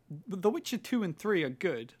The Witcher 2 and 3 are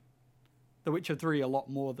good. The Witcher 3 a lot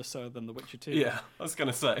more so than The Witcher 2. Yeah, I was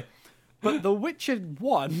gonna say. But The Witcher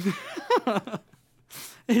 1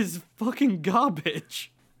 is fucking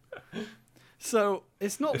garbage. So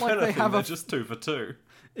it's not If like they anything, have they're a just 2 for 2.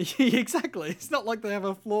 exactly. It's not like they have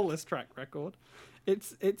a flawless track record.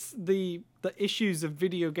 It's the issues of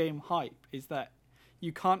video game hype is that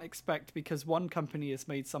you can't expect because one company has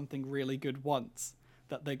made something really good once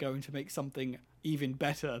that they're going to make something even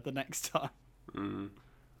better the next time.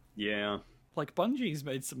 Yeah. Like Bungie's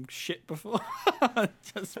made some shit before.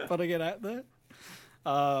 Just putting it out there.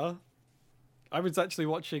 I was actually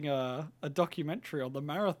watching a documentary on the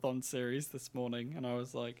Marathon series this morning, and I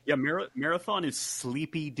was like, Yeah, Marathon is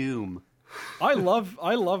Sleepy Doom. I love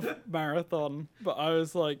Marathon, but I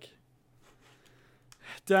was like,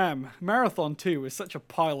 damn, Marathon 2 is such a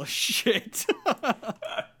pile of shit.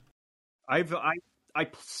 I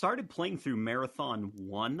started playing through Marathon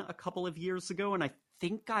 1 a couple of years ago, and I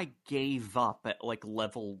think I gave up at like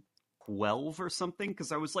level 12 or something,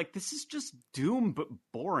 because I was like, this is just Doom, but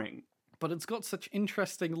boring. But it's got such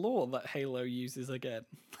interesting lore that Halo uses again.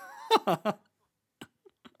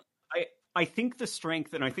 I think the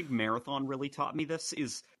strength, and I think Marathon really taught me this,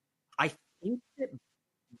 is I think that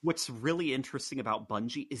what's really interesting about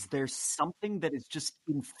Bungie is there's something that is just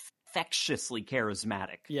infectiously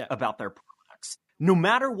charismatic about their products. No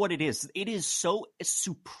matter what it is so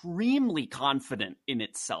supremely confident in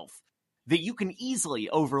itself that you can easily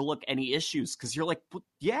overlook any issues because you're like, well,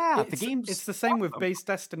 yeah, the game's... It's the same with awesome. Base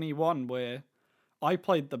Destiny 1, where I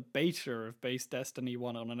played the beta of Base Destiny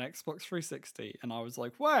 1 on an Xbox 360, and I was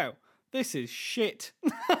like, wow, this is shit.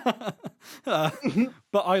 But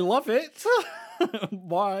I love it.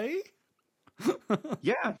 Why?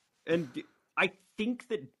 Yeah, and I think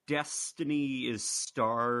that Destiny is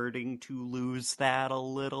starting to lose that a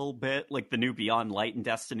little bit, like the new Beyond Light in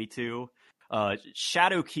Destiny 2.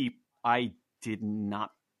 Shadowkeep, I did not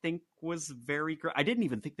think was very great. I didn't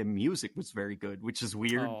even think the music was very good, which is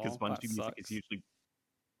weird because Oh, Bungie that music sucks. is usually...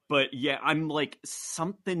 But yeah, I'm like,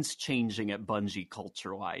 something's changing at Bungie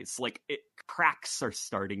culture-wise. Like, cracks are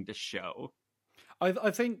starting to show.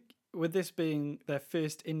 I think with this being their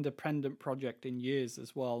first independent project in years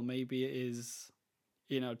as well, maybe it is,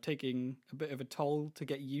 taking a bit of a toll to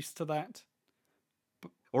get used to that.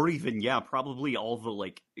 Or even, yeah, probably all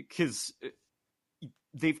the, because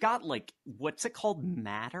they've got, what's it called?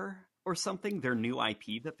 Matter or something? Their new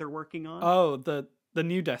IP that they're working on? Oh, the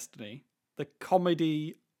new Destiny. The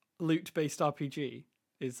comedy loot-based RPG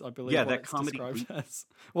is, I believe, what it's described as.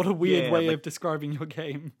 What a weird way of describing your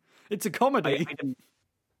game. It's a comedy.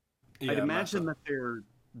 I'd imagine that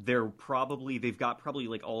they've got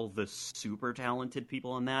probably all the super talented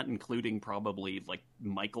people on that, including probably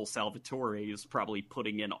Michael Salvatore is probably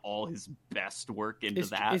putting in all his best work into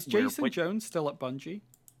that. Is Jason Jones still at Bungie?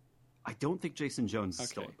 I don't think Jason Jones is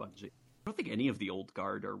still at Bungie. I don't think any of the old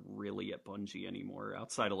guard are really at Bungie anymore,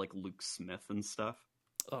 outside of Luke Smith and stuff.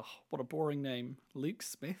 Oh, what a boring name, Luke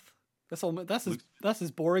Smith. That's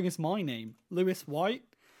as boring as my name, Lewis White.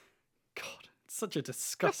 God, it's such a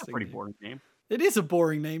disgusting. That's a pretty boring name. It is a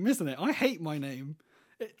boring name, isn't it? I hate my name.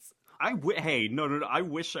 Hey, no. I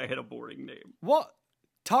wish I had a boring name. What?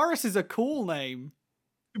 Taurus is a cool name.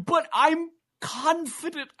 But I'm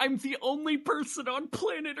confident I'm the only person on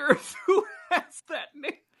planet Earth who has that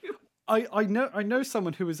name. I know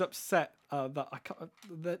someone who was upset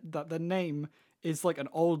that the name is an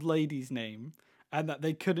old lady's name, and that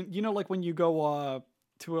they couldn't. When you go I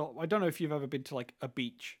don't know if you've ever been to a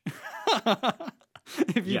beach.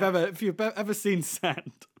 If you've ever seen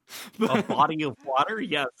sand. A body of water?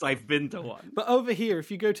 Yes, I've been to one. But over here,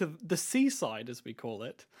 if you go to the seaside, as we call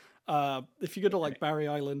it, if you go to Barry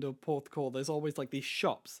Island or Porthcawl, there's always these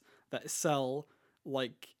shops that sell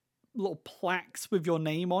little plaques with your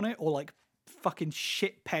name on it, or fucking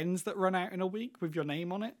shit pens that run out in a week with your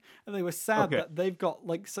name on it. And they were sad that they've got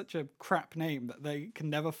such a crap name that they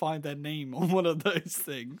can never find their name on one of those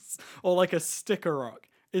things, or a sticker rock.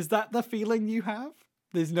 Is that the feeling you have?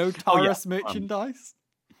 There's no Taurus merchandise?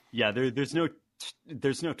 There's no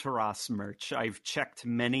Taurus merch. I've checked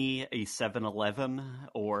many a 7-Eleven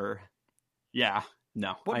or... Yeah,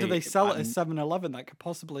 no. What do they sell at a 7-Eleven that could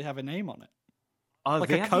possibly have a name on it?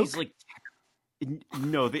 They a Coke?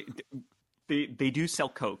 No, they do sell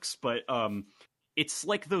Cokes, but it's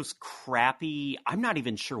those crappy... I'm not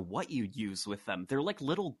even sure what you'd use with them. They're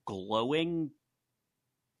little glowing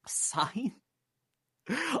signs.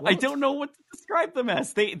 What? I don't know what to describe them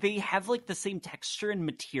as. They have the same texture and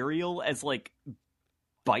material as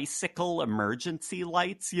bicycle emergency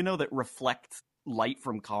lights, that reflect light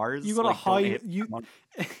from cars. You got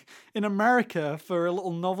in America, for a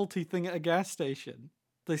little novelty thing at a gas station,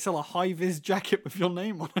 they sell a high-vis jacket with your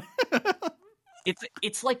name on it.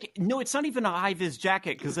 It's no, it's not even a high-vis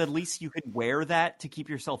jacket, because at least you could wear that to keep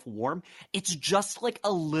yourself warm. It's just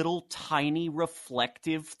a little tiny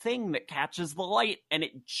reflective thing that catches the light, and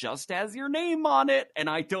it just has your name on it, and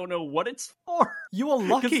I don't know what it's for. You are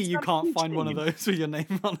lucky you can't find one of those with your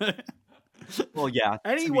name on it. Well, yeah.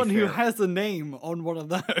 Anyone who has a name on one of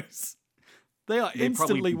those, they are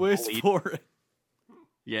instantly worse for it.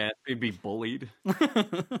 Yeah, they'd be bullied.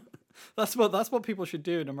 That's what people should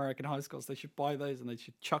do in American high schools. They should buy those and they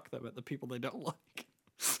should chuck them at the people they don't like.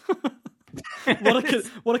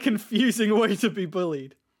 What a confusing way to be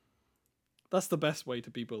bullied. That's the best way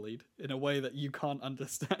to be bullied, in a way that you can't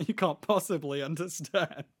understand. You can't possibly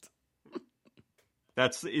understand.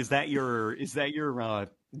 Is that your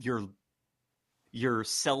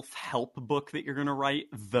self-help book that you're going to write?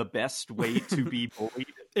 The best way to be bullied?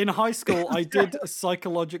 In high school, I did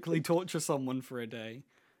psychologically torture someone for a day,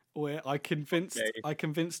 where I convinced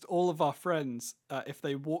all of our friends, if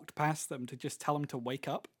they walked past them, to just tell them to wake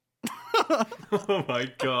up. Oh my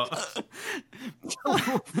god.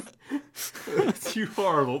 You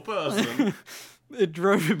horrible person. It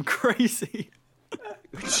drove him crazy.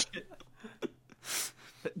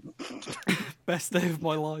 Best day of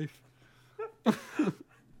my life.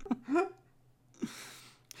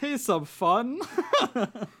 Here's some fun.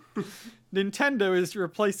 Nintendo is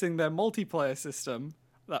replacing their multiplayer system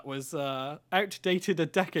that was outdated a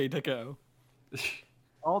decade ago.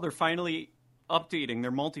 Oh, they're finally updating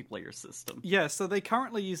their multiplayer system. Yeah, so they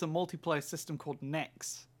currently use a multiplayer system called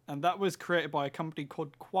Nex, and that was created by a company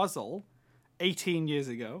called Quazzle 18 years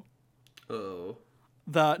ago. Oh.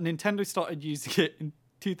 The Nintendo started using it in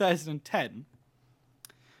 2010.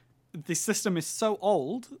 The system is so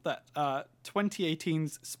old that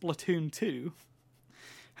 2018's Splatoon 2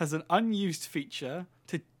 has an unused feature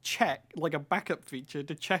to check, a backup feature,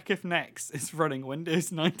 to check if Nex is running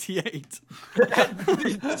Windows 98.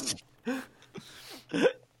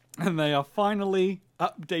 And they are finally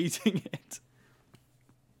updating it.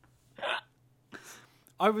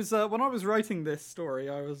 I was when I was writing this story,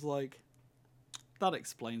 I was like, that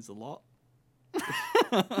explains a lot.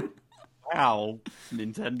 Wow,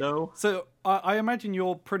 Nintendo. So I imagine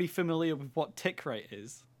you're pretty familiar with what tick rate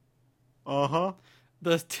is. Uh-huh.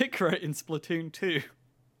 The tick rate in Splatoon 2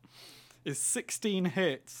 is 16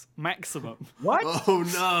 hits maximum. What? Oh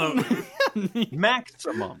no!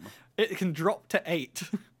 Maximum. It can drop to 8.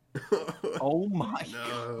 Oh my god.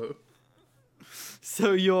 No.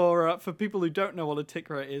 So you're for people who don't know what a tick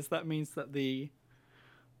rate is, that means that the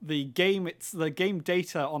game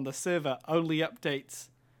data on the server only updates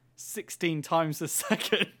 16 times a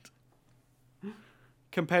second.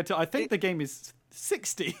 Compared to, I think the game is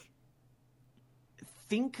 60.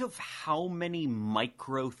 Think of how many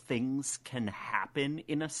micro things can happen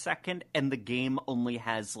in a second, and the game only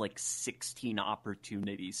has like 16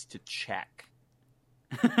 opportunities to check.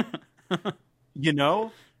 You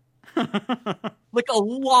know? Like a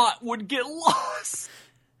lot would get lost.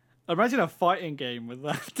 Imagine a fighting game with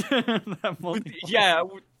that. that multiplayer. Yeah,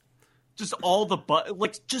 just all the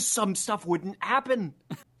just some stuff wouldn't happen.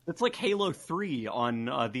 It's like Halo 3 on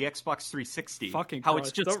the Xbox 360. Fucking how Christ,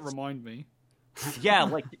 it's just don't remind me. yeah,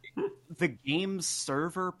 like the game's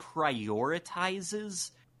server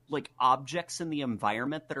prioritizes like objects in the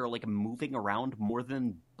environment that are like moving around more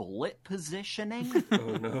than bullet positioning.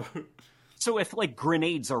 Oh no. So if like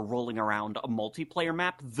grenades are rolling around a multiplayer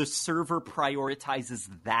map, the server prioritizes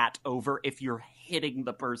that over if you're hitting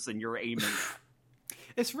the person you're aiming at.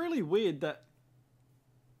 It's really weird that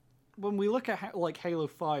when we look at like Halo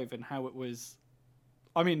 5 and how it was,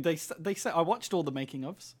 I mean, they said I watched all the making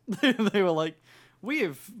ofs. They were like,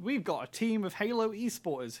 we've got a team of Halo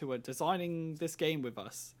esporters who are designing this game with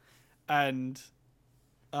us, and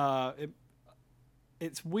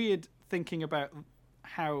it's weird thinking about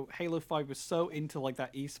how Halo 5 was so into like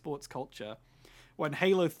that esports culture when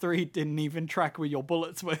Halo 3 didn't even track where your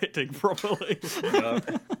bullets were hitting properly.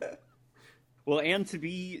 Well, and to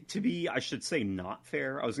be, I should say not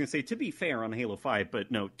fair. I was going to say to be fair on Halo 5,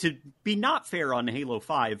 but no, to be not fair on Halo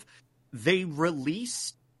 5, they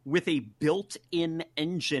released with a built-in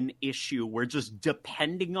engine issue where just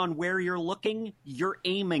depending on where you're looking, your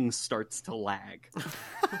aiming starts to lag.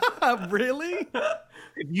 Really?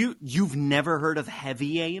 You've never heard of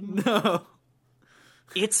heavy aim? No.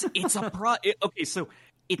 It's okay, so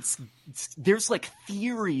there's like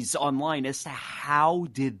theories online as to how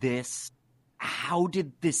did this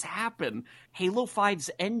happen? Halo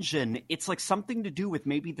 5's engine, it's like something to do with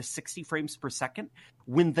maybe the 60 frames per second.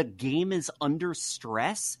 When the game is under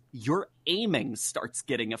stress, your aiming starts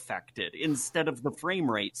getting affected instead of the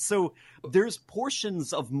frame rate. So there's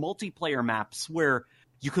portions of multiplayer maps where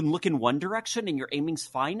you can look in one direction and your aiming's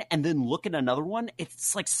fine, and then look in another one,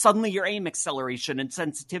 it's like suddenly your aim acceleration and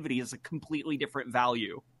sensitivity is a completely different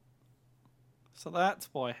value. So that's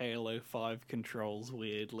why Halo 5 controls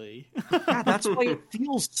weirdly. Yeah, that's why it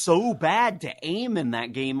feels so bad to aim in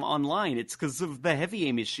that game online. It's because of the heavy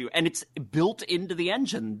aim issue, and it's built into the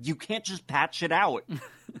engine. You can't just patch it out.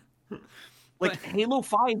 Like, Halo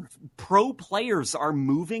 5 pro players are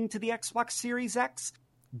moving to the Xbox Series X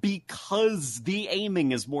because the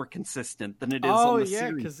aiming is more consistent than it is on the yeah,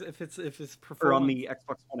 Series, because if it's or on performance... the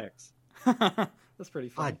Xbox One X. That's pretty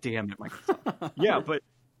fun. God damn it, Microsoft. Yeah, but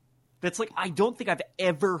that's like, I don't think I've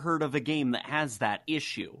ever heard of a game that has that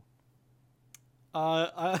issue.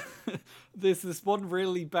 There's this one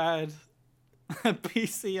really bad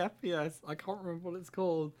PC FPS. I can't remember what it's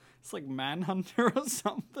called. It's like Manhunter or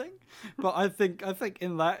something. But I think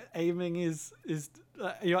in that aiming is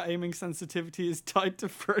your aiming sensitivity is tied to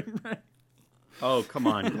frame rate. Oh, come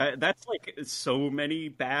on. That's like so many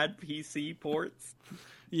bad PC ports.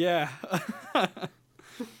 Yeah.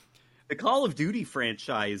 The Call of Duty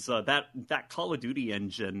franchise, that Call of Duty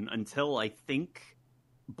engine, until I think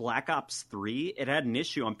Black Ops 3, it had an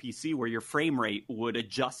issue on PC where your frame rate would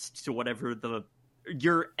adjust to whatever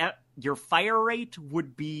your fire rate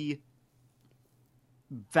would be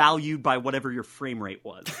valued by whatever your frame rate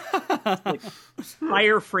was. Like,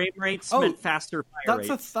 higher frame rates meant faster fire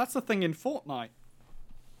rates. That's a thing in Fortnite.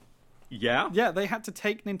 Yeah? Yeah, they had to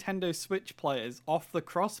take Nintendo Switch players off the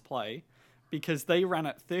crossplay because they ran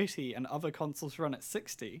at 30 and other consoles run at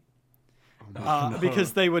 60. Oh, no.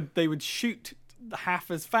 Because they would shoot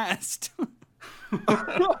half as fast.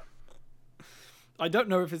 I don't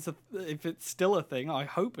know if it's still a thing. I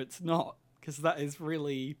hope it's not, because that is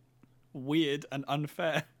really weird and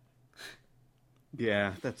unfair.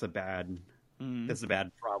 Yeah, that's a bad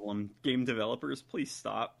problem. Game developers, please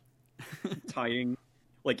stop tying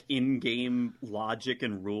like in-game logic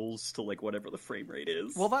and rules to like whatever the frame rate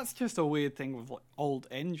is. Well, that's just a weird thing with like old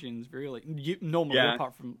engines, really. Normally,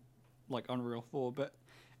 apart from like Unreal 4, but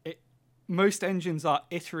most engines are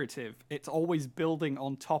iterative. It's always building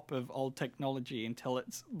on top of old technology until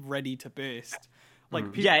it's ready to burst.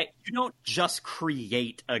 Like Yeah, you don't just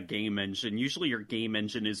create a game engine. Usually your game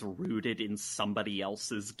engine is rooted in somebody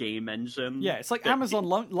else's game engine. Yeah, it's like Amazon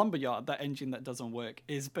Lumberyard, that engine that doesn't work,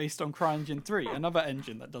 is based on CryEngine 3, another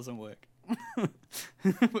engine that doesn't work.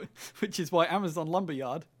 Which is why Amazon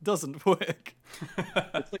Lumberyard doesn't work.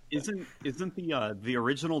 It's like, isn't the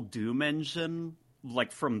original Doom engine,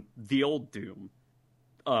 like from the old Doom,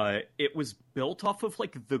 it was built off of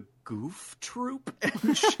like the Goof Troop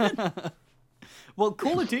engine? Well,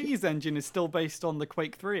 Call of Duty's engine is still based on the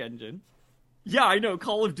Quake 3 engine. Yeah, I know.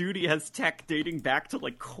 Call of Duty has tech dating back to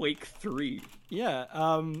like Quake 3. Yeah,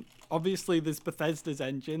 obviously there's Bethesda's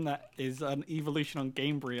engine that is an evolution on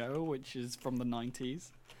Gamebryo, which is from the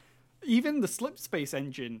 90s. Even the Slipspace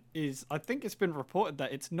engine is, I think it's been reported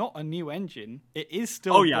that it's not a new engine. It is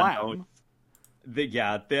still Blam.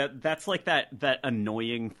 That's like that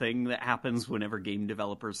annoying thing that happens whenever game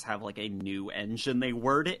developers have like a new engine. They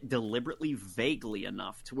word it deliberately vaguely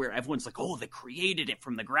enough to where everyone's like, oh, they created it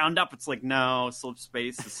from the ground up. It's like, no,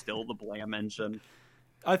 Slipspace is still the Blam engine.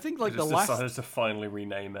 I think like They just decided to finally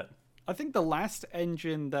rename it. I think the last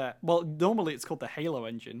engine that, well, normally it's called the Halo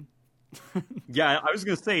engine. Yeah, I was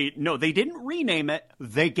gonna say, no, they didn't rename it.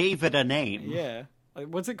 They gave it a name. Yeah. Like,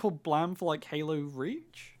 what's it called? Blam for like Halo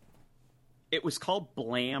Reach? It was called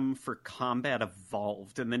Blam for Combat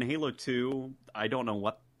Evolved, and then Halo 2, I don't know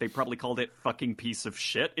what, they probably called it fucking piece of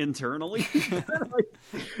shit internally.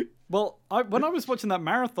 Well, when I was watching that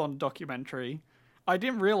Marathon documentary, I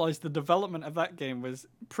didn't realize the development of that game was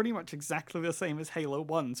pretty much exactly the same as Halo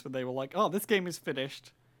 1's, where they were like, oh, this game is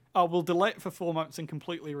finished. Oh, we'll delay it for 4 months and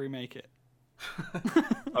completely remake it.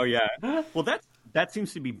 Oh, yeah. Well, that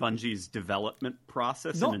seems to be Bungie's development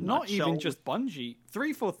process. Not even just Bungie.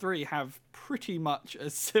 343 have pretty much a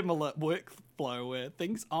similar workflow where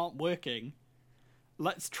things aren't working.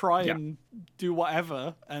 Let's try and do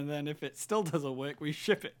whatever, and then if it still doesn't work, we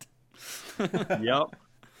ship it. Yep.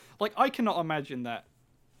 Like, I cannot imagine that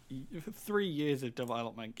 3 years of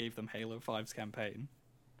development gave them Halo 5's campaign.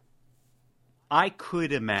 I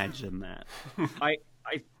could imagine that.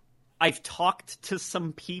 I've talked to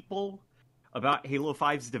some people about Halo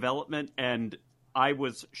 5's development, and I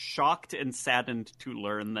was shocked and saddened to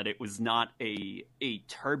learn that it was not a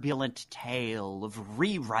turbulent tale of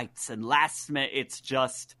rewrites and last minute. It's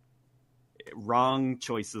just wrong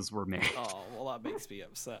choices were made. Oh, well, that makes me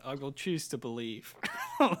upset. I will choose to believe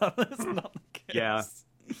that's not the case. Yeah,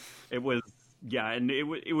 it was. Yeah, and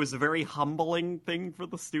it was a very humbling thing for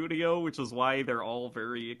the studio, which is why they're all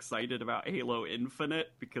very excited about Halo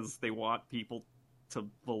Infinite, because they want people to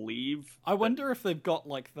believe. I wonder if they've got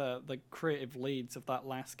like the creative leads of that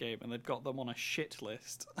last game and they've got them on a shit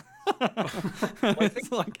list.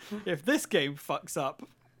 It's like, if this game fucks up,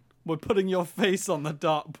 we're putting your face on the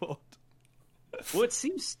dartboard. Well, it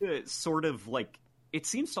seems to sort of like, it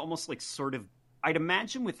seems to almost like sort of, I'd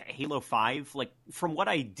imagine with Halo 5, like from what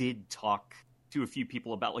I did talk to a few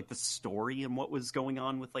people about like the story and what was going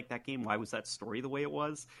on with like that game, why was that story the way it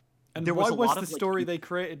was? And why was the story they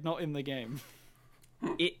created not in the game?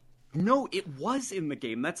 No, it was in the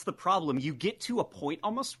game. That's the problem. You get to a point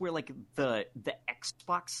almost where like the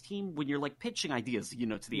Xbox team, when you're like pitching ideas, to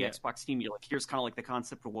the Xbox team, you're like, here's kind of like the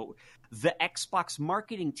concept of what the Xbox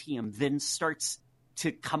marketing team then starts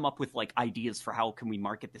to come up with like ideas for how can we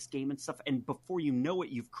market this game and stuff. And before you know it,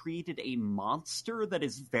 you've created a monster that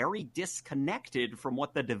is very disconnected from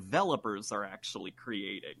what the developers are actually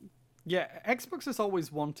creating. Yeah, Xbox has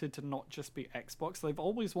always wanted to not just be Xbox. They've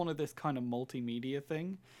always wanted this kind of multimedia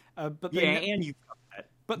thing. But and you've got that.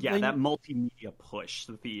 But that multimedia push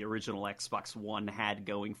that the original Xbox One had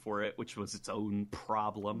going for it, which was its own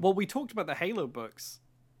problem. Well, we talked about the Halo books.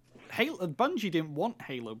 Bungie didn't want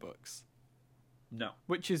Halo books. No.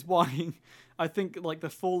 Which is why I think like the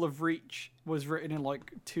Fall of Reach was written in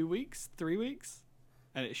like 2 weeks, 3 weeks.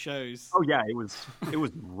 And it shows. Oh yeah, it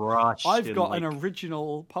was rushed. I've got an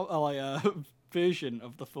original version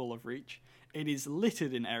of the Fall of Reach. It is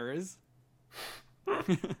littered in errors.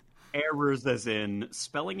 Errors as in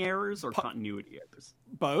spelling errors or continuity errors?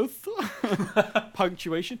 Both.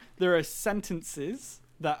 Punctuation. There are sentences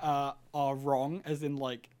that are wrong, as in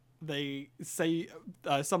like they say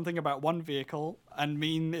something about one vehicle and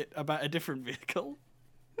mean it about a different vehicle.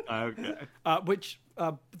 Okay. Which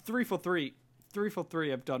 343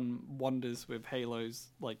 have done wonders with Halo's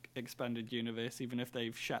like expanded universe, even if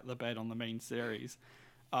they've shat the bed on the main series.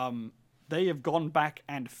 They have gone back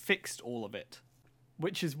and fixed all of it,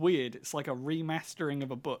 which is weird. It's like a remastering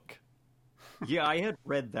of a book. Yeah, I had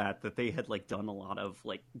read that they had like done a lot of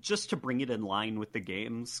like just to bring it in line with the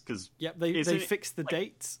games because Yep, they fixed the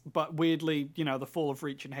dates, but weirdly, the Fall of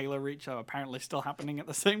Reach and Halo Reach are apparently still happening at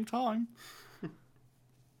the same time.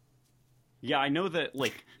 yeah, I know that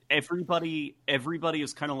like everybody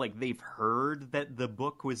is kind of like they've heard that the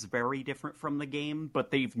book was very different from the game,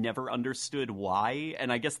 but they've never understood why.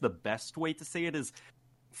 And I guess the best way to say it is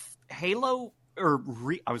I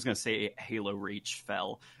was going to say Halo Reach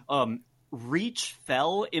fell. Reach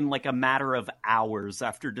fell in like a matter of hours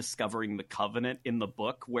after discovering the Covenant in the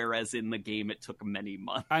book, whereas in the game it took many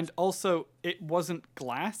months. And also, it wasn't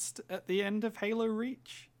glassed at the end of Halo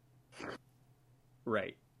Reach.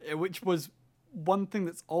 Right. Which was one thing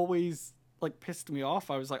that's always like pissed me off.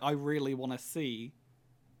 I was like, I really want to see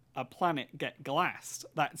a planet get glassed.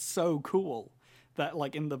 That's so cool. That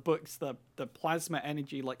like in the books, the plasma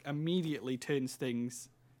energy like immediately turns things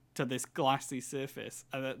to this glassy surface,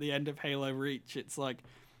 and at the end of Halo Reach, it's like,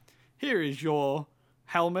 here is your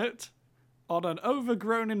helmet on an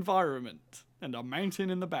overgrown environment and a mountain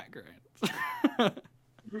in the background.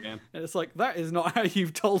 Yeah. And it's like, that is not how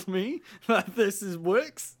you've told me that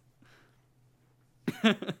works.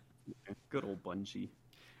 Good old Bungie.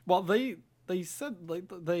 Well, they said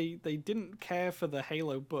like they didn't care for the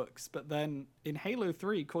Halo books, but then in Halo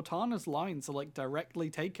 3, Cortana's lines are like directly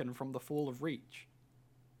taken from the Fall of Reach.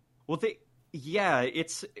 Well,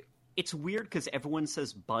 it's weird because everyone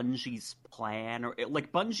says Bungie's plan, or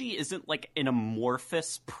like Bungie isn't like an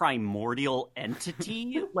amorphous primordial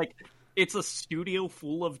entity. Like it's a studio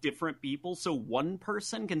full of different people, so one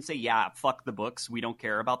person can say, "Yeah, fuck the books, we don't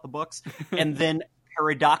care about the books," and then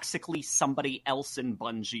paradoxically, somebody else in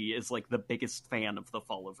Bungie is like the biggest fan of the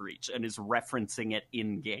Fall of Reach and is referencing it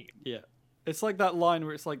in game. Yeah, it's like that line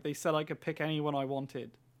where it's like they said I could pick anyone I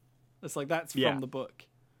wanted. It's like that's from the book.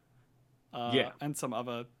 And some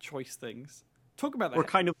other choice things. Talk about that. Or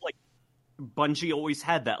kind of like Bungie always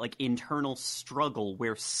had that like internal struggle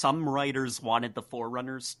where some writers wanted the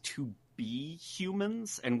Forerunners to be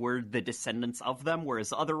humans and were the descendants of them,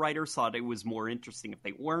 whereas other writers thought it was more interesting if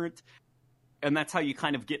they weren't. And that's how you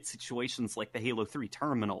kind of get situations like the Halo 3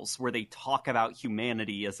 terminals, where they talk about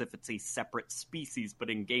humanity as if it's a separate species, but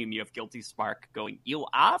in game you have Guilty Spark going, "You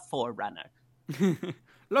are Forerunner."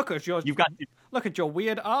 Look at your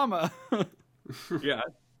weird armor. Yeah.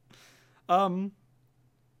 Oh,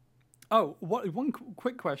 one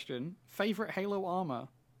quick question: favorite Halo armor?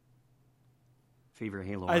 Favorite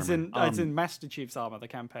Halo as armor? As in Master Chief's armor, the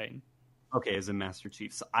campaign. Okay, as in Master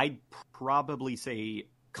Chief's, I'd probably say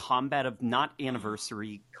not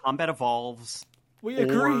Anniversary, Combat Evolves. We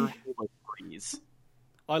agree. Or Halo 3's.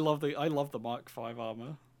 I love the Mark V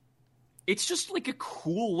armor. It's just like a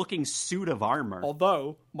cool looking suit of armor.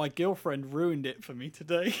 Although my girlfriend ruined it for me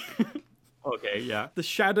today. Okay, yeah. The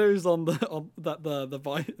shadows on the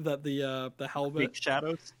helmet. Big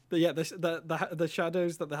shadows. The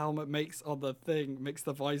shadows that the helmet makes on the thing makes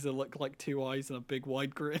the visor look like two eyes and a big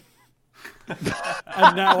wide grin.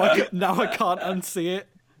 And now I can't unsee it.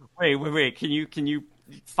 Wait. Can you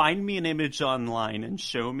find me an image online and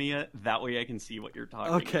show me it? That way I can see what you're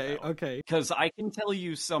talking about. Okay. Because I can tell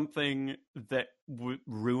you something that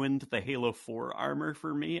ruined the Halo 4 armor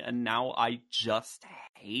for me, and now I just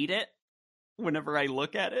hate it whenever I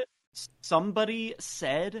look at it. Somebody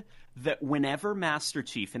said that whenever Master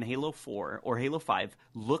Chief in Halo 4 or Halo 5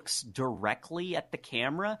 looks directly at the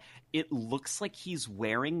camera, it looks like he's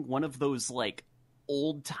wearing one of those, like,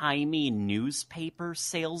 old-timey newspaper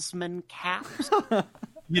salesman caps.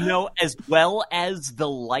 As well as the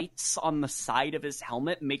lights on the side of his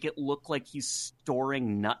helmet make it look like he's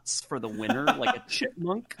storing nuts for the winter, like a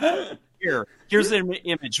chipmunk. Here's an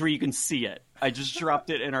image where you can see it. I just dropped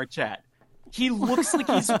it in our chat. He looks like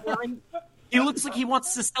he looks like he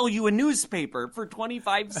wants to sell you a newspaper for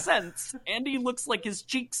 25 cents, and he looks like his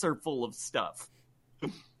cheeks are full of stuff.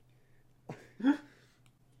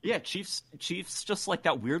 Yeah, Chief's just like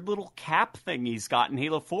that weird little cap thing he's got in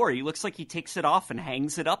Halo 4. He looks like he takes it off and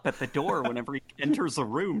hangs it up at the door whenever he enters a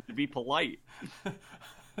room to be polite.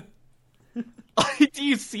 Do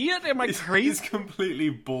you see it? Am I crazy? He's completely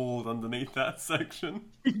bald underneath that section.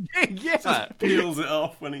 Yeah. Just peels it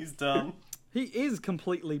off when he's done. He is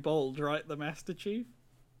completely bald, right? The Master Chief?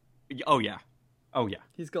 Oh, yeah.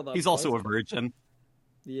 He's got that. He's also a virgin.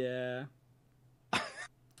 Yeah.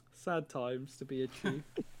 Sad times to be a chief.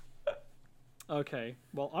 Okay,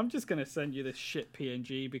 well, I'm just going to send you this shit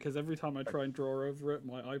PNG because every time I try and draw over it,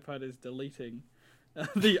 my iPad is deleting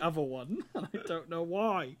the other one, and I don't know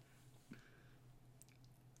why.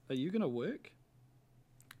 Are you going to work?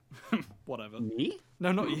 whatever. Me?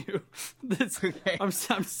 No, not you. This, Okay. I'm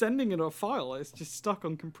sending it a file. It's just stuck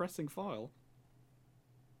on compressing file.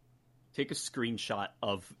 Take a screenshot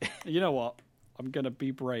of. You know what? I'm gonna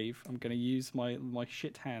be brave. I'm gonna use my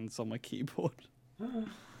shit hands on my keyboard.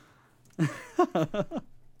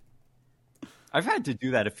 I've had to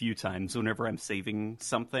do that a few times whenever I'm saving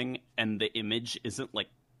something and the image isn't like,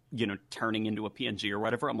 turning into a PNG or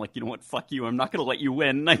whatever. I'm like, you know what? Fuck you. I'm not going to let you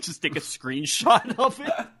win. And I just take a screenshot of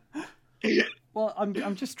it. Well,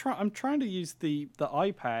 I'm just trying. I'm trying to use the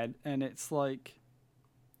iPad, and it's like,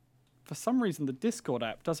 for some reason, the Discord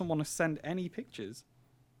app doesn't want to send any pictures.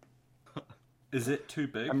 Is it too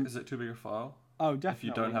big? Is it too big a file? Oh, definitely.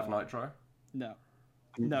 If you don't have Nitro? No,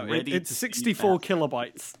 I'm no, ready it's to see 64 that.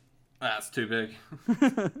 kilobytes. That's too big.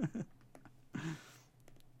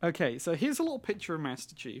 Okay, so here's a little picture of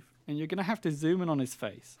Master Chief, and you're gonna have to zoom in on his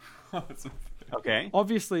face. Okay.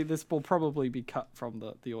 Obviously, this will probably be cut from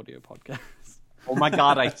the audio podcast. Oh my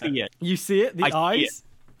god, I see it. You see it? The I see eyes? it.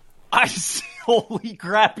 I see. Holy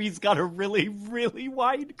crap, he's got a really, really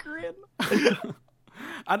wide grin.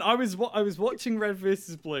 And I was watching Red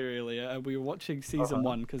vs. Blue earlier, and we were watching season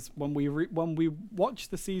 1 because when we watched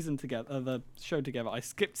the season together, the show together, I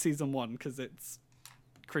skipped season 1 because it's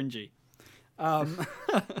cringy.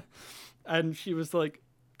 And she was like,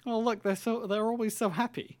 "Oh look, they're always so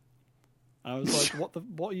happy." I was like,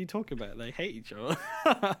 "What are you talking about? They hate each other."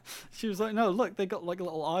 She was like, "No, look, they got like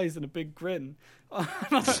little eyes and a big grin."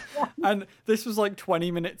 And this was like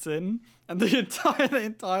 20 minutes in, and the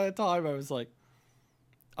entire time I was like,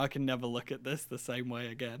 I can never look at this the same way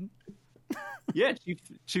again. Yeah,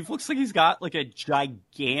 Chief looks like he's got like a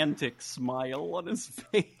gigantic smile on his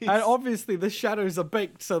face. And obviously the shadows are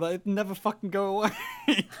baked so that it never fucking go away.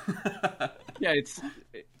 Yeah,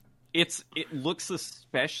 it looks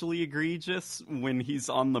especially egregious when he's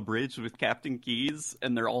on the bridge with Captain Keyes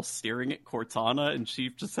and they're all staring at Cortana and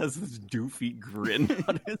Chief just has this doofy grin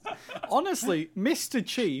on his. Honestly, Mr.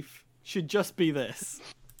 Chief should just be this.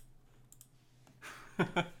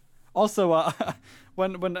 Also,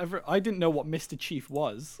 whenever I didn't know what Mr. Chief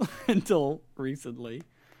was until recently.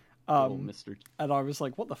 Oh, Mr. And I was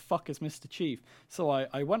like, what the fuck is Mr. Chief? So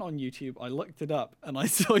I went on YouTube, I looked it up, and I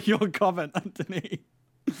saw your comment underneath.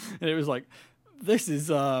 And it was like, this is,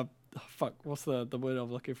 fuck, what's the word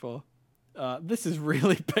I'm looking for? This is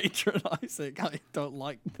really patronizing. I don't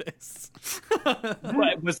like this.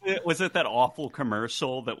 What, was it that awful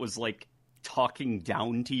commercial that was like talking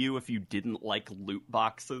down to you if you didn't like loot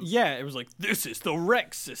boxes? Yeah, it was like, this is the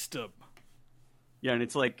Rex system. Yeah, and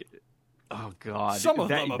it's like, oh god, Some of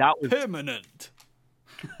them are permanent.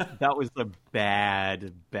 That was a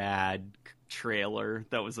bad trailer.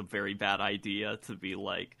 That was a very bad idea to be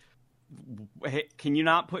like, hey, can you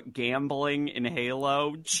not put gambling in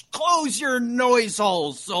Halo? Just close your noise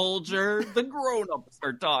hole, soldier. The grown-ups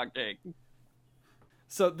are talking.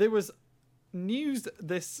 So there was news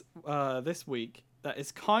this week that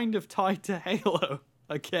is kind of tied to Halo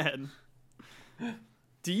again.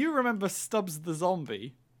 Do you remember Stubbs the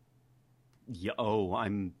Zombie? Yeah,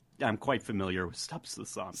 I'm quite familiar with Stubbs the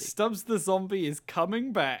Zombie. Stubbs the Zombie is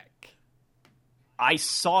coming back. I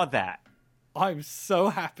saw that. I'm so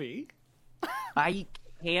happy. I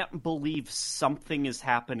can't believe something is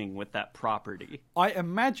happening with that property. I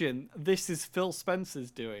imagine this is Phil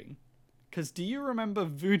Spencer's doing. Because do you remember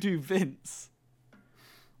Voodoo Vince?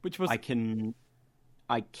 Which was... I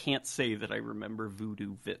can't say that I remember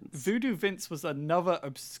Voodoo Vince. Voodoo Vince was another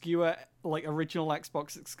obscure, like, original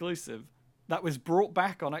Xbox exclusive that was brought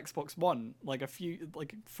back on Xbox One, like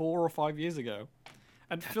 4 or 5 years ago.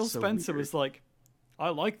 And That's Phil so Spencer weird. was like, I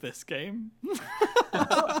like this game.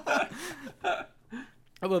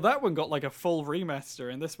 Although that one got like a full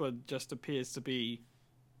remaster, and this one just appears to be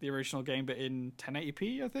the original game, but in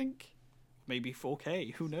 1080p, I think. Maybe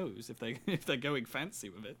 4K. Who knows if they're going fancy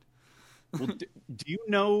with it. Well, do you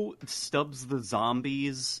know Stubbs the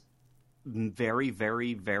Zombie's very,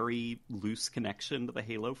 very, very loose connection to the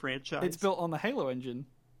Halo franchise? It's built on the Halo engine.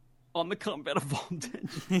 On the Combat Evolved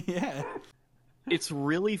engine. Yeah. It's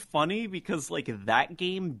really funny because, like, that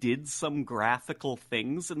game did some graphical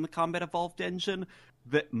things in the Combat Evolved engine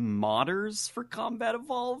that modders for Combat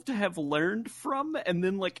Evolved have learned from and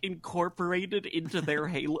then, like, incorporated into their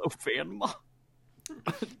Halo fan mod.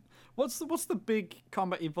 What's the big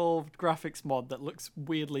Combat Evolved graphics mod that looks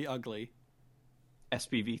weirdly ugly?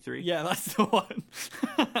 SPV3? Yeah, that's the one.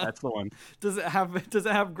 That's the one. Does it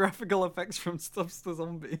have graphical effects from Stubbs the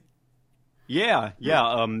Zombie? Yeah.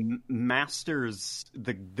 Masters,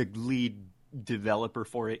 the lead developer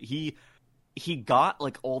for it, he got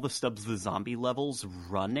like all the Stubbs the Zombie levels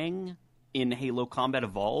running in Halo Combat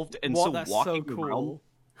Evolved, and What? so That's walking so cool. around,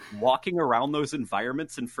 walking around those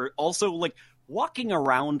environments and also like walking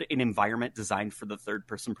around an environment designed for the third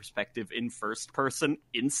person perspective in first person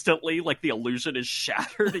instantly, like the illusion is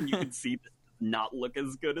shattered and you can see this does not look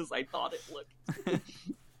as good as I thought it looked.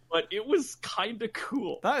 But it was kind of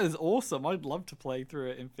cool. That is awesome. I'd love to play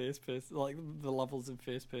through it in first person, like the levels in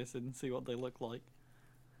first person, and see what they look like.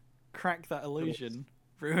 Crack that illusion.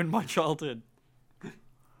 Ruin my childhood.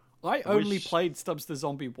 I only played Stubbs the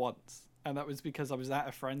Zombie once, and that was because I was at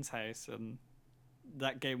a friend's house, and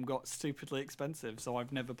that game got stupidly expensive, so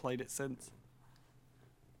I've never played it since.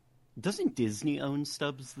 Doesn't Disney own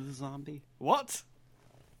Stubbs the Zombie? What?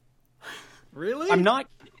 Really? I'm not.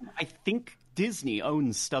 I think Disney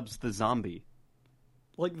owns Stubbs the Zombie.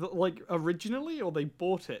 Like originally, or they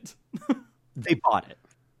bought it? They bought it.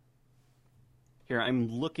 Here, I'm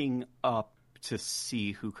looking up to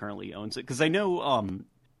see who currently owns it, because I know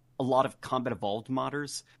a lot of Combat Evolved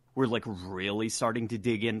modders were like really starting to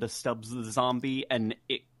dig into Stubbs the Zombie, and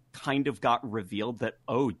it kind of got revealed that,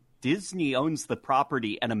 oh, Disney owns the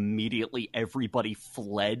property, and immediately everybody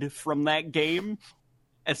fled from that game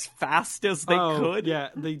as fast as they could. Yeah,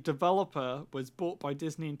 the developer was bought by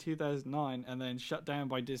Disney in 2009 and then shut down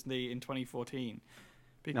by Disney in 2014.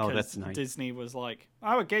 Because that's nice. Disney was like,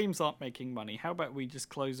 our games aren't making money. How about we just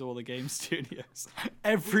close all the game studios?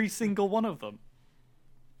 Every single one of them.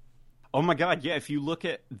 Oh my god, yeah, if you look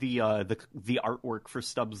at the artwork for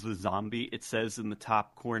Stubbs the Zombie, it says in the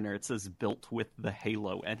top corner, it says built with the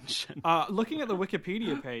Halo engine. Looking at the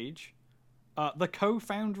Wikipedia page, the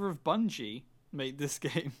co-founder of Bungie made this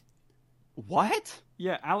game. What?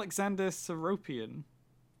 Yeah, Alexander Seropian.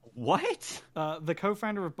 What? The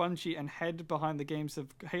co-founder of Bungie and head behind the games of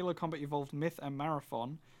Halo Combat Evolved, Myth, and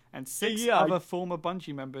Marathon, and six other former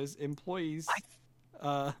Bungie members, employees.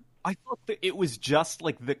 I thought that it was just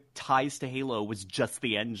like the ties to Halo was just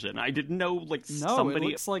the engine. I didn't know somebody. It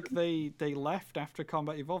looks like they left after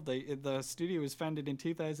Combat Evolved. The studio was founded in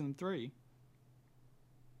 2003.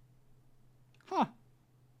 Huh.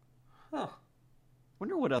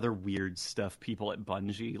 Wonder what other weird stuff people at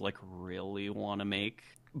Bungie like really want to make,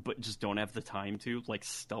 but just don't have the time to, like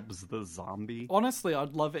Stubbs the Zombie. Honestly,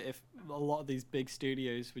 I'd love it if a lot of these big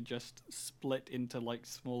studios would just split into like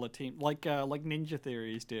smaller teams, like Ninja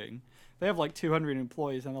Theory is doing. They have like 200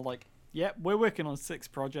 employees, and they're like, "Yep, we're working on 6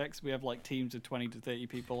 projects. We have like teams of 20 to 30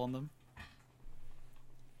 people on them."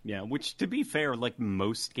 Yeah, which to be fair, like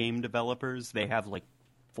most game developers, they have like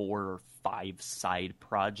 4 or 5 side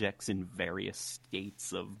projects in various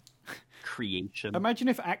states of creation. Imagine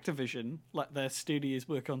if Activision let their studios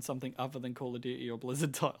work on something other than Call of Duty or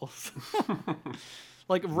Blizzard titles.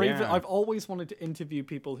 Like Raven, Yeah. I've always wanted to interview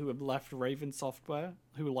people who have left Raven Software,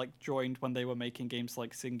 who like joined when they were making games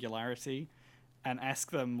like Singularity, and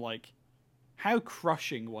ask them like, how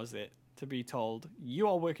crushing was it to be told you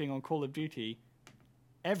are working on Call of Duty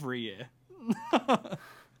every year?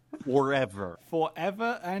 Forever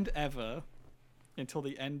and ever, until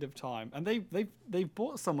the end of time. And they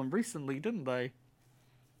bought someone recently, didn't they?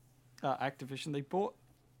 Activision. They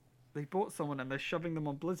bought someone, and they're shoving them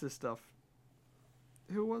on Blizzard stuff.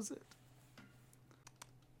 Who was it?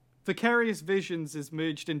 Vicarious Visions is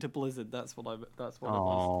merged into Blizzard. That's what it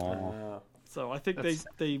was. So I think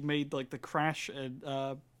they made like the Crash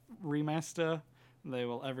remaster. And they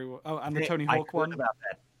will everyone. Oh, and the Tony Hawk one. About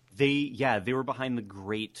that. They were behind the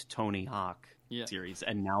great Tony Hawk Yeah. series,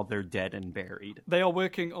 and now they're dead and buried. They are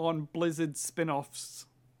working on Blizzard spin-offs,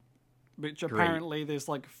 which apparently there's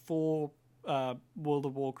like 4 World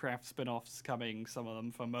of Warcraft spin-offs coming, some of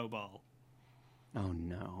them for mobile. Oh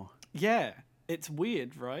no. Yeah, it's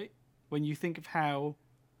weird, right? When you think of how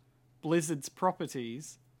Blizzard's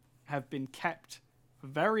properties have been kept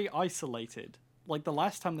very isolated. Like the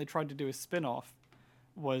last time they tried to do a spin-off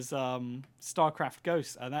was StarCraft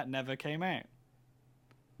Ghosts, and that never came out.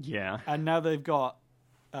 Yeah. And now they've got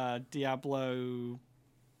Diablo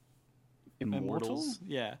Immortals?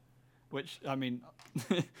 Yeah. Which, I mean,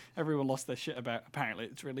 everyone lost their shit about. Apparently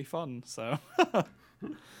it's really fun, so...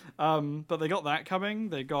 but they got that coming.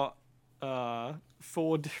 They got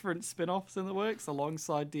 4 different spin-offs in the works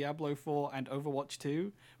alongside Diablo 4 and Overwatch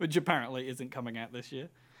 2, which apparently isn't coming out this year.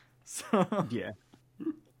 So, Yeah.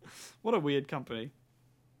 what a weird company.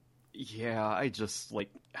 Yeah, I just, like...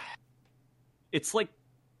 It's like...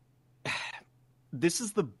 This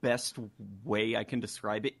is the best way I can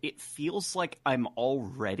describe it. It feels like I'm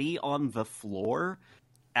already on the floor.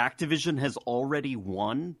 Activision has already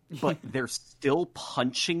won, but they're still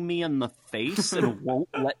punching me in the face and won't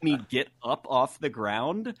let me get up off the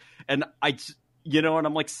ground. And and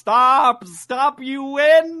I'm like, stop, you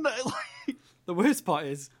win! The worst part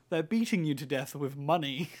is they're beating you to death with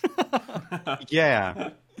money. Yeah.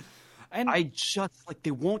 And I just like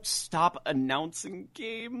they won't stop announcing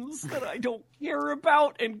games that I don't care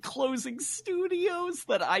about and closing studios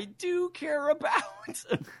that I do care about.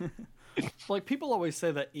 like people always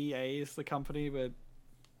say that EA is the company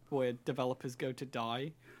where developers go to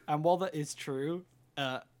die, and while that is true,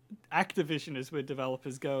 Activision is where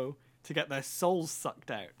developers go to get their souls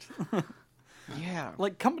sucked out. Yeah.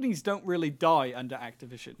 Like companies don't really die under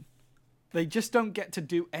Activision. They just don't get to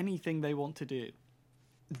do anything they want to do.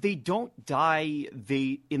 They don't die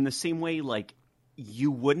in the same way like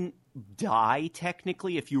you wouldn't die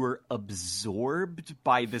technically if you were absorbed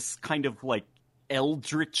by this kind of like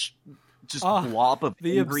eldritch just blob of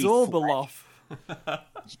the angry Absorbaloff.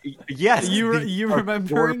 Yes, You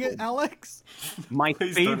remembering it, Alex? My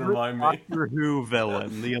Please don't favorite remind me. Doctor Who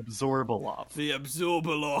villain, the Absorbaloff. The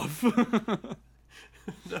Absorbaloff.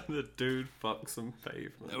 The dude fucks some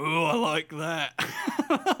pavement. Oh, I like that.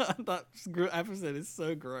 That episode is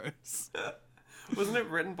so gross. Wasn't it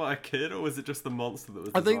written by a kid, or was it just the monster that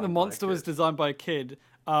was? I think the designed by a monster was kid? designed by a kid.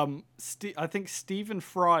 I think Stephen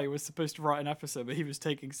Fry was supposed to write an episode, but he was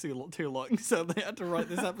taking too long, so they had to write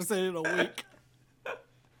this episode in a week.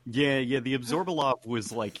 Yeah, the Absorbaloff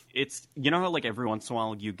was like it's how like every once in a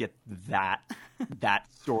while you get that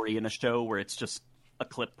story in a show where it's just a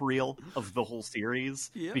clip reel of the whole series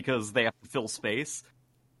because they have to fill space.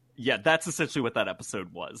 Yeah, that's essentially what that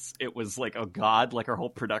episode was. It was like, oh god, like our whole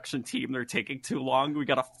production team, they're taking too long. We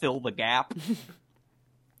gotta fill the gap.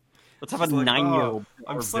 Let's have a It's like, 9-year-old.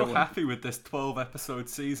 I'm so happy with this 12-episode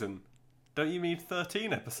season. Don't you mean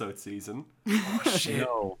 13-episode season? Oh shit!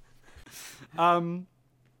 No.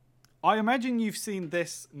 I imagine you've seen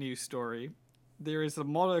this news story. There is a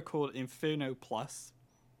modder called Inferno Plus.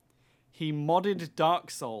 He modded Dark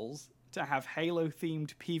Souls to have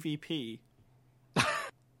Halo-themed PvP.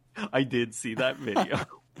 I did see that video.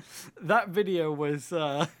 That video was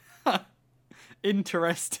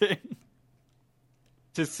interesting.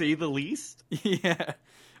 To say the least. Yeah.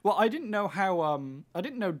 Well, I didn't know I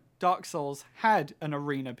didn't know Dark Souls had an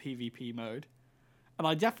arena PvP mode. And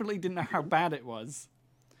I definitely didn't know how bad it was.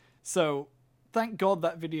 So, thank God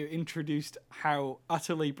that video introduced how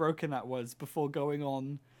utterly broken that was before going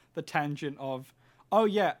on the tangent of, oh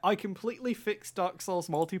yeah, I completely fixed Dark Souls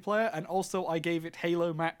multiplayer, and also I gave it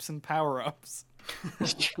Halo maps and power-ups.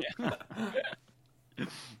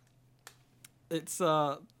 It's,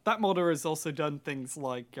 that modder has also done things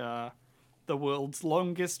like, the world's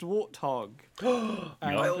longest warthog.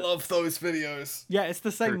 I love those videos. Yeah, it's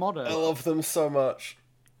the same modder. I love them so much.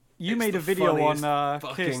 You It's made the a video funniest on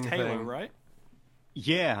fucking Cursed Halo, thing. right?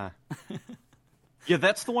 Yeah. Yeah,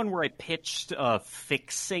 that's the one where I pitched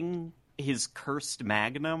fixing his cursed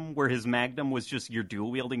Magnum, where his Magnum was just your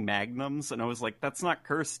dual-wielding Magnums, and I was like, that's not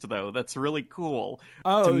cursed, though. That's really cool.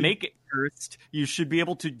 Oh. To make it cursed, you should be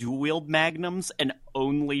able to dual-wield Magnums and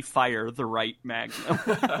only fire the right Magnum.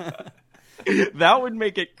 That would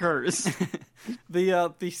make it cursed.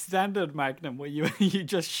 The standard Magnum where you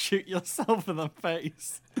just shoot yourself in the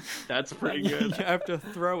face. That's pretty You good. have to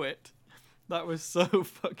throw it. That was so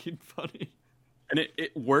fucking funny. And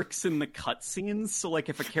it works in the cutscenes, so like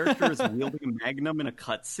if a character is wielding a Magnum in a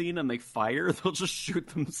cutscene and they fire, they'll just shoot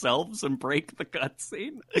themselves and break the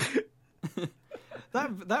cutscene.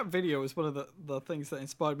 That video was one of the things that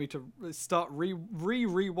inspired me to start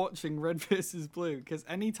rewatching Red vs. Blue, because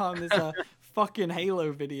anytime there's a fucking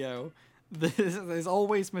Halo video, there's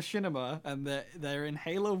always Machinima, and they're in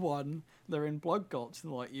Halo 1, they're in Blood Gulch,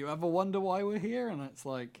 and like, you ever wonder why we're here? And it's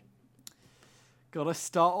like, gotta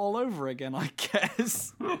start all over again, I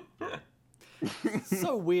guess.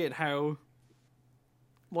 So weird how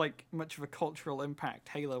like much of a cultural impact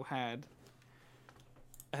Halo had.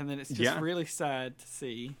 And then it's just really sad to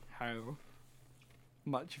see how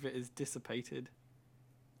much of it is dissipated.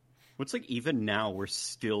 What's like even now we're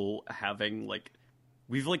still having like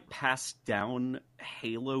we've like passed down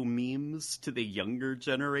Halo memes to the younger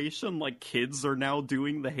generation. Like kids are now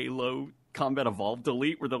doing the Halo Combat Evolved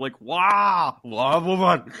Elite where they're like, "Wow,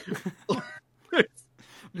 woman."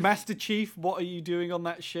 Master Chief, what are you doing on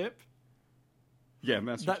that ship? Yeah,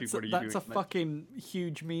 Master Chief, what are you doing? That's a fucking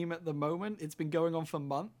huge meme at the moment. It's been going on for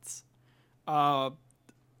months.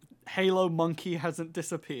 Halo Monkey hasn't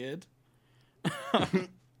disappeared.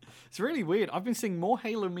 It's really weird. I've been seeing more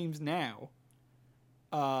Halo memes now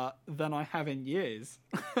than I have in years.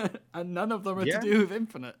 And none of them are to do with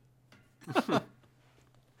Infinite.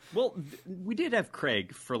 Well, we did have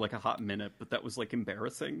Craig for like a hot minute, but that was like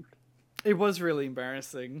embarrassing. It was really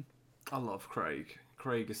embarrassing. I love Craig.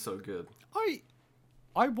 Craig is so good.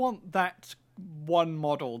 I want that one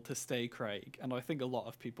model to stay Craig, and I think a lot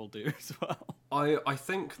of people do as well. I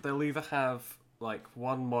think they'll either have like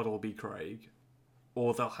one mod will be Craig,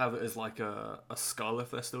 or they'll have it as like a skull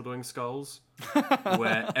if they're still doing skulls,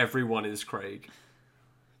 where everyone is Craig.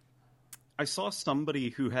 I saw somebody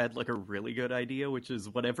who had like a really good idea, which is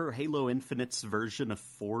whatever Halo Infinite's version of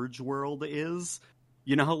Forge World is.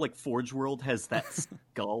 You know how like Forge World has that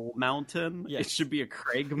skull mountain? Yes. It should be a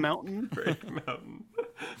Craig mountain. Craig Mountain.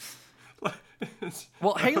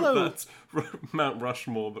 Well, Halo... That's Mount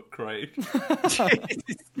Rushmore, but Craig.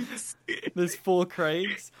 There's 4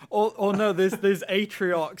 Craigs. Or no, there's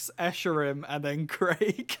Atriox, Escharim, and then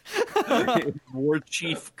Craig. War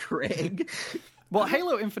Chief Craig. Well,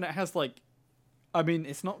 Halo Infinite has like... I mean,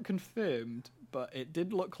 it's not confirmed, but it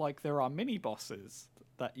did look like there are mini-bosses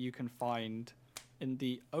that you can find in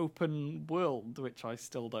the open world, which I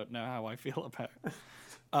still don't know how I feel about.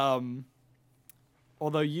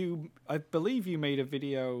 Although I believe you made a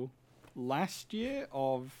video last year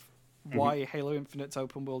of why Halo Infinite's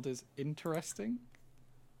open world is interesting.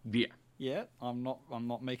 Yeah. Yeah, I'm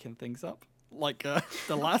not making things up. Like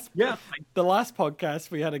the last Yeah. the last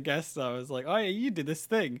podcast we had a guest. I was like, "Oh yeah, you did this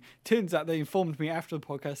thing." Turns out they informed me after the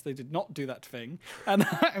podcast they did not do that thing, and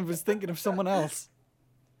I was thinking of someone else.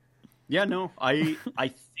 Yeah, no, I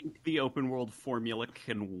think the open world formula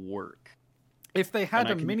can work. If they had And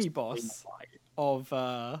I a can mini explain boss why.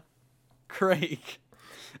 of Craig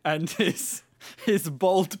and his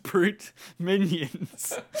bald brute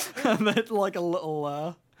minions, and then like a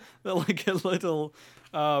little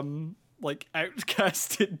like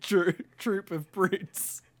outcasted troop of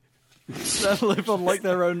brutes that live on like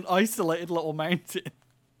their own isolated little mountain.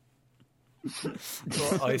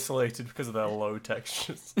 Not isolated because of their low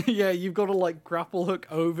textures. Yeah, you've got to like grapple hook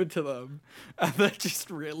over to them, and they're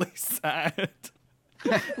just really sad.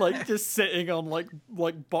 Like just sitting on like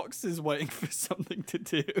boxes waiting for something to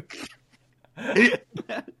do.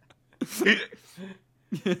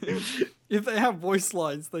 If they have voice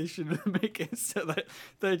lines, they should make it so that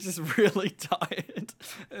they're just really tired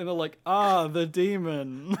and they're like, the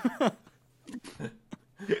demon.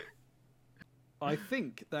 I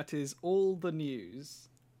think that is all the news.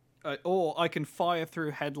 Or I can fire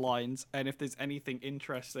through headlines, and if there's anything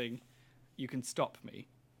interesting, you can stop me.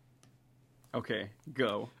 Okay,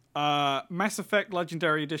 go. Mass Effect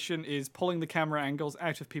Legendary Edition is pulling the camera angles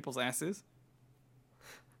out of people's asses.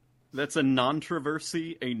 That's a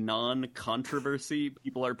non-traversy, a non-controversy.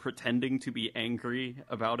 People are pretending to be angry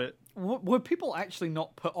about it. Were people actually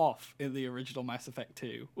not put off in the original Mass Effect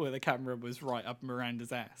 2, where the camera was right up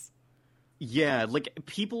Miranda's ass? Yeah, like,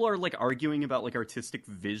 people are, like, arguing about, like, artistic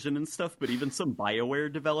vision and stuff, but even some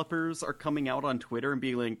BioWare developers are coming out on Twitter and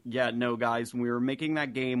being like, yeah, no, guys, when we were making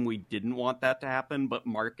that game, we didn't want that to happen, but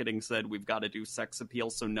marketing said we've got to do sex appeal,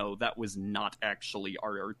 so no, that was not actually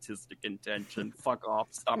our artistic intention. Fuck off,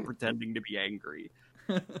 stop pretending to be angry.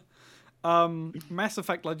 Mass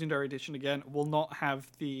Effect Legendary Edition, again, will not have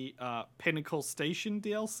the Pinnacle Station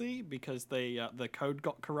DLC because the code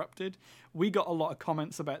got corrupted. We got a lot of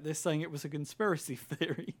comments about this saying it was a conspiracy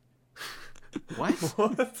theory. What?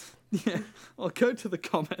 What? Yeah, I'll go to the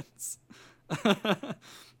comments.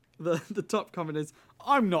 The top comment is,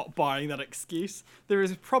 I'm not buying that excuse. There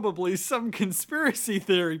is probably some conspiracy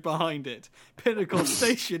theory behind it. Pinnacle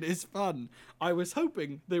Station is fun. I was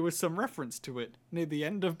hoping there was some reference to it near the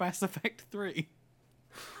end of Mass Effect 3.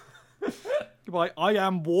 Goodbye, I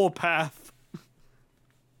am Warpath.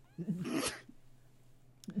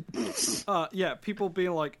 Yeah, people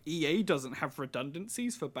being like, EA doesn't have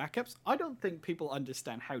redundancies for backups. I don't think people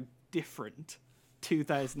understand how different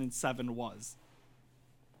 2007 was.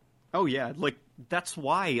 Oh yeah, like, that's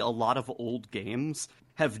why a lot of old games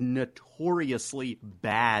have notoriously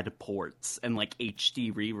bad ports and, like,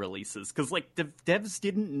 HD re-releases. Because, like, devs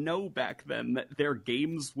didn't know back then that their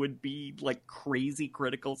games would be, like, crazy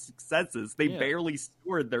critical successes. They barely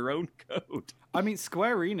stored their own code. I mean,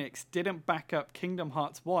 Square Enix didn't back up Kingdom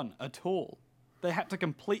Hearts 1 at all. They had to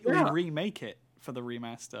completely remake it for the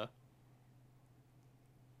remaster.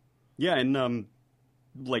 Yeah, and,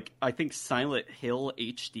 like, I think Silent Hill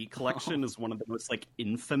HD Collection is one of the most, like,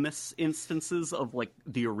 infamous instances of, like,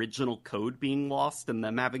 the original code being lost and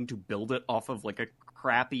them having to build it off of, like, a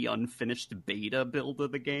crappy, unfinished beta build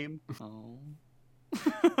of the game. Oh.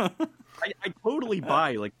 I totally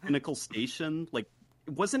buy, like, Pinnacle Station. Like,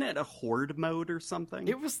 wasn't it a horde mode or something?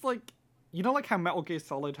 It was like, you know, like how Metal Gear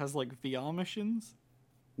Solid has, like, VR missions?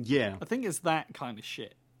 Yeah. I think it's that kind of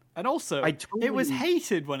shit. And also, totally... it was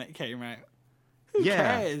hated when it came out. Who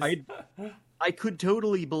cares? I could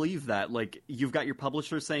totally believe that. Like, you've got your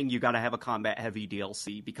publisher saying you gotta have a combat-heavy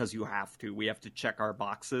DLC because you have to. We have to check our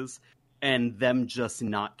boxes. And them just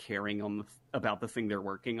not caring about the thing they're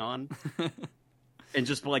working on. and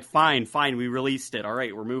just be like, fine, we released it. All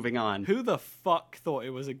right, we're moving on. Who the fuck thought it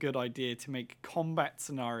was a good idea to make combat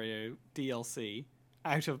scenario DLC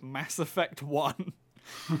out of Mass Effect 1?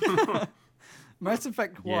 Mass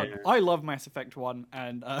Effect 1. Yeah. I love Mass Effect 1,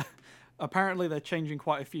 and apparently they're changing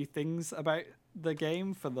quite a few things about the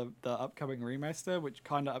game for the upcoming remaster, which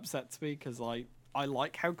kind of upsets me because I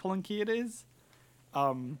like how clunky it is.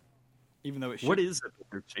 Even though it should... What is it that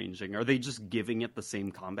they're changing? Are they just giving it the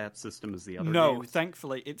same combat system as the other No, games?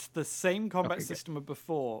 thankfully. It's the same combat Okay, good. system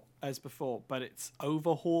as before, but it's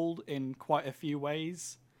overhauled in quite a few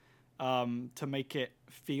ways to make it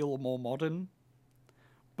feel more modern.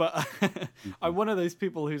 But I'm one of those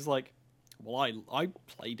people who's like, well, I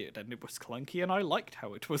played it and it was clunky and I liked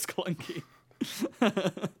how it was clunky.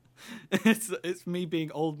 It's me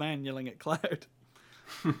being old man yelling at Cloud.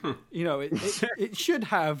 You know, it should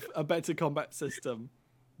have a better combat system,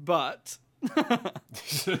 but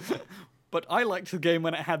I liked the game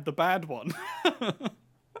when it had the bad one.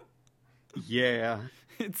 Yeah.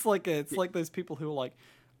 It's like those people who are like,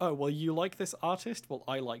 oh, well, you like this artist? Well,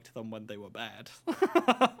 I liked them when they were bad.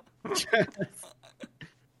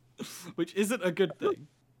 Which isn't a good thing.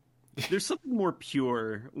 There's something more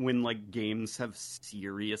pure when like games have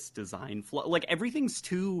serious design flaw. Like everything's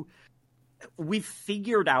too. We've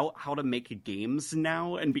figured out how to make games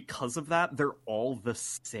now, and because of that, they're all the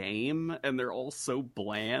same, and they're all so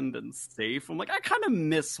bland and safe. I'm like, I kind of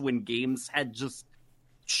miss when games had just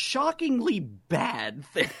shockingly bad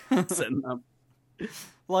things in them.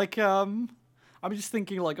 Like, I'm just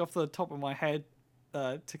thinking, like, off the top of my head,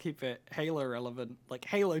 to keep it Halo relevant, like,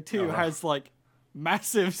 Halo 2 has, like,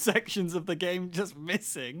 massive sections of the game just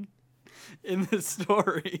missing in the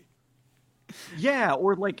story. Yeah,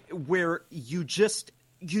 or like where you just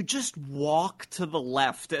walk to the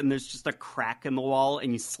left and there's just a crack in the wall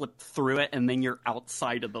and you slip through it and then you're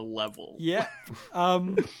outside of the level. Yeah.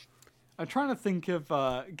 I'm trying to think of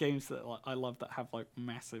games that I love that have like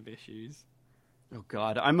massive issues. Oh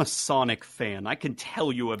god, I'm a Sonic fan. I can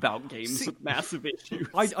tell you about games with massive issues.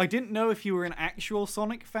 I didn't know if you were an actual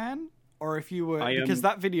Sonic fan or if you were because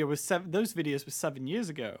that video was those videos were 7 years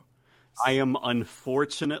ago. I am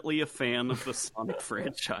unfortunately a fan of the Sonic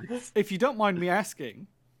franchise. If you don't mind me asking,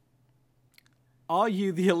 are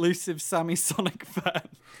you the elusive Sammy Sonic fan?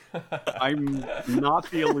 I'm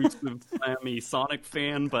not the elusive Sammy Sonic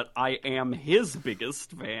fan, but I am his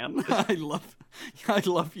biggest fan. I love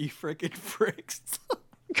you frickin' pricks.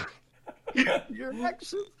 Your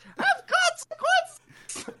actions have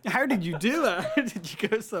consequences! How did you do that? How did you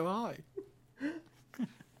go so high?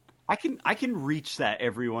 I can reach that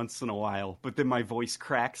every once in a while, but then my voice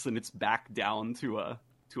cracks and it's back down to a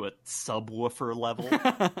subwoofer level.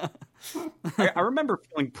 I remember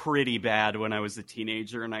feeling pretty bad when I was a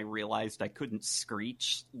teenager and I realized I couldn't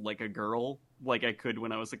screech like a girl like I could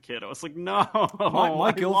when I was a kid. I was like, no.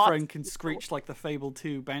 My girlfriend can screech like the Fable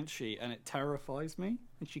 2 Banshee and it terrifies me,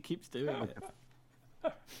 and she keeps doing it.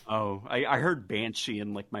 Oh, I heard Banshee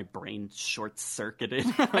and like my brain short-circuited.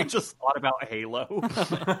 I just thought about Halo.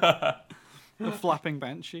 The flapping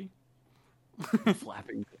Banshee.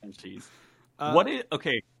 Flapping Banshees.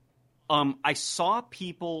 Okay. I saw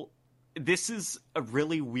people. This is a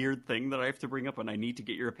really weird thing that I have to bring up, and I need to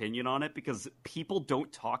get your opinion on it because people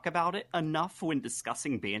don't talk about it enough when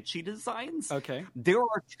discussing Banshee designs. Okay. There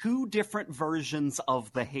are two different versions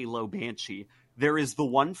of the Halo Banshee. There is the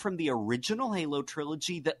one from the original Halo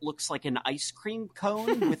trilogy that looks like an ice cream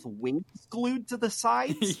cone with wings glued to the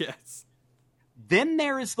sides. Yes. Then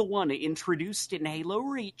there is the one introduced in Halo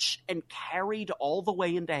Reach and carried all the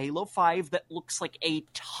way into Halo 5 that looks like a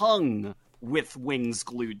tongue with wings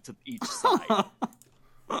glued to each side.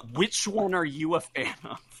 Which one are you a fan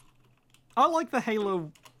of? I like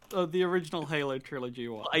the original Halo trilogy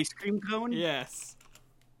one. Ice cream cone? Yes.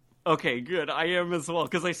 Okay, good. I am as well.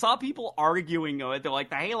 Because I saw people arguing on it. They're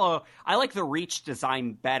like, I like the Reach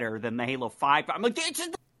design better than the Halo 5. I'm like,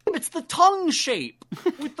 it's the tongue shape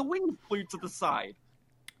with the wings glued to the side.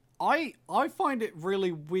 I find it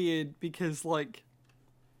really weird because, like,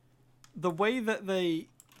 the way that they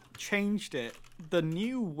changed it, the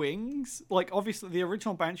new wings, like, obviously the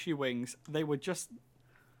original Banshee wings, they were just...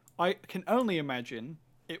 I can only imagine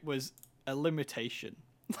it was a limitation.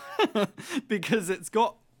 Because it's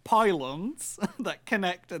got pylons that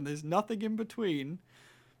connect and there's nothing in between.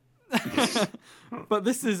 But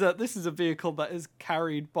this is a vehicle that is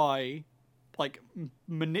carried by like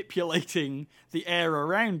manipulating the air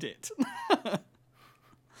around it.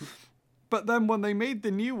 But then when they made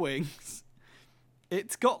the new wings,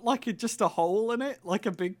 it's got like just a hole in it, like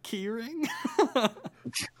a big keyring.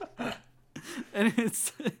 And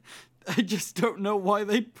I just don't know why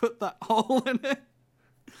they put that hole in it.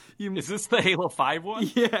 Is this the Halo 5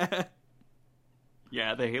 one? Yeah.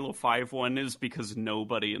 Yeah, the Halo 5 one is because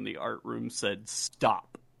nobody in the art room said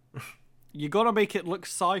stop. You gotta make it look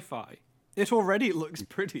sci-fi. It already looks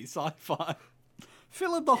pretty sci-fi.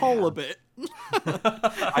 Fill in the hole a bit.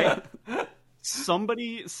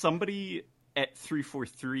 Somebody at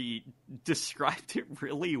 343 described it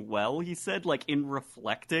really well. He said, like, in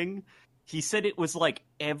reflecting, he said it was like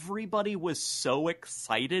everybody was so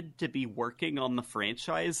excited to be working on the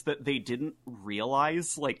franchise that they didn't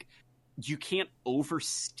realize, like, you can't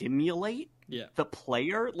overstimulate the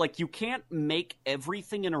player. Like, you can't make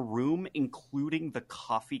everything in a room, including the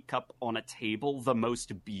coffee cup on a table, the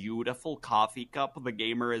most beautiful coffee cup the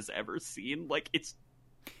gamer has ever seen. Like, it's...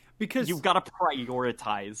 Because you've got to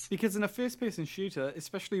prioritize. Because in a first-person shooter,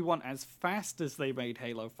 especially one as fast as they made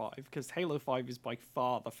Halo 5, because Halo 5 is by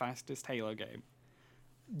far the fastest Halo game,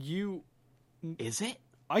 Is it?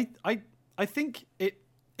 I think it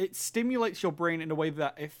stimulates your brain in a way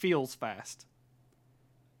that it feels fast.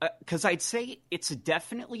 Because I'd say it's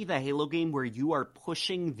definitely the Halo game where you are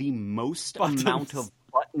pushing the most Buttons. amount of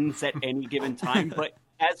buttons at any given time, but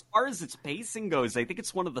as far as its pacing goes, I think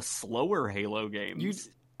it's one of the slower Halo games.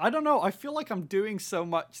 I don't know. I feel like I'm doing so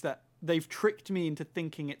much that they've tricked me into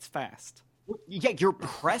thinking it's fast. Yeah, you're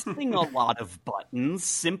pressing a lot of buttons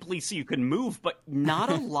simply so you can move, but not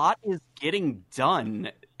a lot is getting done,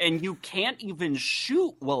 and you can't even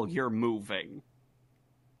shoot while you're moving.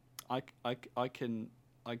 I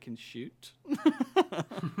can shoot.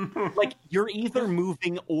 Like, you're either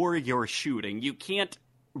moving or you're shooting. You can't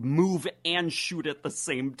move and shoot at the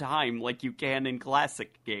same time like you can in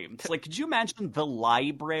classic games. Like, could you imagine the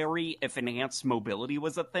library if enhanced mobility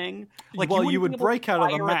was a thing? Like, well, you would break out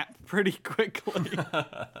of the map pretty quickly.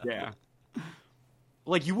 Yeah.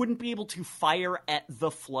 Like, you wouldn't be able to fire at the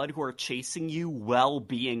Flood who are chasing you while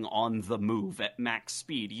being on the move at max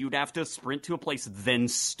speed. You'd have to sprint to a place, then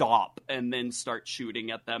stop, and then start shooting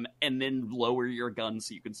at them, and then lower your gun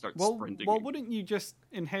so you can start sprinting. Well, wouldn't you just,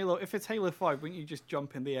 in Halo, if it's Halo 5, wouldn't you just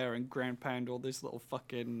jump in the air and ground pound all these little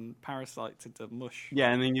fucking parasites into mush?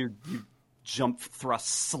 Yeah, and then you jump, thrust,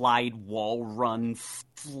 slide, wall run,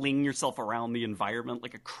 fling yourself around the environment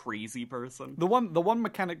like a crazy person. The one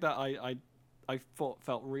mechanic that I thought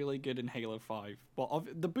felt really good in Halo 5. Well,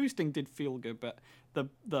 the boosting did feel good, but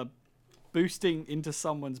the boosting into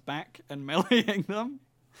someone's back and meleeing them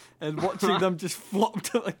and watching them just flop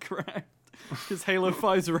to the ground. Because Halo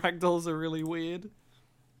 5's ragdolls are really weird.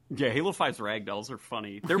 Yeah, Halo 5's ragdolls are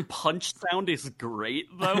funny. Their punch sound is great,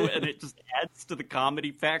 though, and it just adds to the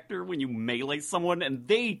comedy factor when you melee someone and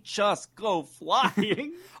they just go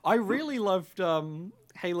flying. I really loved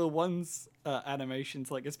Halo 1's animations,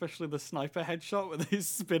 like especially the sniper headshot where they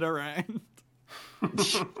spin around.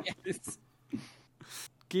 Yes.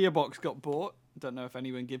 Gearbox got bought. Don't know if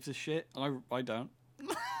anyone gives a shit. I don't.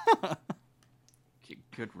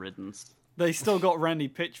 Good riddance. They still got Randy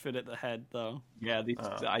Pitchford at the head, though. Yeah,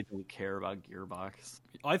 I don't care about Gearbox.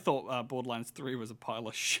 I thought Borderlands 3 was a pile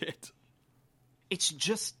of shit. It's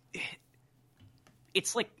just...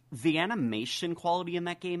 It's like the animation quality in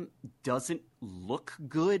that game doesn't look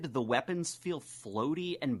good. The weapons feel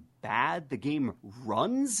floaty and bad. The game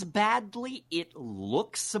runs badly. It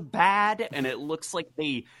looks bad, and it looks like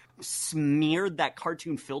they smeared that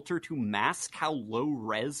cartoon filter to mask how low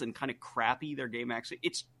res and kind of crappy their game actually...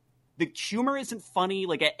 The humor isn't funny.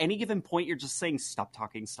 Like, at any given point, you're just saying, stop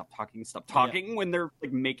talking, when they're,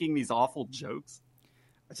 like, making these awful jokes.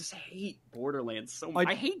 I just hate Borderlands so much.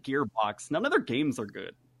 I hate Gearbox. None of their games are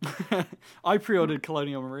good. I pre-ordered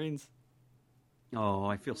Colonial Marines. Oh,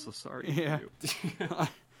 I feel so sorry. Yeah.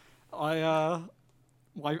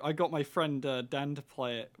 I got my friend Dan to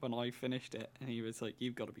play it when I finished it, and he was like,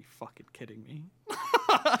 "You've got to be fucking kidding me."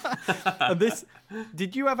 And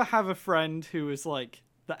did you ever have a friend who was like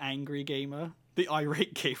the angry gamer, the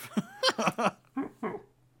irate gamer?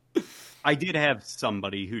 I did have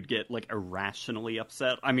somebody who'd get, like, irrationally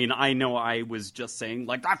upset. I mean, I know I was just saying,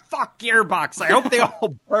 like, fuck Gearbox, I hope they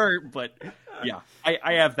all burn, but, yeah,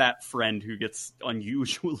 I have that friend who gets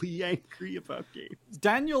unusually angry about games.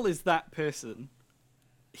 Daniel is that person.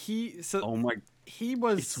 Oh my... He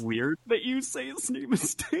was... It's weird that you say his name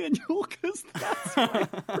is Daniel, because that's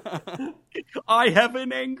my... I have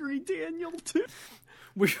an angry Daniel, too.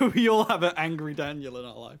 We all have an angry Daniel in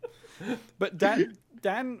our life. But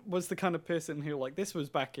Dan was the kind of person who, like, this was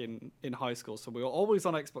back in high school, so we were always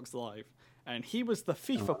on Xbox Live, and he was the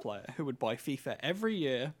FIFA player who would buy FIFA every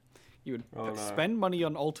year. You would spend money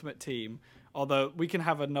on Ultimate Team, although we can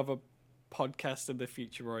have another podcast in the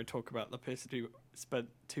future where I talk about the person who spent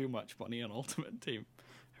too much money on Ultimate Team.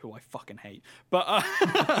 who I fucking hate. But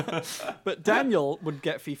but Daniel would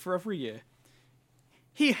get FIFA every year.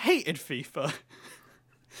 He hated FIFA.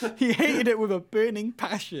 He hated it with a burning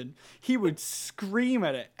passion. He would scream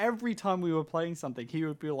at it every time we were playing something. He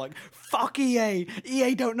would be like, "Fuck EA!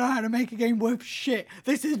 EA don't know how to make a game worth shit.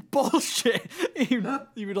 This is bullshit." He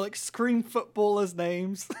would like scream footballers'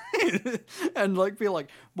 names and like be like,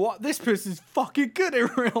 "What? This person's fucking good in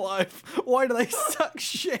real life. Why do they suck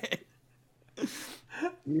shit?"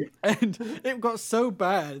 And it got so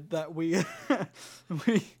bad that we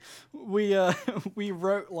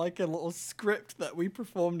wrote like a little script that we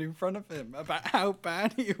performed in front of him about how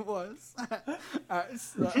bad he was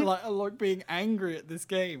like being angry at this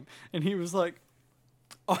game. And he was like,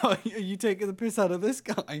 "Oh, are you taking the piss out of this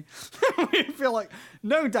guy?" We feel like,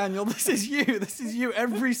 "No, Daniel, this is you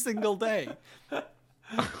every single day."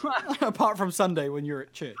 Apart from Sunday when you're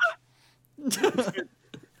at church.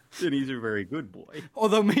 And he's a very good boy.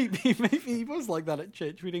 Although maybe he was like that at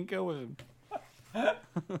church. We didn't go with him.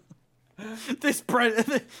 This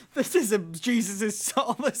isn't Jesus'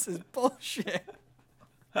 soul. This is bullshit.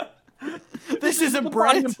 This isn't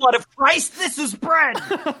bread. Body and blood of Christ. This is bread.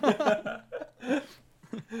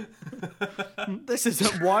 This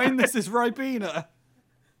isn't wine. This is Ribena.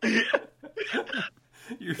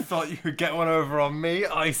 You thought you could get one over on me?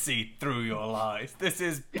 I see through your lies. This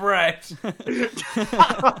is bread.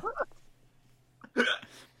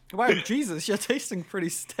 Wow, Jesus, you're tasting pretty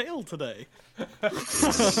stale today.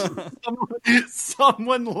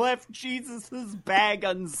 Someone left Jesus' bag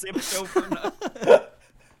unzipped overnight.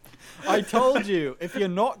 I told you, if you're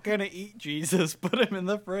not gonna eat Jesus, put him in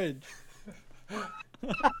the fridge.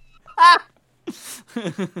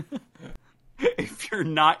 If you're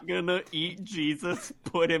not gonna eat Jesus,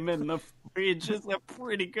 put him in the fridge is a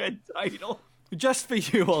pretty good title. Just for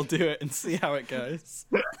you, I'll do it and see how it goes.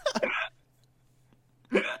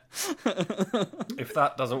 If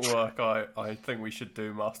that doesn't work, I think we should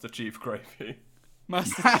do Master Chief Gravy.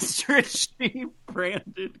 Master Chief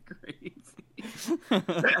branded gravy.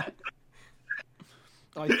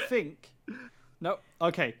 I think. No,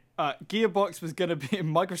 okay. Gearbox was gonna be.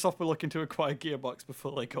 Microsoft were looking to acquire Gearbox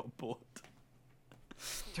before they got bought.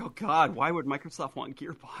 Oh God, why would Microsoft want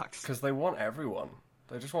Gearbox? Because they want everyone.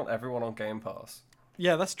 They just want everyone on Game Pass.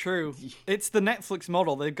 Yeah, that's true. It's the Netflix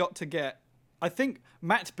model. They've got to get. I think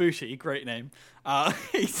Matt Booty, great name.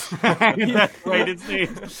 That's right, his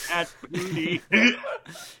name's Matt Booty.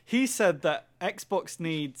 He said that Xbox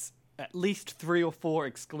needs at least 3 or 4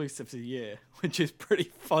 exclusives a year, which is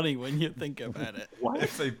pretty funny when you think about it.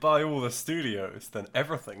 If they buy all the studios, then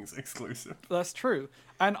everything's exclusive. That's true.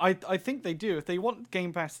 And I think they do. If they want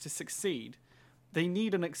Game Pass to succeed, they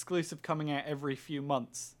need an exclusive coming out every few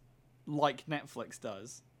months, like Netflix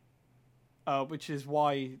does. Which is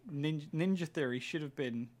why Ninja Theory should have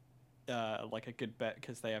been like a good bet,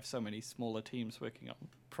 because they have so many smaller teams working on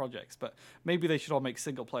projects. But maybe they should all make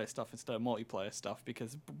single-player stuff instead of multiplayer stuff,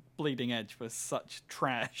 because Bleeding Edge was such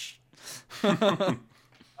trash.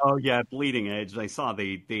 Oh yeah, Bleeding Edge. I saw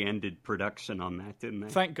they ended production on that, didn't they?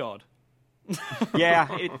 Thank God. Yeah,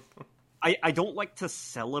 I don't like to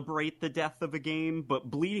celebrate the death of a game, but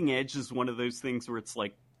Bleeding Edge is one of those things where it's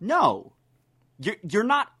like, no, you're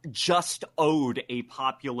not just owed a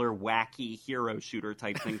popular, wacky hero shooter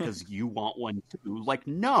type thing because you want one too. Like,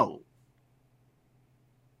 no.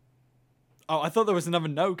 Oh, I thought there was another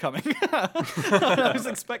no coming. I was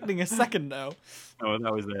expecting a second no. Oh,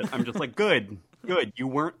 that was it. I'm just like, good. You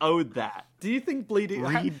weren't owed that. Do you think Bleeding...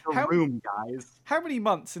 Read the room, guys. How many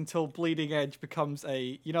months until Bleeding Edge becomes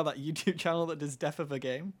a... You know that YouTube channel that does Death of a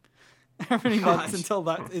Game? How many months until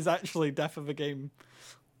that is actually Death of a Game?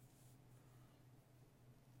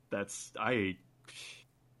 I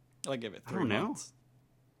give it 3 I don't know. months.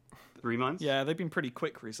 3 months? Yeah, they've been pretty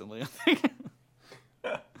quick recently, I think.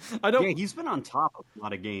 I don't... Yeah, he's been on top of a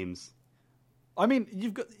lot of games. I mean,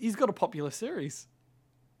 he's got a popular series.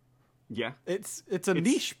 Yeah. It's a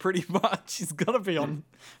niche pretty much. He's got to be on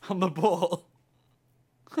the ball.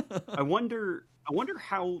 I wonder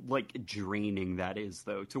how like draining that is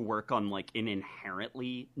though, to work on like an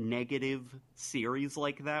inherently negative series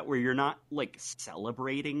like that where you're not like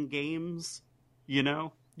celebrating games, you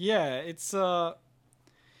know? Yeah, it's I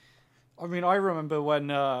mean, I remember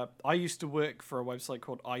when I used to work for a website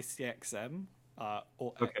called ICXM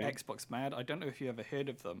or Xbox Mad. I don't know if you ever heard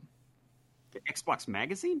of them. Xbox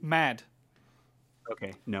Magazine? Mad.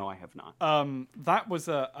 Okay, no, I have not. That was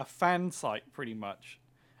a fan site pretty much.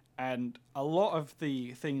 And a lot of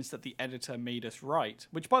the things that the editor made us write,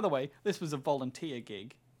 which, by the way, this was a volunteer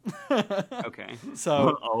gig. Okay.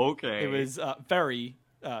 So okay. it was very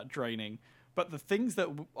draining. But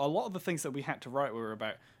a lot of the things that we had to write were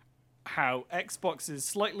about how Xbox is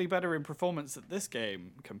slightly better in performance at this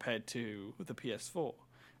game compared to the PS4.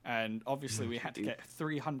 And obviously we had to get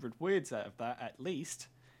 300 words out of that at least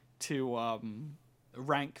to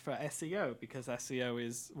rank for SEO, because SEO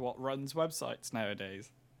is what runs websites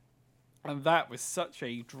nowadays. And that was such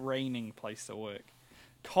a draining place to work.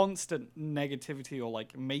 Constant negativity, or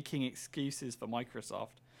like making excuses for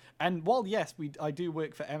Microsoft. And while yes, I do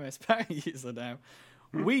work for MS Power User now,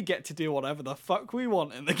 we get to do whatever the fuck we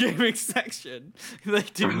want in the gaming section. They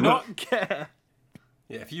do not care.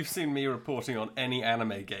 Yeah, if you've seen me reporting on any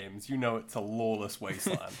anime games, you know it's a lawless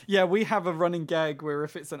wasteland. Yeah, we have a running gag where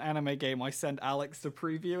if it's an anime game, I send Alex to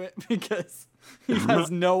preview it because he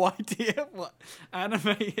has no idea what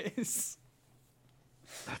anime is.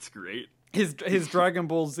 That's great. His Dragon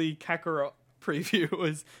Ball Z Kakarot preview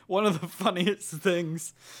was one of the funniest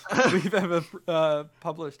things we've ever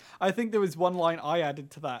published. I think there was one line I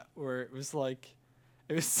added to that where it was like,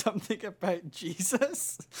 it was something about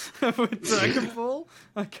Jesus with Dragon Ball.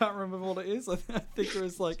 I can't remember what it is. I think it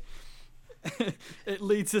was like, it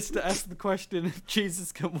leads us to ask the question, if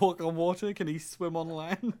Jesus can walk on water, can he swim on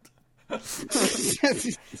land? I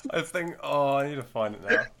think, I need to find it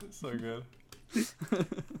now. It's so good.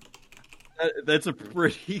 That's a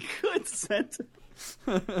pretty good sentence.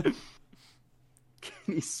 Can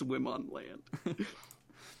he swim on land?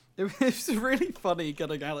 It was really funny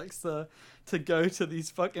getting Alex to go to these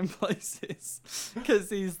fucking places, because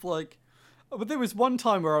he's like, but there was one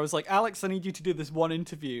time where I was like, Alex, I need you to do this one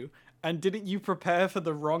interview, and didn't you prepare for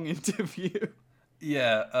the wrong interview?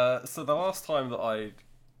 Yeah, so the last time that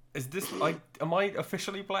am I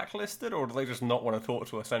officially blacklisted, or do they just not want to talk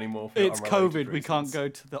to us anymore? For It's unrelated COVID, we reasons? can't go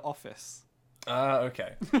to the office.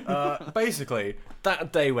 Okay. Basically,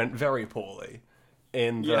 that day went very poorly.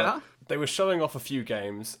 They were showing off a few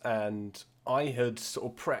games, and I had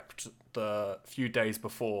sort of prepped the few days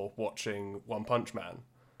before watching One Punch Man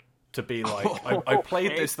to be like, I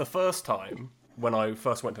played this the first time when I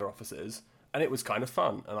first went to their offices, and it was kind of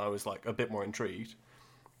fun, and I was like a bit more intrigued.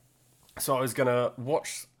 So I was gonna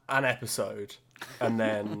watch an episode and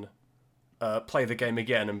then play the game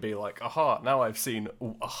again and be like, aha, now I've seen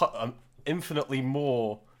infinitely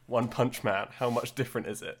more One Punch Man. How much different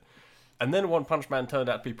is it? And then One Punch Man turned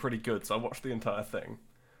out to be pretty good, so I watched the entire thing.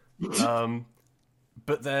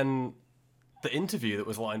 But then the interview that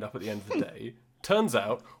was lined up at the end of the day, turns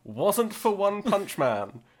out, wasn't for One Punch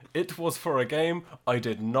Man. It was for a game I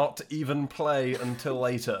did not even play until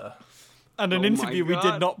later. And an interview we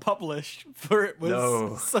did not publish, for it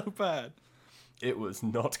was so bad. It was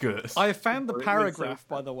not good. I found the paragraph,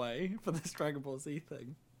 by the way, for this Dragon Ball Z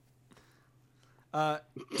thing.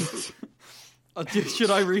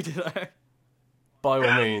 Should I read it out? By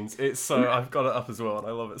all means. I've got it up as well, and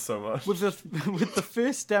I love it so much. With the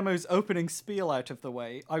first demo's opening spiel out of the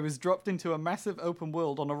way, I was dropped into a massive open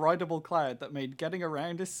world on a rideable cloud that made getting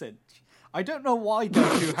around a cinch. I don't know why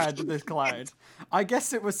Goku had this cloud. I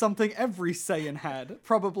guess it was something every Saiyan had,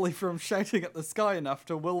 probably from shouting at the sky enough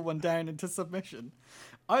to will one down into submission.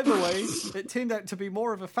 Either way, it turned out to be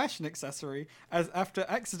more of a fashion accessory, as after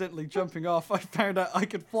accidentally jumping off, I found out I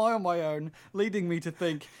could fly on my own, leading me to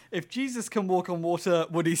think, if Jesus can walk on water,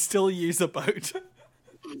 would he still use a boat?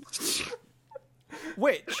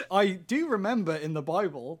 Which, I do remember in the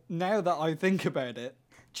Bible, now that I think about it,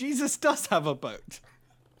 Jesus does have a boat.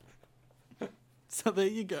 So there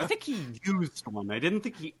you go. I think he used one. I didn't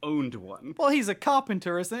think he owned one. Well, he's a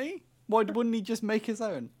carpenter, isn't he? Why wouldn't he just make his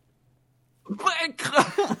own?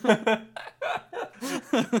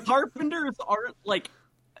 Carpenters aren't like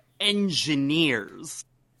engineers.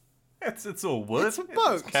 It's all wood. It's a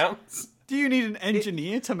boat. It counts. Do you need an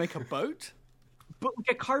engineer to make a boat? But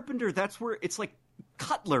like a carpenter, that's where it's like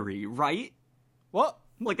cutlery, right? What?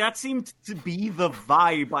 Like that seemed to be the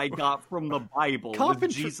vibe I got from the Bible.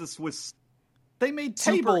 Carpentry- Jesus was They made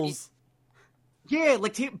tables. yeah,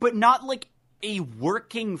 like but not like a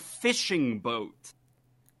working fishing boat.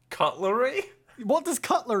 Cutlery? What does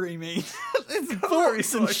cutlery mean? It's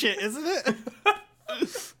forks and shit, isn't it?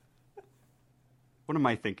 What am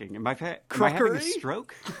I thinking? Am I having a Crockery?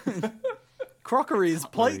 stroke? Crockery is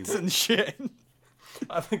plates and shit.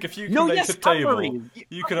 I think if you can make a cutlery. table,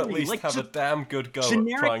 you can at Cutlery, least like have a damn good go at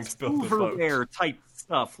generic trying to build a boat. silverware type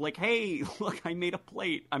stuff. Like, hey, look, I made a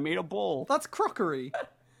plate. I made a bowl. That's crockery,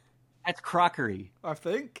 That's crockery. I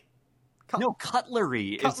think. No,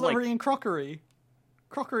 cutlery is Cutlery like... and crockery.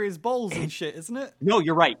 Crockery is bowls and shit, isn't it? No,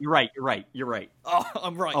 you're right. You're right. Oh,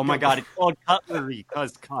 I'm right. Oh my god, it's called cutlery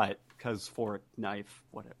because fork, knife,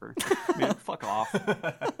 whatever. Man, fuck off.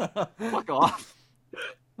 Fuck off.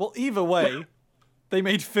 Well, either way, They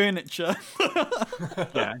made furniture.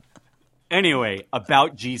 Yeah. Anyway,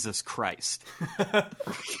 about Jesus Christ.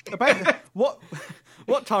 About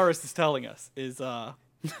what Tyrus is telling us is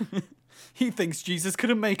he thinks Jesus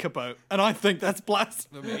couldn't make a boat, and I think that's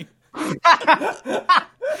blasphemy.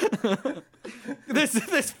 This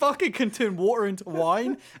fucker can turn water into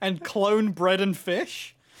wine and clone bread and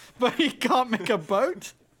fish, but he can't make a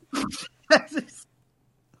boat.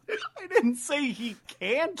 I didn't say he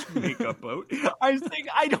can't make a boat. I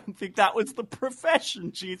don't think that was the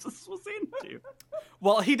profession Jesus was into.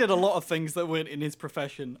 Well, he did a lot of things that weren't in his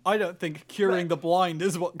profession. I don't think curing the blind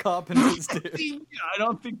is what carpenters do. I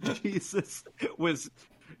don't think Jesus was...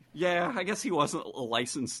 Yeah, I guess he wasn't a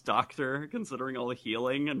licensed doctor, considering all the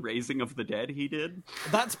healing and raising of the dead he did.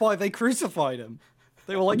 That's why they crucified him.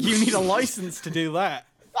 They were like, you need a license to do that.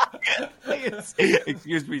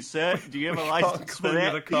 Excuse me, sir. Do you have a license Can't for call you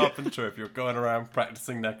that? a carpenter if you're going around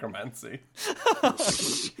practicing necromancy.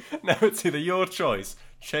 Now it's either your choice: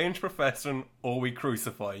 change profession, or we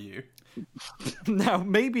crucify you. Now,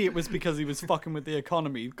 maybe it was because he was fucking with the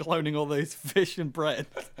economy, cloning all those fish and bread.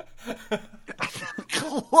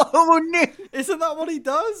 Cloning. Isn't that what he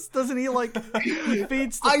does? Doesn't he, like, he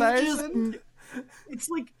feeds the thousand? It's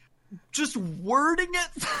like just wording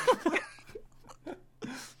it.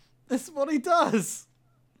 That's what he does.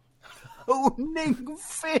 Cloning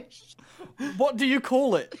fish. What do you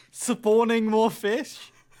call it? Spawning more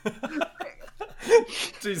fish?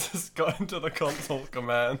 Jesus got into the console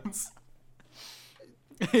commands.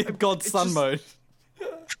 God's son mode.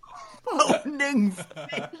 Cloning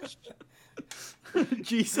fish.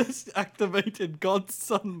 Jesus activated God's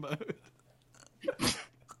son mode.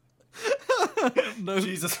 No.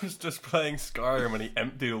 Jesus was just playing Skyrim and he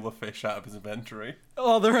emptied all the fish out of his inventory.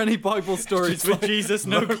 Are there any Bible stories Just with like, Jesus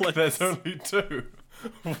no look, clips? there's only 2.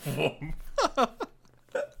 Whoom.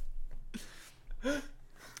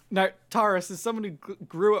 Now, Tyrus, as someone who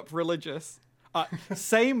grew up religious,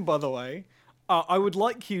 same, by the way, I would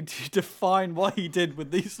like you to define what he did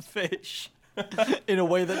with these fish in a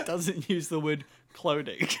way that doesn't use the word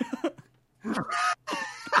cloning.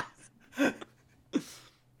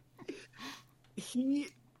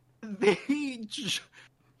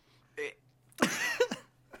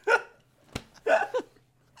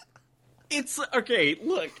 It's okay,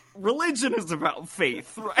 look, religion is about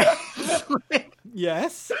faith, right?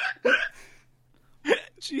 Yes.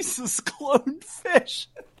 Jesus cloned fish.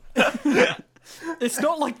 It's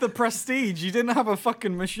not like the Prestige. You didn't have a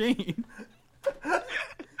fucking machine.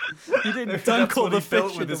 You didn't dunk all the That's what he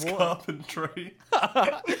built fish with in his the water. carpentry.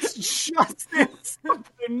 It's just it's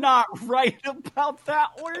something not right about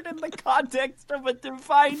that word in the context of a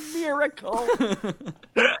divine miracle.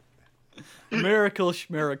 Miracle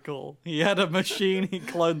schmiracle. He had a machine, he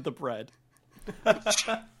cloned the bread.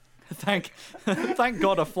 Thank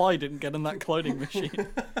God a fly didn't get in that cloning machine.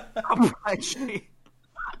 Actually,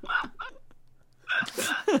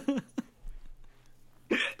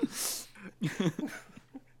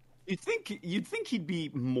 you'd think he'd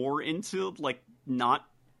be more into like not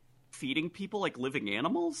feeding people like living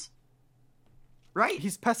animals, right?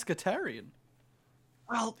 He's pescatarian.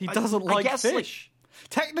 Well, He doesn't I like guess, fish.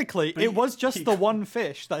 Technically, it was just the one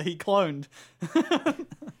fish that he cloned.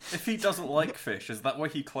 If he doesn't like fish, is that why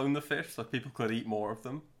he cloned the fish so people could eat more of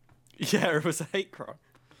them? Yeah, it was a hate crime.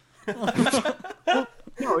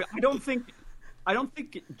 No, I don't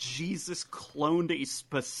think Jesus cloned a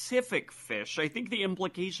specific fish. I think the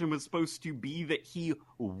implication was supposed to be that he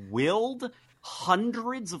willed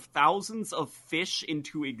hundreds of thousands of fish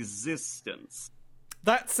into existence.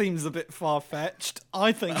 That seems a bit far-fetched.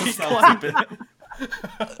 I think he Sounds a cloned bit...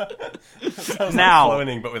 Sounds Now- like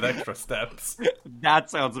cloning, but with extra steps. That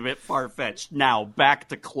sounds a bit far-fetched. Now, back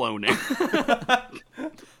to cloning.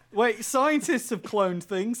 Wait, scientists have cloned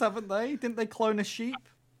things, haven't they? Didn't they clone a sheep?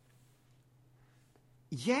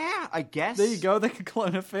 Yeah, I guess. There you go, they could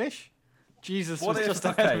clone a fish. Jesus What was if- just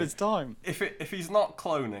ahead okay. of his time. If he's not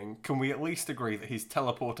cloning, can we at least agree that he's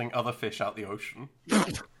teleporting other fish out the ocean?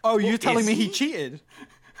 Oh, you're telling is me he he? cheated?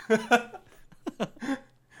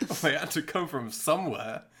 They had to come from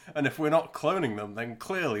somewhere, and if we're not cloning them, then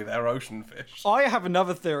clearly they're ocean fish. I have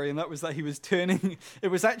another theory, and that was that he was turning. It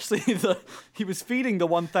was actually he was feeding the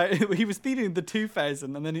 1,000. He was feeding the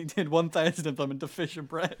 2,000, and then he did 1,000 of them into fish and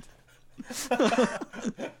bread.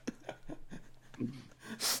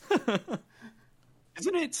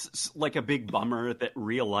 Isn't it like a big bummer that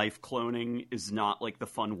real life cloning is not like the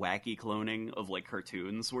fun, wacky cloning of like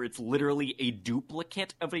cartoons, where it's literally a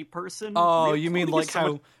duplicate of a person? Oh, Real you mean cloning like is so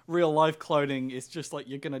how much- real life cloning is just like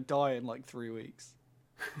you're gonna die in like 3 weeks?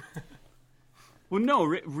 Well, no,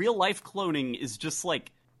 real life cloning is just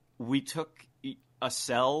like we took a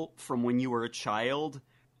cell from when you were a child,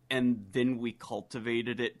 and then we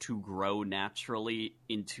cultivated it to grow naturally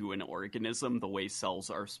into an organism the way cells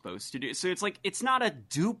are supposed to do. So it's like, it's not a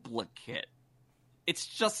duplicate. It's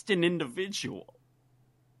just an individual.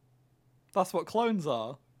 That's what clones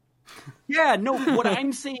are. Yeah, no, what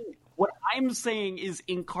I'm saying is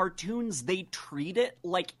in cartoons, they treat it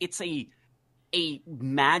like it's a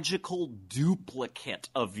magical duplicate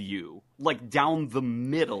of you, like down the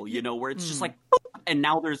middle, you know, where it's just like, and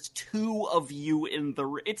now there's two of you in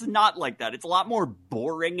the... It's not like that. It's a lot more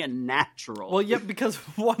boring and natural. Well, yeah, because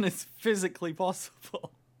one is physically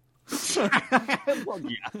possible. Well,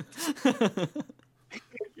 yeah.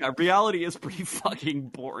 Yeah, reality is pretty fucking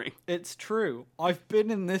boring. It's true. I've been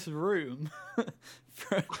in this room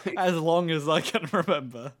for as long as I can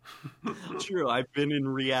remember. True, I've been in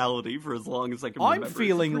reality for as long as I can remember. I'm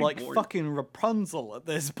feeling It's like pretty boring. fucking Rapunzel at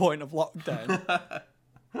this point of lockdown.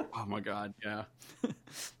 Oh my god, yeah.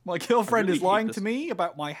 My girlfriend really is lying hate to this. me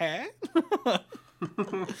about my hair.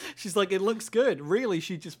 She's like, it looks good. Really,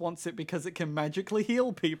 she just wants it because it can magically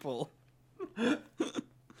heal people.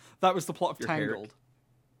 That was the plot of Your hair- Tangled.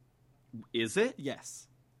 Is it? Yes.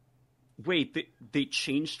 Wait, they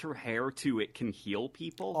changed her hair to it can heal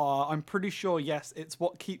people? I'm pretty sure, yes. It's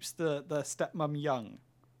what keeps the stepmom young,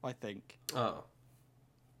 I think. Oh,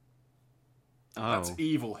 Oh. that's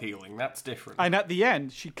evil healing. That's different. And at the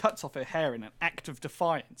end, she cuts off her hair in an act of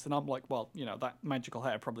defiance. And I'm like, well, you know, that magical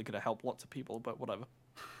hair probably could have helped lots of people, but whatever.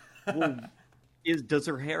 Well, does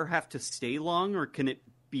her hair have to stay long, or can it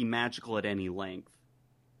be magical at any length?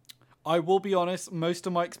 I will be honest, most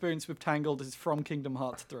of my experience with Tangled is from Kingdom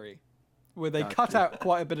Hearts 3, where they cut out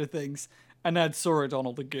quite a bit of things and add Sora,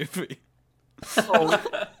 Donald, and Goofy. So,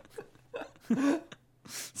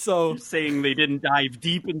 You're saying they didn't dive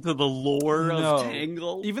deep into the lore no. of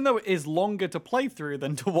Tangled? Even though it is longer to play through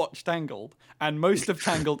than to watch Tangled, and most of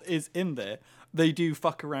Tangled is in there, they do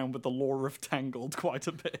fuck around with the lore of Tangled quite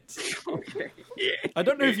a bit. Okay. I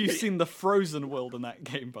don't know if you've seen the Frozen world in that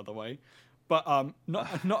game, by the way. But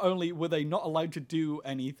not only were they not allowed to do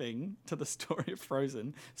anything to the story of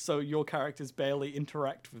Frozen, so your characters barely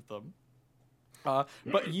interact with them,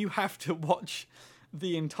 but you have to watch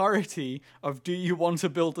the entirety of Do You Want to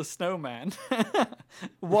Build a Snowman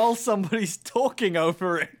while somebody's talking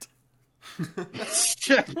over it.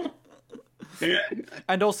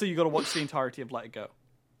 And also you got to watch the entirety of Let It Go.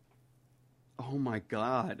 Oh my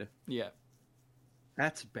god. Yeah.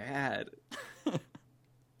 That's bad.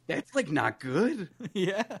 That's, like, not good.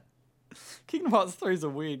 Yeah. Kingdom Hearts 3 is a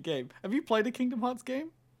weird game. Have you played a Kingdom Hearts game?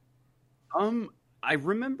 I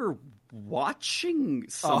remember watching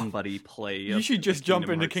somebody play. You should just jump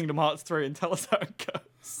into Hearts. Kingdom Hearts 3 and tell us how it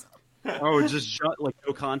goes. Oh, just like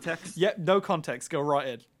no context? Yep, no context. Go right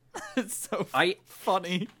in. It's so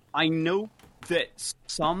funny. I know that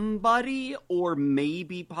somebody, or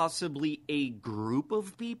maybe possibly a group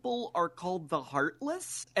of people, are called the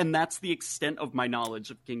Heartless, and that's the extent of my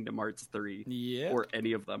knowledge of Kingdom Hearts 3. Yeah. Or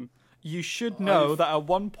any of them. You should know that at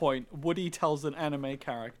one point, Woody tells an anime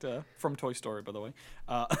character, from Toy Story, by the way,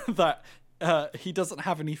 that he doesn't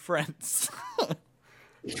have any friends.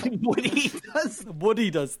 Woody does.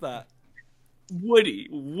 Woody does that.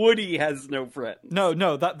 Woody has no friends.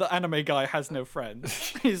 No, that the anime guy has no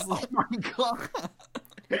friends. He's like, Oh my god.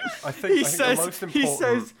 I think he the most says,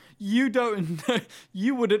 important... you don't know,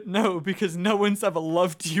 you wouldn't know because no one's ever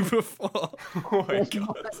loved you before. Oh my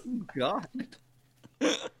god. God.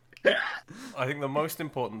 I think the most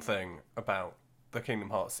important thing about the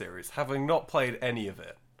Kingdom Hearts series, having not played any of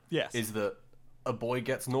it, Yes. is that a boy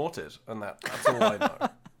gets naughted, and that's all I know.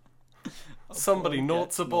 Somebody boy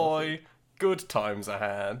naughts gets a boy, good times are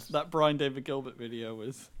had. That Brian David Gilbert video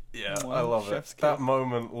was... Yeah, Wow, I love it. chef's kiss. That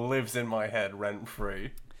moment lives in my head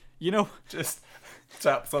rent-free. You know, Just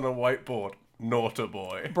taps on a whiteboard, naught a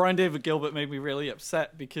boy. Brian David Gilbert made me really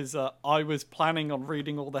upset because I was planning on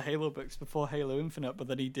reading all the Halo books before Halo Infinite, but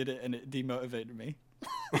then he did it and it demotivated me.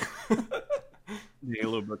 The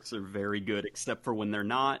Halo books are very good, except for when they're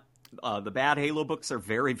not. The bad Halo books are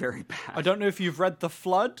very, very bad. I don't know if you've read The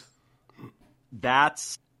Flood.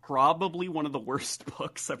 That's probably one of the worst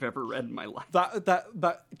books I've ever read in my life.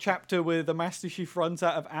 That chapter where the Master Chief runs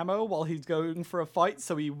out of ammo while he's going for a fight,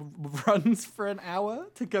 so he runs for an hour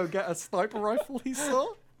to go get a sniper rifle he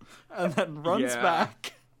saw, and then runs Yeah.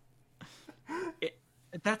 back.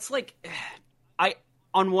 That's like,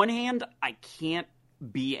 on one hand, I can't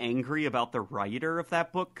be angry about the writer of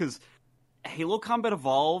that book, because Halo Combat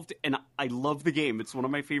Evolved, and I love the game. It's one of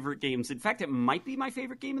my favorite games. In fact, it might be my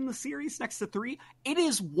favorite game in the series next to 3. It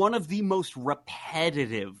is one of the most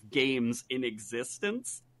repetitive games in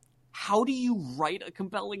existence. How do you write a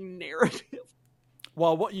compelling narrative?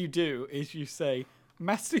 Well, what you do is you say,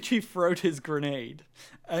 Master Chief throwed his grenade,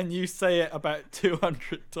 and you say it about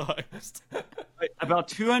 200 times. About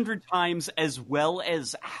 200 times, as well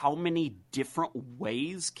as how many different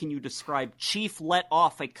ways can you describe Chief let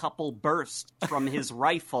off a couple bursts from his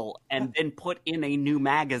rifle and then put in a new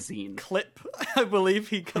magazine? Clip. I believe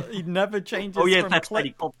he never changes Oh, yeah, from that's clip. right.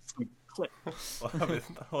 He called it clip.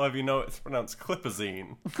 I'll have you know it's pronounced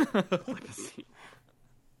clipazine.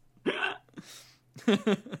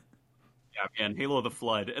 Yeah, man, Halo of the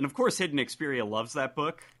Flood. And of course, Hidden Xperia loves that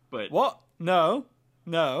book, but... What? No.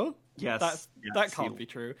 Yes. That can't be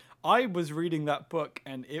true. I was reading that book,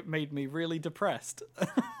 and it made me really depressed.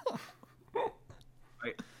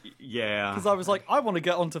 Yeah. Because I was like, I want to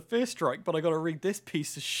get onto First Strike, but I got to read this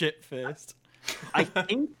piece of shit first. I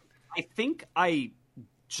think I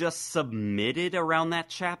just submitted around that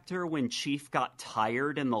chapter when Chief got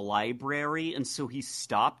tired in the library, and so he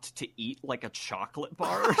stopped to eat like a chocolate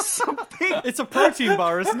bar or something. It's a protein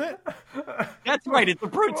bar, isn't it? That's right, it's a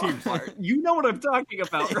protein bar. You know what I'm talking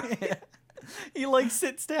about, right? He like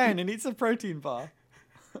sits down and eats a protein bar.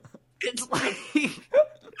 It's like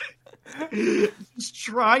he's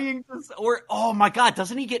trying to, or oh my god,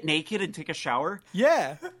 doesn't he get naked and take a shower?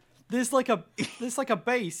 Yeah. There's like a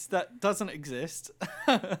base that doesn't exist,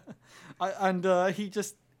 and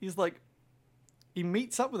he's like, he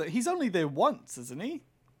meets up with it. He's only there once, isn't he?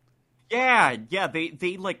 Yeah.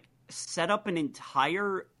 They like set up an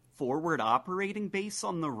entire forward operating base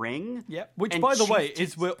on the ring. Yeah. Which, and by the way, Chief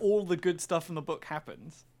is where all the good stuff in the book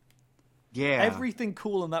happens. Yeah. Everything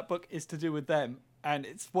cool in that book is to do with them, and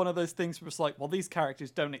it's one of those things where it's like, well, these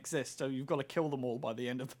characters don't exist, so you've got to kill them all by the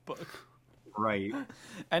end of the book. Right.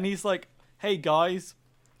 And he's like, hey guys,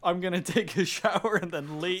 I'm gonna take a shower and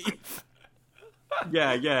then leave.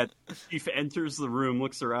 Yeah. Chief enters the room,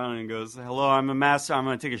 looks around, and goes, "Hello, I'm a master. I'm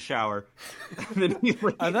gonna take a shower." And then he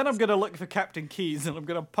leaves. And then I'm gonna look for Captain Keyes and I'm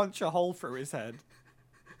gonna punch a hole through his head.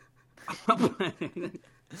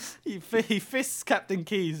 He fists Captain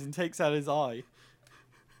Keyes and takes out his eye.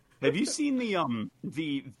 Have you seen the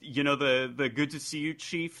 "Good to see you,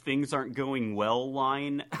 Chief. Things aren't going well"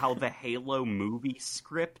 line? How the Halo movie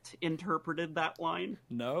script interpreted that line?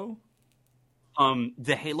 No?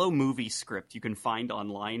 The Halo movie script you can find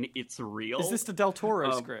online. It's real. Is this the Del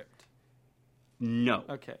Toro script? No.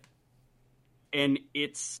 Okay. And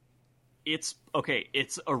it's okay.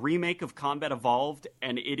 It's a remake of Combat Evolved,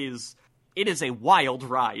 and it is a wild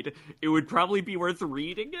ride. It would probably be worth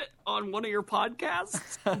reading it on one of your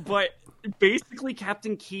podcasts. But basically,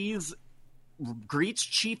 Captain Keyes greets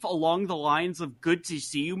Chief along the lines of, "Good to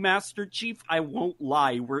see you, Master Chief. I won't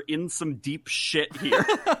lie, we're in some deep shit here."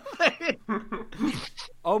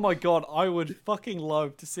 Oh my god, I would fucking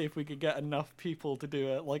love to see if we could get enough people to do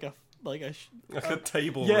a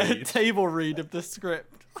table yeah, read. table read of the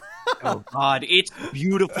script. Oh god, it's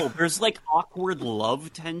beautiful. There's like awkward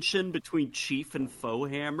love tension between Chief and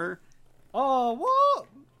Foehammer. Oh, what?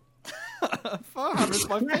 Farhammer's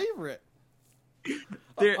my favorite.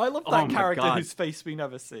 I love that character whose face we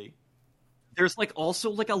never see. There's like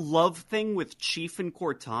also like a love thing with Chief and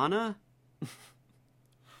Cortana.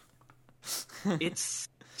 It's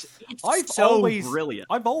brilliant.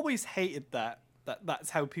 I've always hated that's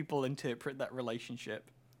how people interpret that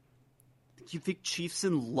relationship. You think Chief's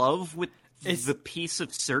in love with the piece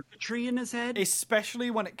of circuitry in his head?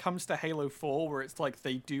 Especially when it comes to Halo 4, where it's like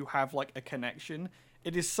they do have like a connection.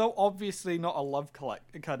 It is so obviously not a love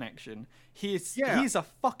connection. He's a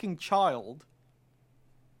fucking child.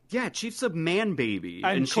 Yeah, Chief's a man baby,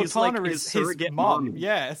 and she's Cortana like is his surrogate mom. mom.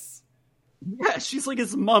 Yes. Yeah, she's like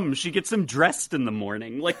his mom. She gets him dressed in the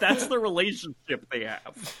morning. Like, that's the relationship they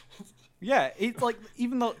have. Yeah, it's like,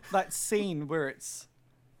 even though that scene where it's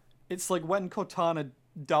like when Cortana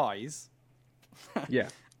dies. Yeah.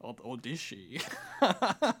 Or does she?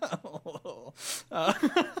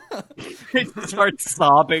 He starts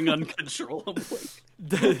sobbing uncontrollably.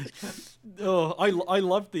 I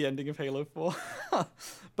loved the ending of Halo 4.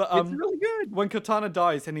 But It's really good. when Cortana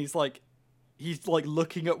dies and he's like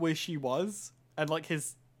looking at where she was, and like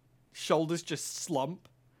his shoulders just slump,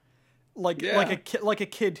 like a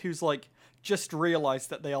kid who's like just realized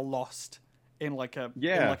that they are lost in like a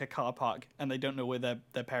car park and they don't know where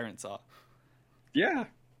their parents are. Yeah,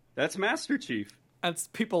 that's Master Chief. And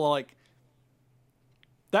people are like,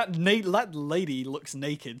 that lady looks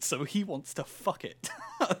naked, so he wants to fuck it,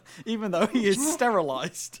 even though he is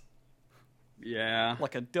sterilized. Yeah,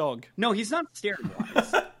 Like a dog. no, he's not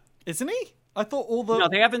sterilized. Isn't he? I thought all the... No,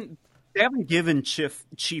 they haven't given Chief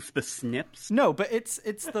the snips. No, but it's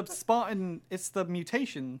the Spartan, it's the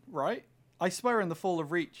mutation, right? I swear in the Fall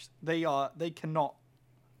of Reach, they cannot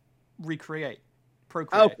recreate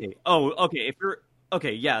procreate. Okay. Oh, okay. If you're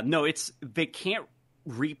okay, yeah. No, it's they can't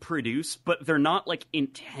reproduce, but they're not like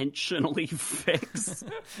intentionally fixed.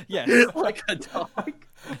 Yes. Like a dog.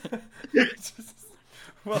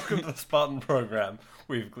 Welcome to the Spartan program.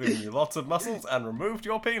 We've given you lots of muscles and removed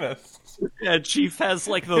your penis. Yeah, Chief has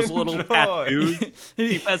like those little Enjoy. tattoos.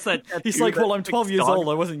 Chief has that He's tattoo like, well, that I'm 12 fixed years dog. old.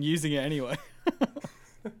 I wasn't using it anyway.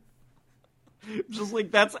 Just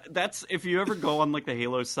like that's if you ever go on like the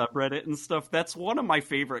Halo subreddit and stuff, that's one of my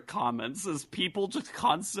favorite comments is people just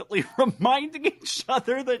constantly reminding each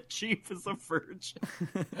other that Chief is a virgin.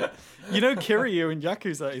 You know, Kiryu in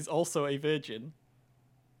Yakuza is also a virgin.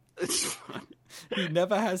 It's funny. He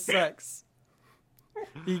never has sex.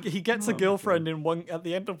 He gets a girlfriend in one at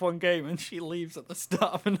the end of one game, and she leaves at the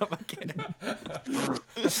start of another game.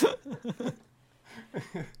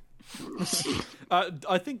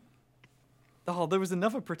 I think. Oh, there was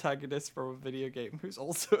another protagonist from a video game who's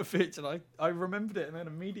also a virgin. I remembered it and then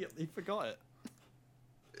immediately forgot it.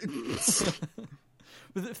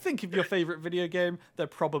 But think of your favorite video game. They're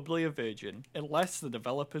probably a virgin, unless the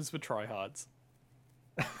developers were tryhards.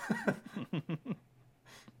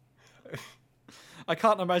 I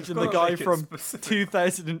can't imagine the gotta guy make it from specific.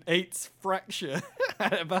 2008's Fracture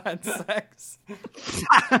had ever had sex.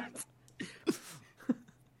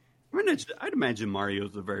 I'd imagine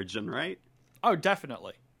Mario's a virgin, right? Oh,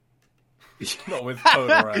 definitely. Not with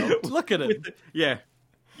Toad around. Look at him. Yeah.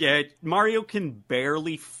 Yeah, Mario can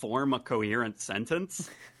barely form a coherent sentence.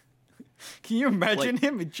 Can you imagine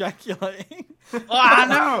him ejaculating? Ah,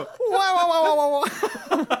 no! Whoa, whoa, whoa,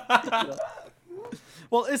 whoa, whoa.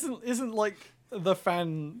 Well, isn't like the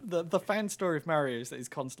fan story of Mario is that he's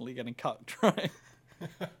constantly getting cucked, right?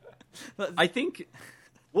 I think.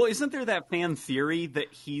 Well, isn't there that fan theory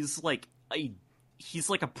that he's like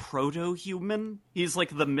a proto-human? He's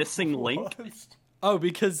like the missing link. Oh,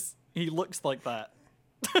 because he looks like that.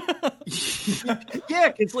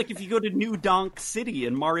 Yeah, it's like if you go to New Donk City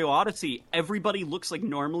in Mario Odyssey, everybody looks like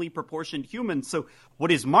normally proportioned humans. So,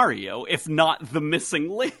 what is Mario if not the missing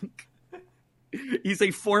link? He's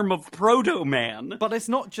a form of proto-man. But it's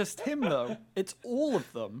not just him though; it's all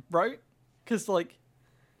of them, right? Because like,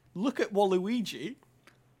 look at Waluigi.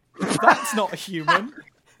 That's not human.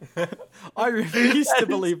 I refuse to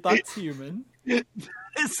believe that's human.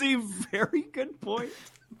 It's a very good point.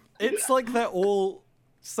 It's like they're all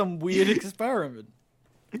some weird experiment.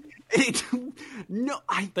 They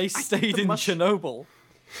stayed in Chernobyl.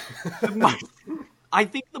 I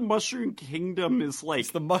think the Mushroom Kingdom is like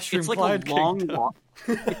It's the Mushroom it's like Cloud a long Kingdom.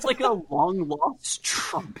 it's like a long lost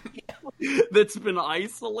tribe that's been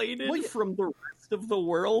isolated Well, yeah. from the rest of the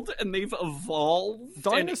world, and they've evolved.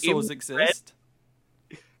 Dinosaurs and exist.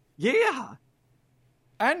 Yeah,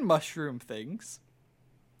 And mushroom things.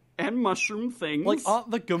 and mushroom things. Like,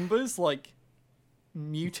 aren't the Goombas like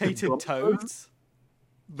mutated Goombas? toads?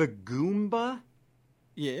 the Goomba.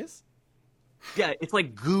 Yes. Yeah, it's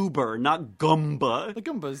like Goober, not Gumba. The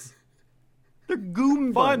Goombas. They're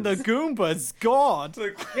Goombas. Find the Goombas, God!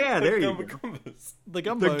 Yeah, there you go. Gumbas. The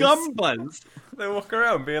Gumbas. The Gumbas. They walk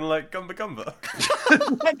around being like Gumba Gumba.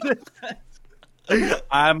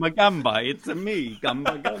 I'm a Gumba. It's a me,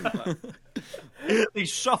 Gumba Gumba. They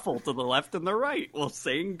shuffle to the left and the right while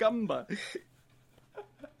saying Gumba.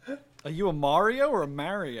 Are you a Mario or a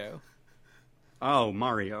Mario? Oh,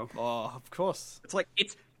 Mario. Oh, of course. It's like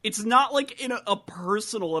it's not like in a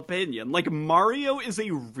personal opinion. Like Mario is a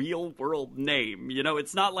real world name. You know,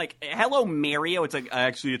 it's not like hello Mario. It's like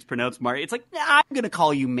actually it's pronounced Mario. It's like nah, I'm gonna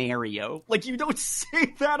call you Mario. Like you don't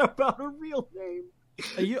say that about a real name.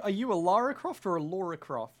 Are you a Lara Croft or a Laura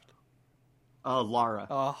Croft? Lara.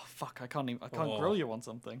 Oh fuck! I can't grill you on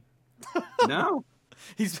something. No.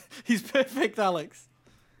 He's perfect, Alex.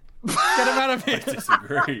 Get him out of here!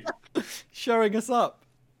 Disagree. Showing us up.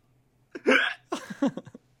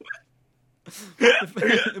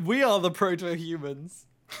 We are the proto-humans.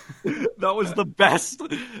 That was the best.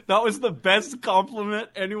 That was the best compliment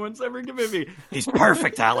anyone's ever given me. He's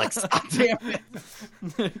perfect, Alex. Oh, damn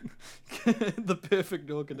it. The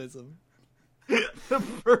perfect organism.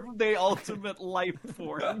 The ultimate life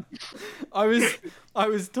form. I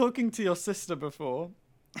was talking to your sister before,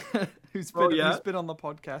 who's been on the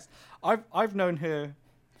podcast. I've known her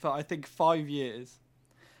for I think 5 years.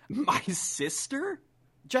 My sister?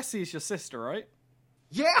 Jessie is your sister, right?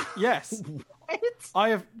 Yeah. Yes.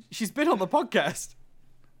 What? She's been on the podcast.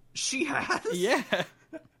 She has? Yeah.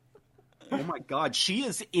 Oh my god, she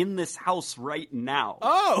is in this house right now.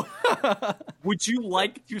 Oh. Would you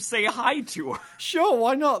like to say hi to her? Sure,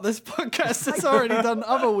 why not? This podcast has already done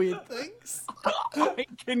other weird things. I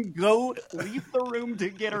can go leave the room to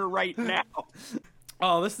get her right now.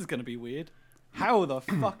 Oh, this is going to be weird. How the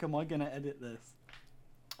fuck am I gonna edit this?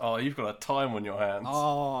 Oh, you've got a time on your hands.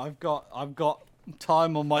 Oh, I've got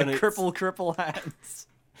time on my And it's- cripple hands.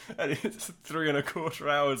 And it's 3.25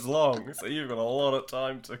 hours long, so you've got a lot of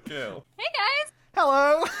time to kill. Hey guys,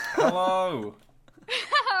 Hello. Hello!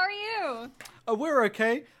 how are you? We're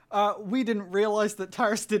okay. We didn't realize that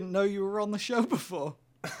Taris didn't know you were on the show before.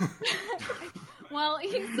 Well,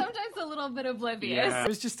 he's sometimes a little bit oblivious. I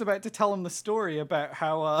was just about to tell him the story about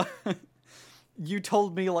how you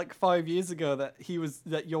told me like 5 years ago that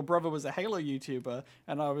your brother was a Halo YouTuber,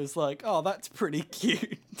 and I was like, oh, that's pretty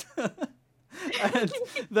cute. And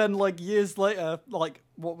then like years later, like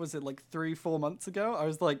what was it, like 3-4 months ago, I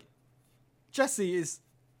was like, Jesse, is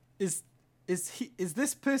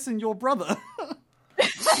this person your brother?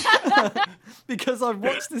 Because I've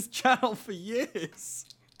watched this channel for years.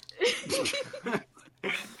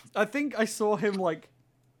 I think I saw him like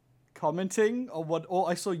commenting on one, or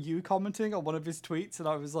I saw you commenting on one of his tweets, and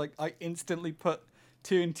I was like, I instantly put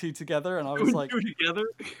 2 and 2 together, and I was like, together.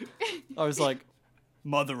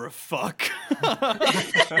 mother of fuck.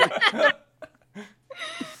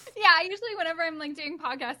 Yeah, usually whenever I'm like doing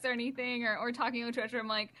podcasts or anything or talking on Twitter, I'm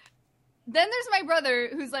like, then there's my brother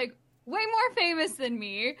who's like way more famous than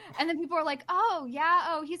me. And then people are like, oh yeah,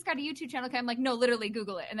 oh, he's got a YouTube channel. Okay, I'm like, no, literally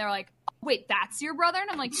Google it. And they're like, wait, that's your brother? And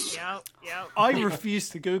I'm like, yep. I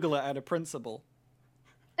refused to Google it out of principle.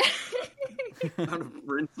 Out of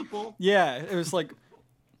principle. Yeah, it was like,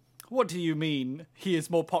 what do you mean he is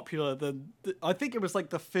more popular than... I think it was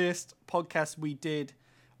like the first podcast we did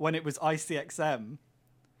when it was ICXM.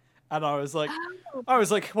 And I was like,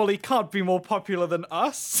 well, he can't be more popular than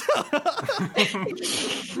us.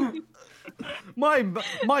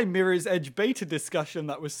 my Mirror's Edge beta discussion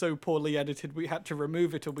that was so poorly edited we had to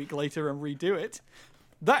remove it a week later and redo it.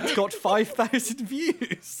 That's got 5,000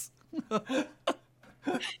 views.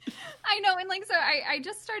 I know, and like, so I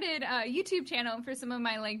just started a YouTube channel for some of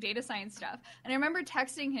my like data science stuff, and I remember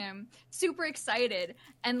texting him super excited,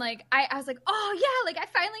 and like I was like, oh yeah, like I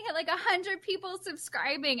finally hit like 100 people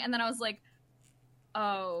subscribing, and then I was like,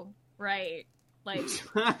 oh right, like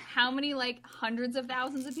how many like hundreds of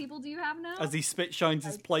thousands of people do you have now? As he spit shines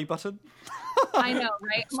his play button. I know,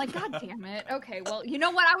 right? I'm like, god damn it. Okay, well, you know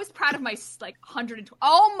what? I was proud of my like 120.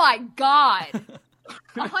 Oh my god.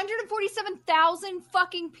 147,000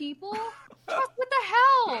 fucking people? What the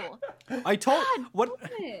hell? I told God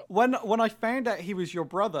when I found out he was your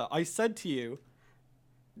brother, I said to you,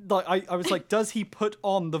 like I was like, does he put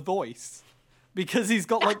on the voice? Because he's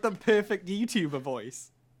got like the perfect YouTuber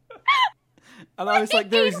voice. And I was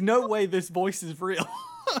like, there is no way this voice is real.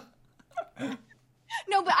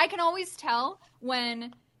 No, but I can always tell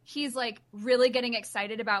when he's like really getting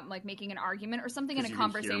excited about like making an argument or something in a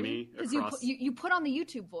conversation because you put on the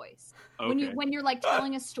YouTube voice when you're like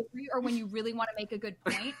telling a story or when you really want to make a good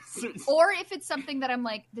point, or if it's something that I'm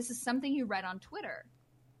like, this is something you read on Twitter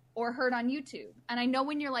or heard on YouTube, and I know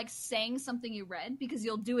when you're like saying something you read because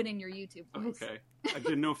you'll do it in your YouTube voice. Okay, I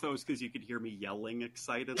didn't know if that was because you could hear me yelling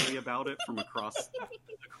excitedly about it from across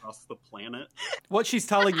the planet. What she's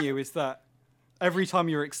telling you is that every time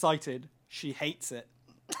you're excited, she hates it.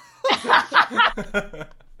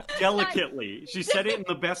 Delicately. She said it in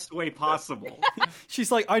the best way possible.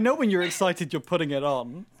 She's like, I know when you're excited, you're putting it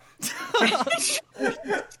on.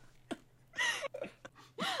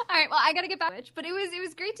 All right, well, I gotta get back, but it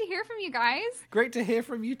was great to hear from you guys. Great to hear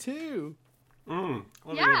from you too.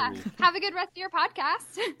 Yeah, have a good rest of your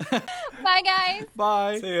podcast. Bye, guys.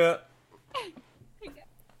 Bye. See ya.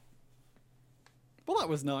 Well, that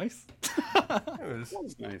was nice. That was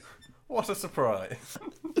Nice. What a surprise.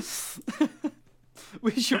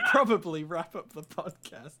 We should probably wrap up the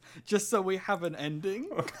podcast just so we have an ending.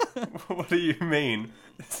 What do you mean?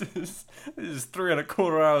 This is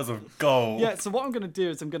 3.25 hours of gold. Yeah, so what I'm going to do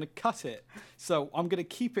is I'm going to cut it. So I'm going to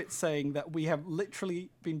keep it saying that we have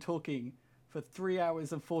literally been talking for 3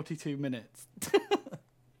 hours and 42 minutes.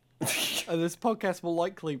 And this podcast will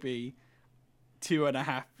likely be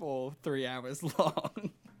 2.5 or 3 hours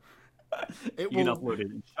long. You can upload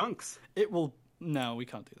it in chunks. It will. No, we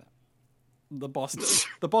can't do that. The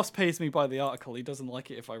boss pays me by the article. He doesn't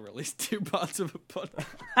like it if I release 2 parts of a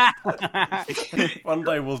podcast. One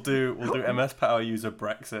day we'll do MS Power user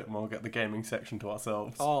Brexit and we'll get the gaming section to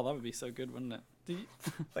ourselves. Oh, that would be so good, wouldn't it?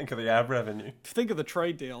 Think of the ad revenue. Think of the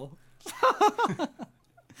trade deal.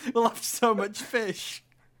 We'll have so much fish.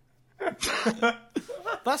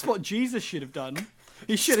 That's what Jesus should have done.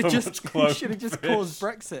 He should have just caused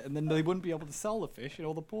Brexit, and then they wouldn't be able to sell the fish, and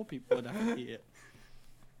all the poor people would have to eat it.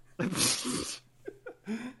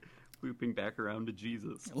 looping back around to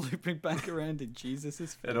Jesus. Looping back around to Jesus'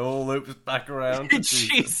 face. It all loops back around to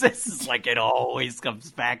Jesus is like, it always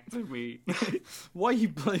comes back to me. Why are you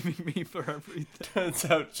blaming me for everything? Turns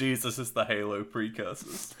out Jesus is the Halo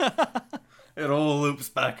precursors. It all loops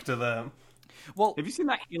back to them. Well, have you seen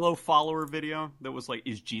that Halo follower video that was like,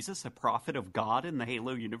 is Jesus a prophet of God in the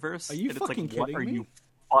Halo universe? Are you and fucking it's like, kidding what are me? you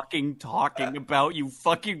fucking talking about, you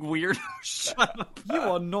fucking weirdo? Shut up. You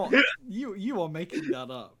are not. You are making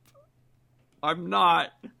that up. I'm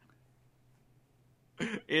not.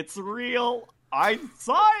 It's real. I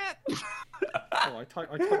saw it. Oh, I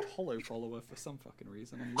typed hollow follower for some fucking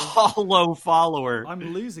reason. Hollow follower.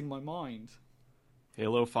 I'm losing my mind.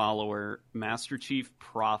 Halo follower, Master Chief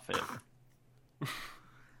prophet.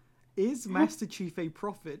 Is Master Chief a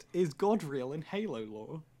prophet? Is God real in Halo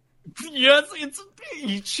lore? Yes,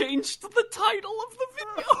 he changed the title of the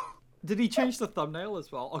video. Did he change the thumbnail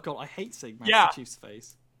as well? Oh god, I hate seeing Master Chief's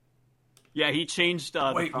face. Yeah, he changed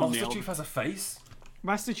Wait, the thumbnail. Master Chief has a face?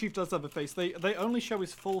 Master Chief does have a face. They only show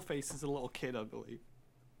his full face as a little kid, I believe.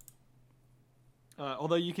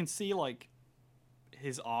 Although you can see, like,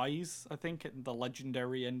 his eyes, I think, in the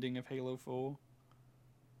legendary ending of Halo 4.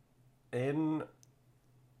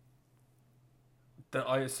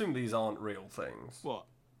 I assume these aren't real things. What?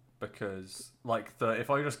 Because, like, if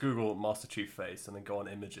I just Google Master Chief face and then go on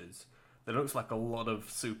images, there looks like a lot of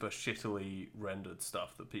super shittily rendered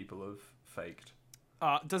stuff that people have faked.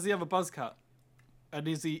 Does he have a buzz cut? And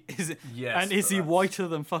is he Yes, whiter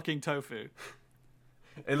than fucking tofu?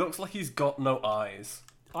 It looks like he's got no eyes.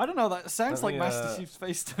 I don't know, that sounds like Master Chief's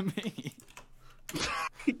face to me.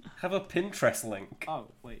 Have a Pinterest link.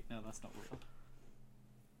 Oh, wait, no, that's not real.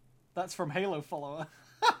 That's from Halo follower.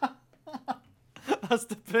 That's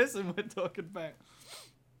the person we're talking about.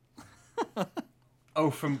 Oh,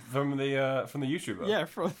 from the YouTuber? Yeah,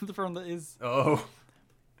 from the is. Oh.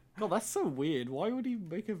 God, that's so weird. Why would he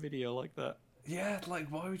make a video like that? Yeah, like,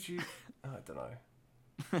 why would you... I don't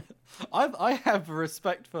know. I have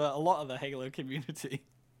respect for a lot of the Halo community.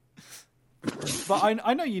 But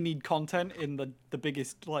I know you need content in the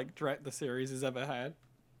biggest, like, threat the series has ever had.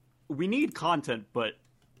 We need content, but,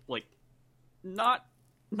 like, not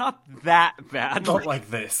that bad. Not like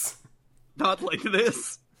this. Not like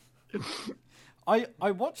this.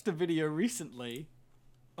 I watched a video recently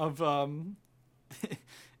of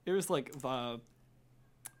it was like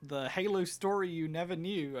the Halo story you never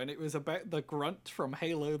knew, and it was about the grunt from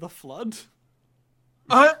Halo the Flood.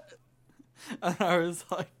 And I was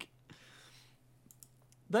like,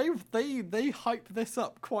 they hype this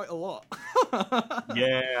up quite a lot.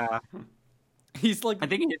 Yeah. He's like, I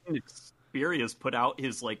think Xperia's put out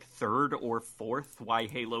his like third or fourth Why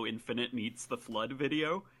Halo Infinite Needs the Flood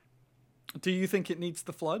video. Do you think it needs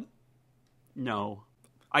the Flood? No.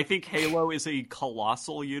 I think Halo is a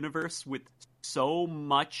colossal universe with so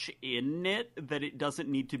much in it that it doesn't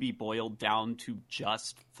need to be boiled down to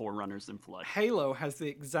just Forerunners and Flood. Halo has the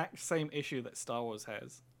exact same issue that Star Wars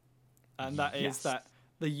has. And that is that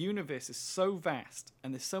the universe is so vast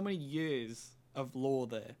and there's so many years of lore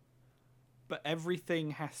there. But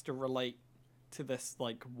everything has to relate to this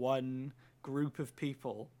like one group of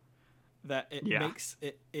people that it makes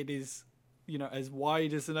it is, you know, as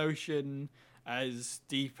wide as an ocean, as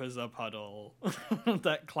deep as a puddle.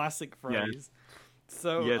 That classic phrase.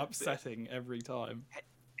 So upsetting every time.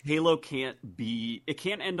 Halo can't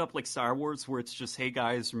end up like Star Wars where it's just, hey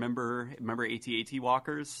guys, remember AT-AT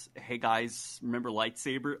walkers? Hey guys, remember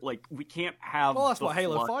lightsaber? Like, we can't have... Well, that's what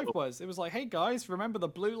Halo 5 was. It was like, hey guys, remember the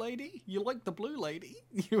blue lady? You like the blue lady?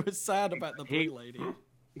 You were sad about the blue lady.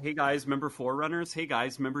 Hey guys, remember Forerunners? Hey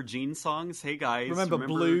guys, remember Gene songs? Hey guys, remember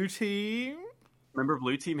Blue Team? Remember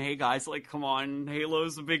Blue Team? Hey guys, like, come on,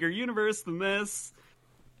 Halo's a bigger universe than this.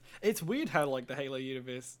 It's weird how, like, the Halo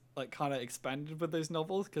universe, like, kind of expanded with those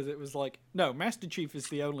novels, because it was like, no, Master Chief is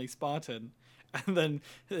the only Spartan. And then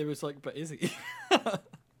it was like, but is he?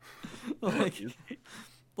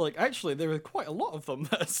 like, actually, there are quite a lot of them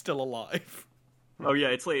that are still alive. Oh yeah,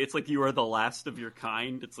 it's like you are the last of your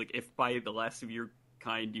kind. It's like, if by the last of your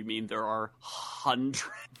kind you mean there are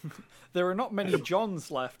hundreds. There are not many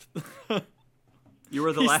Johns left. You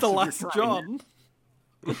are the He's last the of last your John.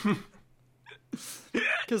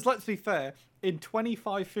 Because let's be fair, in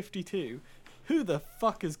 2552, who the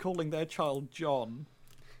fuck is calling their child John?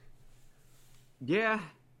 Yeah.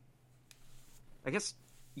 I guess,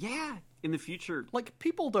 yeah, in the future. Like,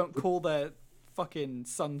 people don't call their fucking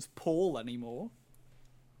sons Paul anymore.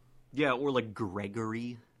 Yeah, or like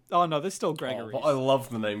Gregory. Oh no, there's still Gregory. I love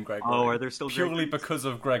the name Gregory. Oh, are there still Purely Gregories? because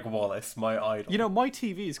of Greg Wallace, my idol. You know, my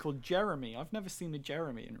TV is called Jeremy. I've never seen a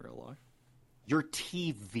Jeremy in real life. Your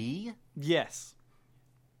TV? Yes.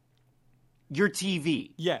 Your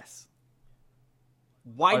TV. Yes.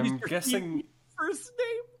 Why I'm did your guessing TV first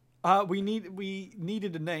name? We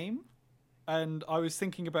needed a name, and I was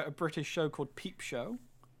thinking about a British show called Peep Show.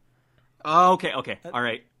 Oh, okay, all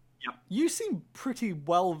right. Yep. You seem pretty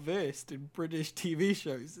well versed in British TV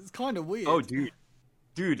shows. It's kind of weird. Oh,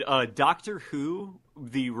 dude, Doctor Who,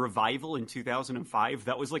 the revival in 2005,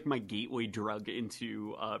 that was like my gateway drug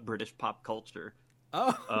into British pop culture.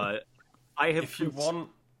 Oh. If you want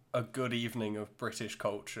a good evening of British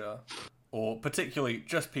culture, or particularly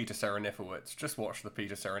just Peter Serafinowicz, just watch the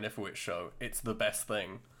Peter Serafinowicz show. It's the best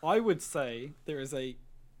thing. I would say there is a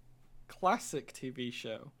classic TV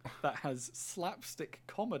show that has slapstick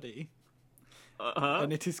comedy,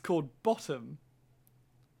 and it is called Bottom.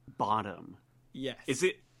 Bottom. Yes. Is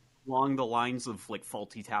it along the lines of like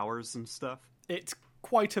Faulty Towers and stuff? It's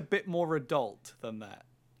quite a bit more adult than that.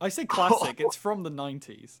 I say classic, it's from the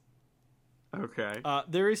 90s. Okay.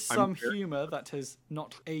 There is some humor that has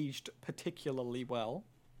not aged particularly well.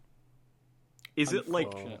 Is it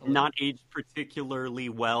like not aged particularly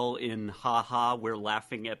well in haha, we're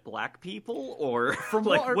laughing at black people? Or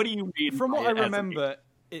what do you mean? From what I remember,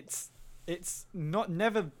 it's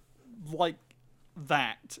never like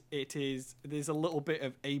that. There's a little bit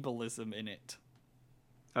of ableism in it.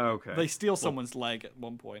 Okay. They steal someone's leg at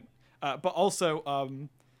one point. But also,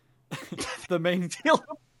 the main...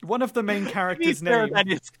 One of the main characters' name... That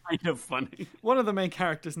is kind of funny. One of the main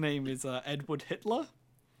characters' name is Edward Hitler.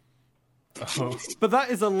 Oh. But that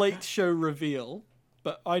is a late show reveal.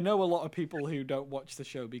 But I know a lot of people who don't watch the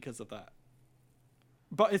show because of that.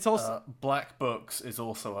 But it's also... Black Books is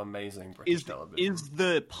also amazing British television. Is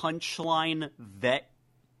the punchline that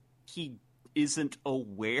he isn't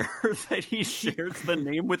aware that he shares the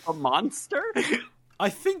name with a monster? I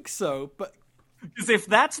think so, but... Because if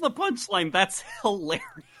that's the punchline, that's hilarious.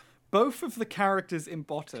 Both of the characters in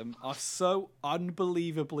Bottom are so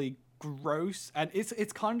unbelievably gross, and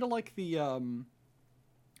it's kind of like the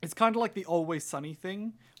Always Sunny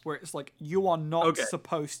thing, where it's like you are not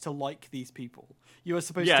supposed to like these people. You are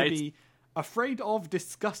supposed to be afraid of,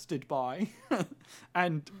 disgusted by,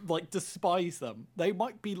 and like despise them. They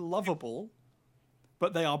might be lovable,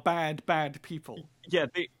 but they are bad people. Yeah,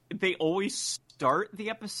 they always start the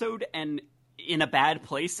episode and in a bad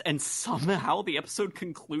place, and somehow the episode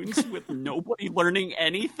concludes with nobody learning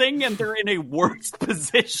anything, and they're in a worse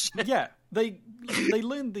position. Yeah, they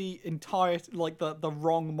learn the entire the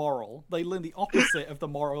wrong moral. They learn the opposite of the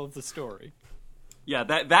moral of the story. Yeah,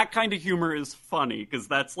 that kind of humor is funny because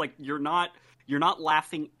that's like you're not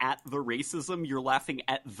laughing at the racism, you're laughing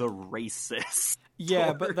at the racist.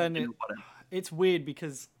 Yeah, but then it's weird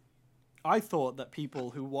because I thought that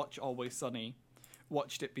people who watch Always Sunny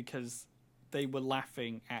watched it because they were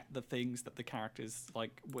laughing at the things that the characters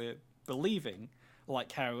were believing,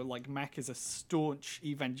 like how Mac is a staunch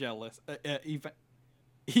evangelicist,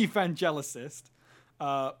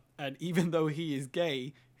 and even though he is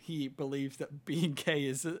gay, he believes that being gay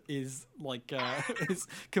is is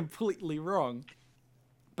completely wrong.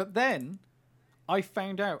 But then I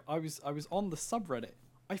found out I was on the subreddit.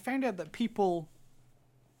 I found out that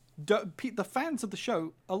the fans of the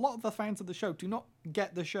show, a lot of the fans of the show do not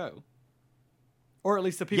get the show. Or at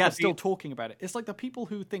least the people still talking about it. It's like the people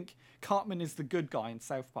who think Cartman is the good guy in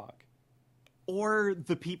South Park. Or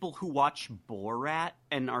the people who watch Borat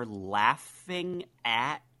and are laughing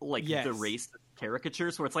at the racist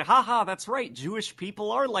caricatures where it's like, haha, that's right, Jewish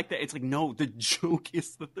people are like that. It's like, no, the joke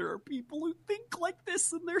is that there are people who think like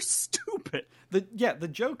this and they're stupid. The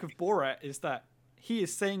joke of Borat is that he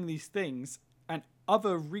is saying these things and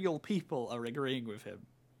other real people are agreeing with him.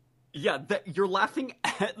 Yeah, that you're laughing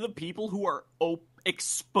at the people who are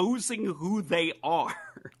exposing who they are.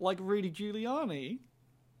 Like Rudy Giuliani.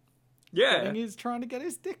 Yeah. He's trying to get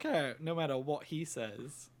his dick out, no matter what he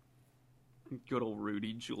says. Good old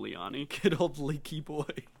Rudy Giuliani. Good old leaky boy.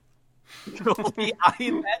 Those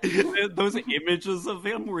images of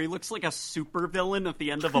him where he looks like a supervillain at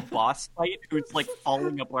the end of a boss fight who's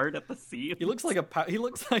falling apart at the seams. He looks like a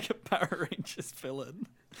Power Rangers villain.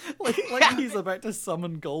 like he's about to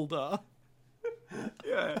summon Goldar.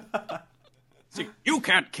 Yeah. So, you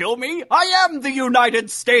can't kill me. I am the United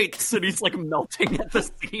States, and he's melting at the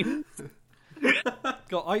seams.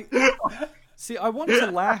 God, I want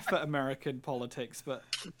to laugh at American politics, but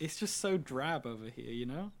it's just so drab over here, you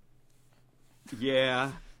know?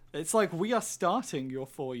 Yeah. It's like we are starting your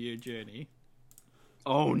 4-year journey.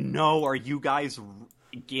 Oh no, are you guys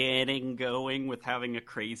getting going with having a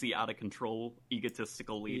crazy, out of control,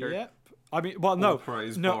 egotistical leader? Yep. I mean, well, no,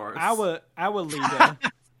 Boris. our leader,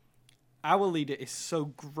 our leader is so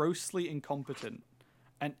grossly incompetent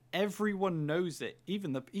and everyone knows it.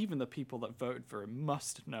 Even the people that voted for him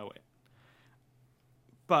must know it.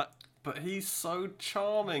 But he's so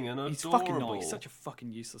charming and adorable. He's fucking not. He's such a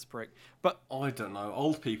fucking useless prick. But I don't know.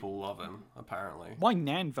 Old people love him, apparently. My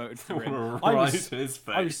nan voted for him. His face.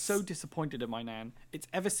 I was so disappointed in my nan. It's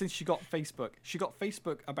ever since she got Facebook. She got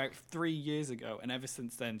Facebook about 3 years ago, and ever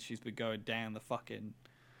since then she's been going down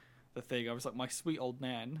the thing. I was like, my sweet old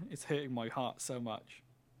nan is hurting my heart so much.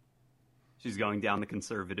 She's going down the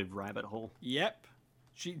conservative rabbit hole. Yep.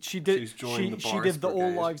 She did the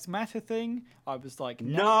All Lives Matter thing. I was like,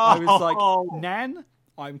 no. I was like, Nan,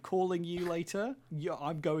 I'm calling you later.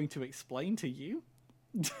 I'm going to explain to you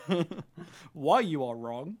why you are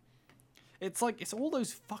wrong. It's like, it's all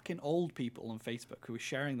those fucking old people on Facebook who are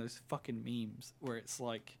sharing those fucking memes where it's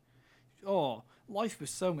like, oh, life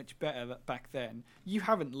was so much better back then. You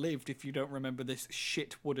haven't lived if you don't remember this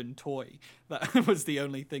shit wooden toy that was the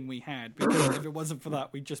only thing we had. Because if it wasn't for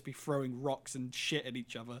that, we'd just be throwing rocks and shit at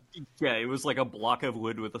each other. Yeah, it was like a block of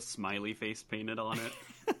wood with a smiley face painted on it.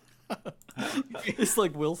 It's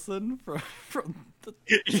like Wilson from the...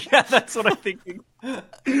 Yeah, that's what I'm thinking.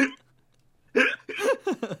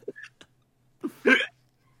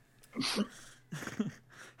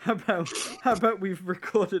 How about we've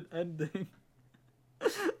recorded ending,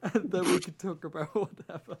 and then we can talk about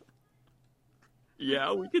whatever.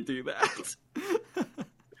 Yeah, we could do that.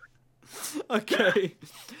 Okay,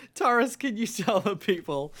 Taurus, can you tell the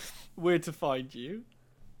people where to find you?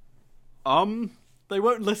 They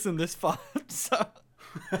won't listen this far, so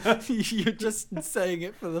you're just saying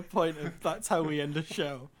it for the point of that's how we end a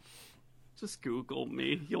show. Just Google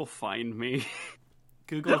me, you'll find me.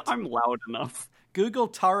 Google. I'm loud enough. Google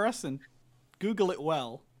Taurus and Google it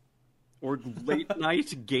well. Or late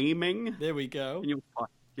night gaming. There we go. And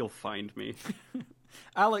you'll find me.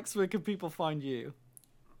 Alex, where can people find you?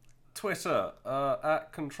 Twitter,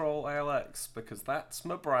 at ControlALX, because that's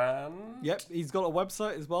my brand. Yep, he's got a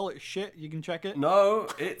website as well. It's shit. You can check it. No,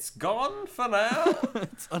 it's gone for now.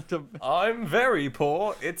 It's under... I'm very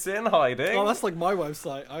poor. It's in hiding. Oh, that's like my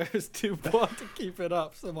website. I was too poor to keep it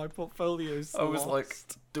up, so my portfolio's I was like,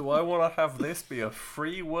 do I want to have this be a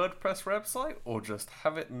free WordPress website, or just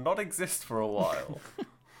have it not exist for a while?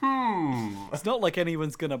 It's not like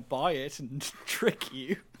anyone's gonna buy it and trick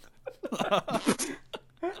you.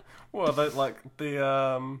 Well,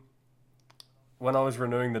 when I was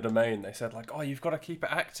renewing the domain, they said like, "Oh, you've got to keep it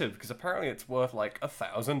active because apparently it's worth like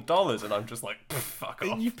 $1,000," and I'm just like, "Fuck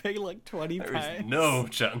off!" You pay like £20. There is no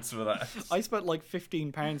chance for that. I spent like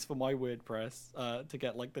 £15 for my WordPress to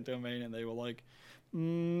get like the domain, and they were like,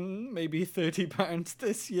 maybe £30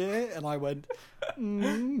 this year, and I went,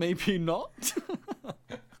 maybe not.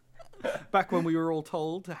 Back when we were all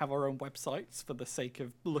told to have our own websites for the sake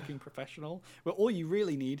of looking professional, where all you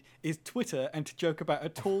really need is Twitter and to joke about a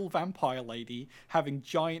tall vampire lady having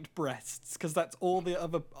giant breasts, because that's all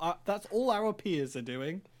that's all our peers are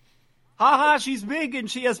doing. Haha, she's big and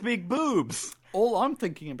she has big boobs. All I'm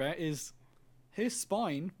thinking about is his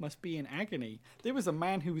spine must be in agony. There was a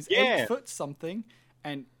man who was 8 foot something,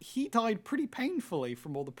 and he died pretty painfully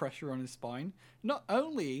from all the pressure on his spine. Not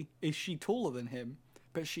only is she taller than him,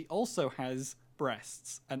 but she also has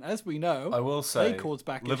breasts, and as we know, I will say, they cause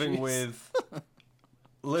back living issues.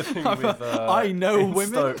 living with I know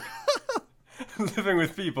women. Living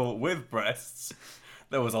with people with breasts,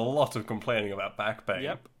 there was a lot of complaining about back pain.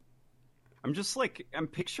 Yep. I'm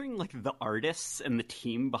picturing like the artists and the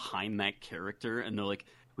team behind that character, and they're like,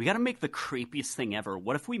 we gotta make the creepiest thing ever.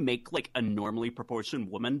 What if we make like a normally proportioned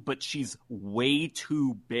woman, but she's way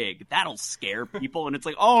too big? That'll scare people. And it's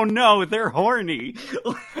like, oh no, they're horny.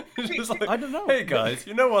 Like, I don't know. Hey guys,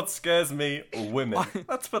 you know what scares me? Women.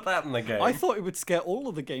 Let's put that in the game. I thought it would scare all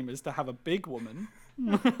of the gamers to have a big woman.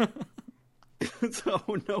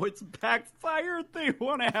 Oh no, it's backfired. They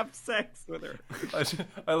want to have sex with her.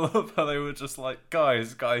 I love how they were just like,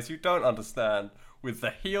 guys, you don't understand. With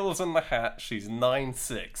the heels and the hat, she's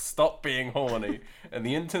 9'6". Stop being horny. And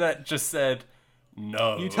the internet just said,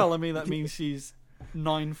 no. You telling me that means she's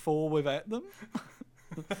 9'4" without them?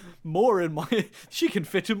 More in my... She can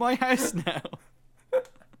fit in my house now.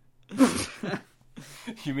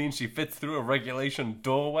 You mean she fits through a regulation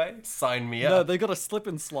doorway? Sign me up. No, they got a slip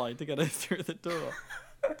and slide to get her through the door.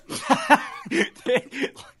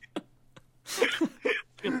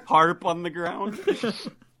 Harp on the ground.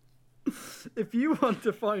 If you want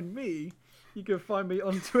to find me, you can find me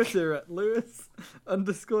on Twitter at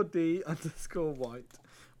Lewis_D_White.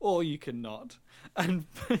 Or you can not. And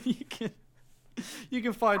you can You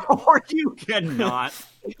can find or you cannot.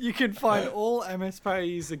 You can find all MS Power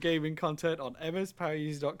User gaming content on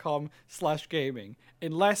mspoweruser.com/gaming,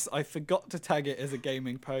 unless I forgot to tag it as a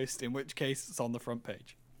gaming post, in which case it's on the front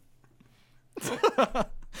page.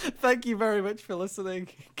 Thank you very much for listening.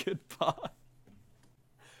 Goodbye.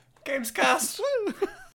 Gamescast.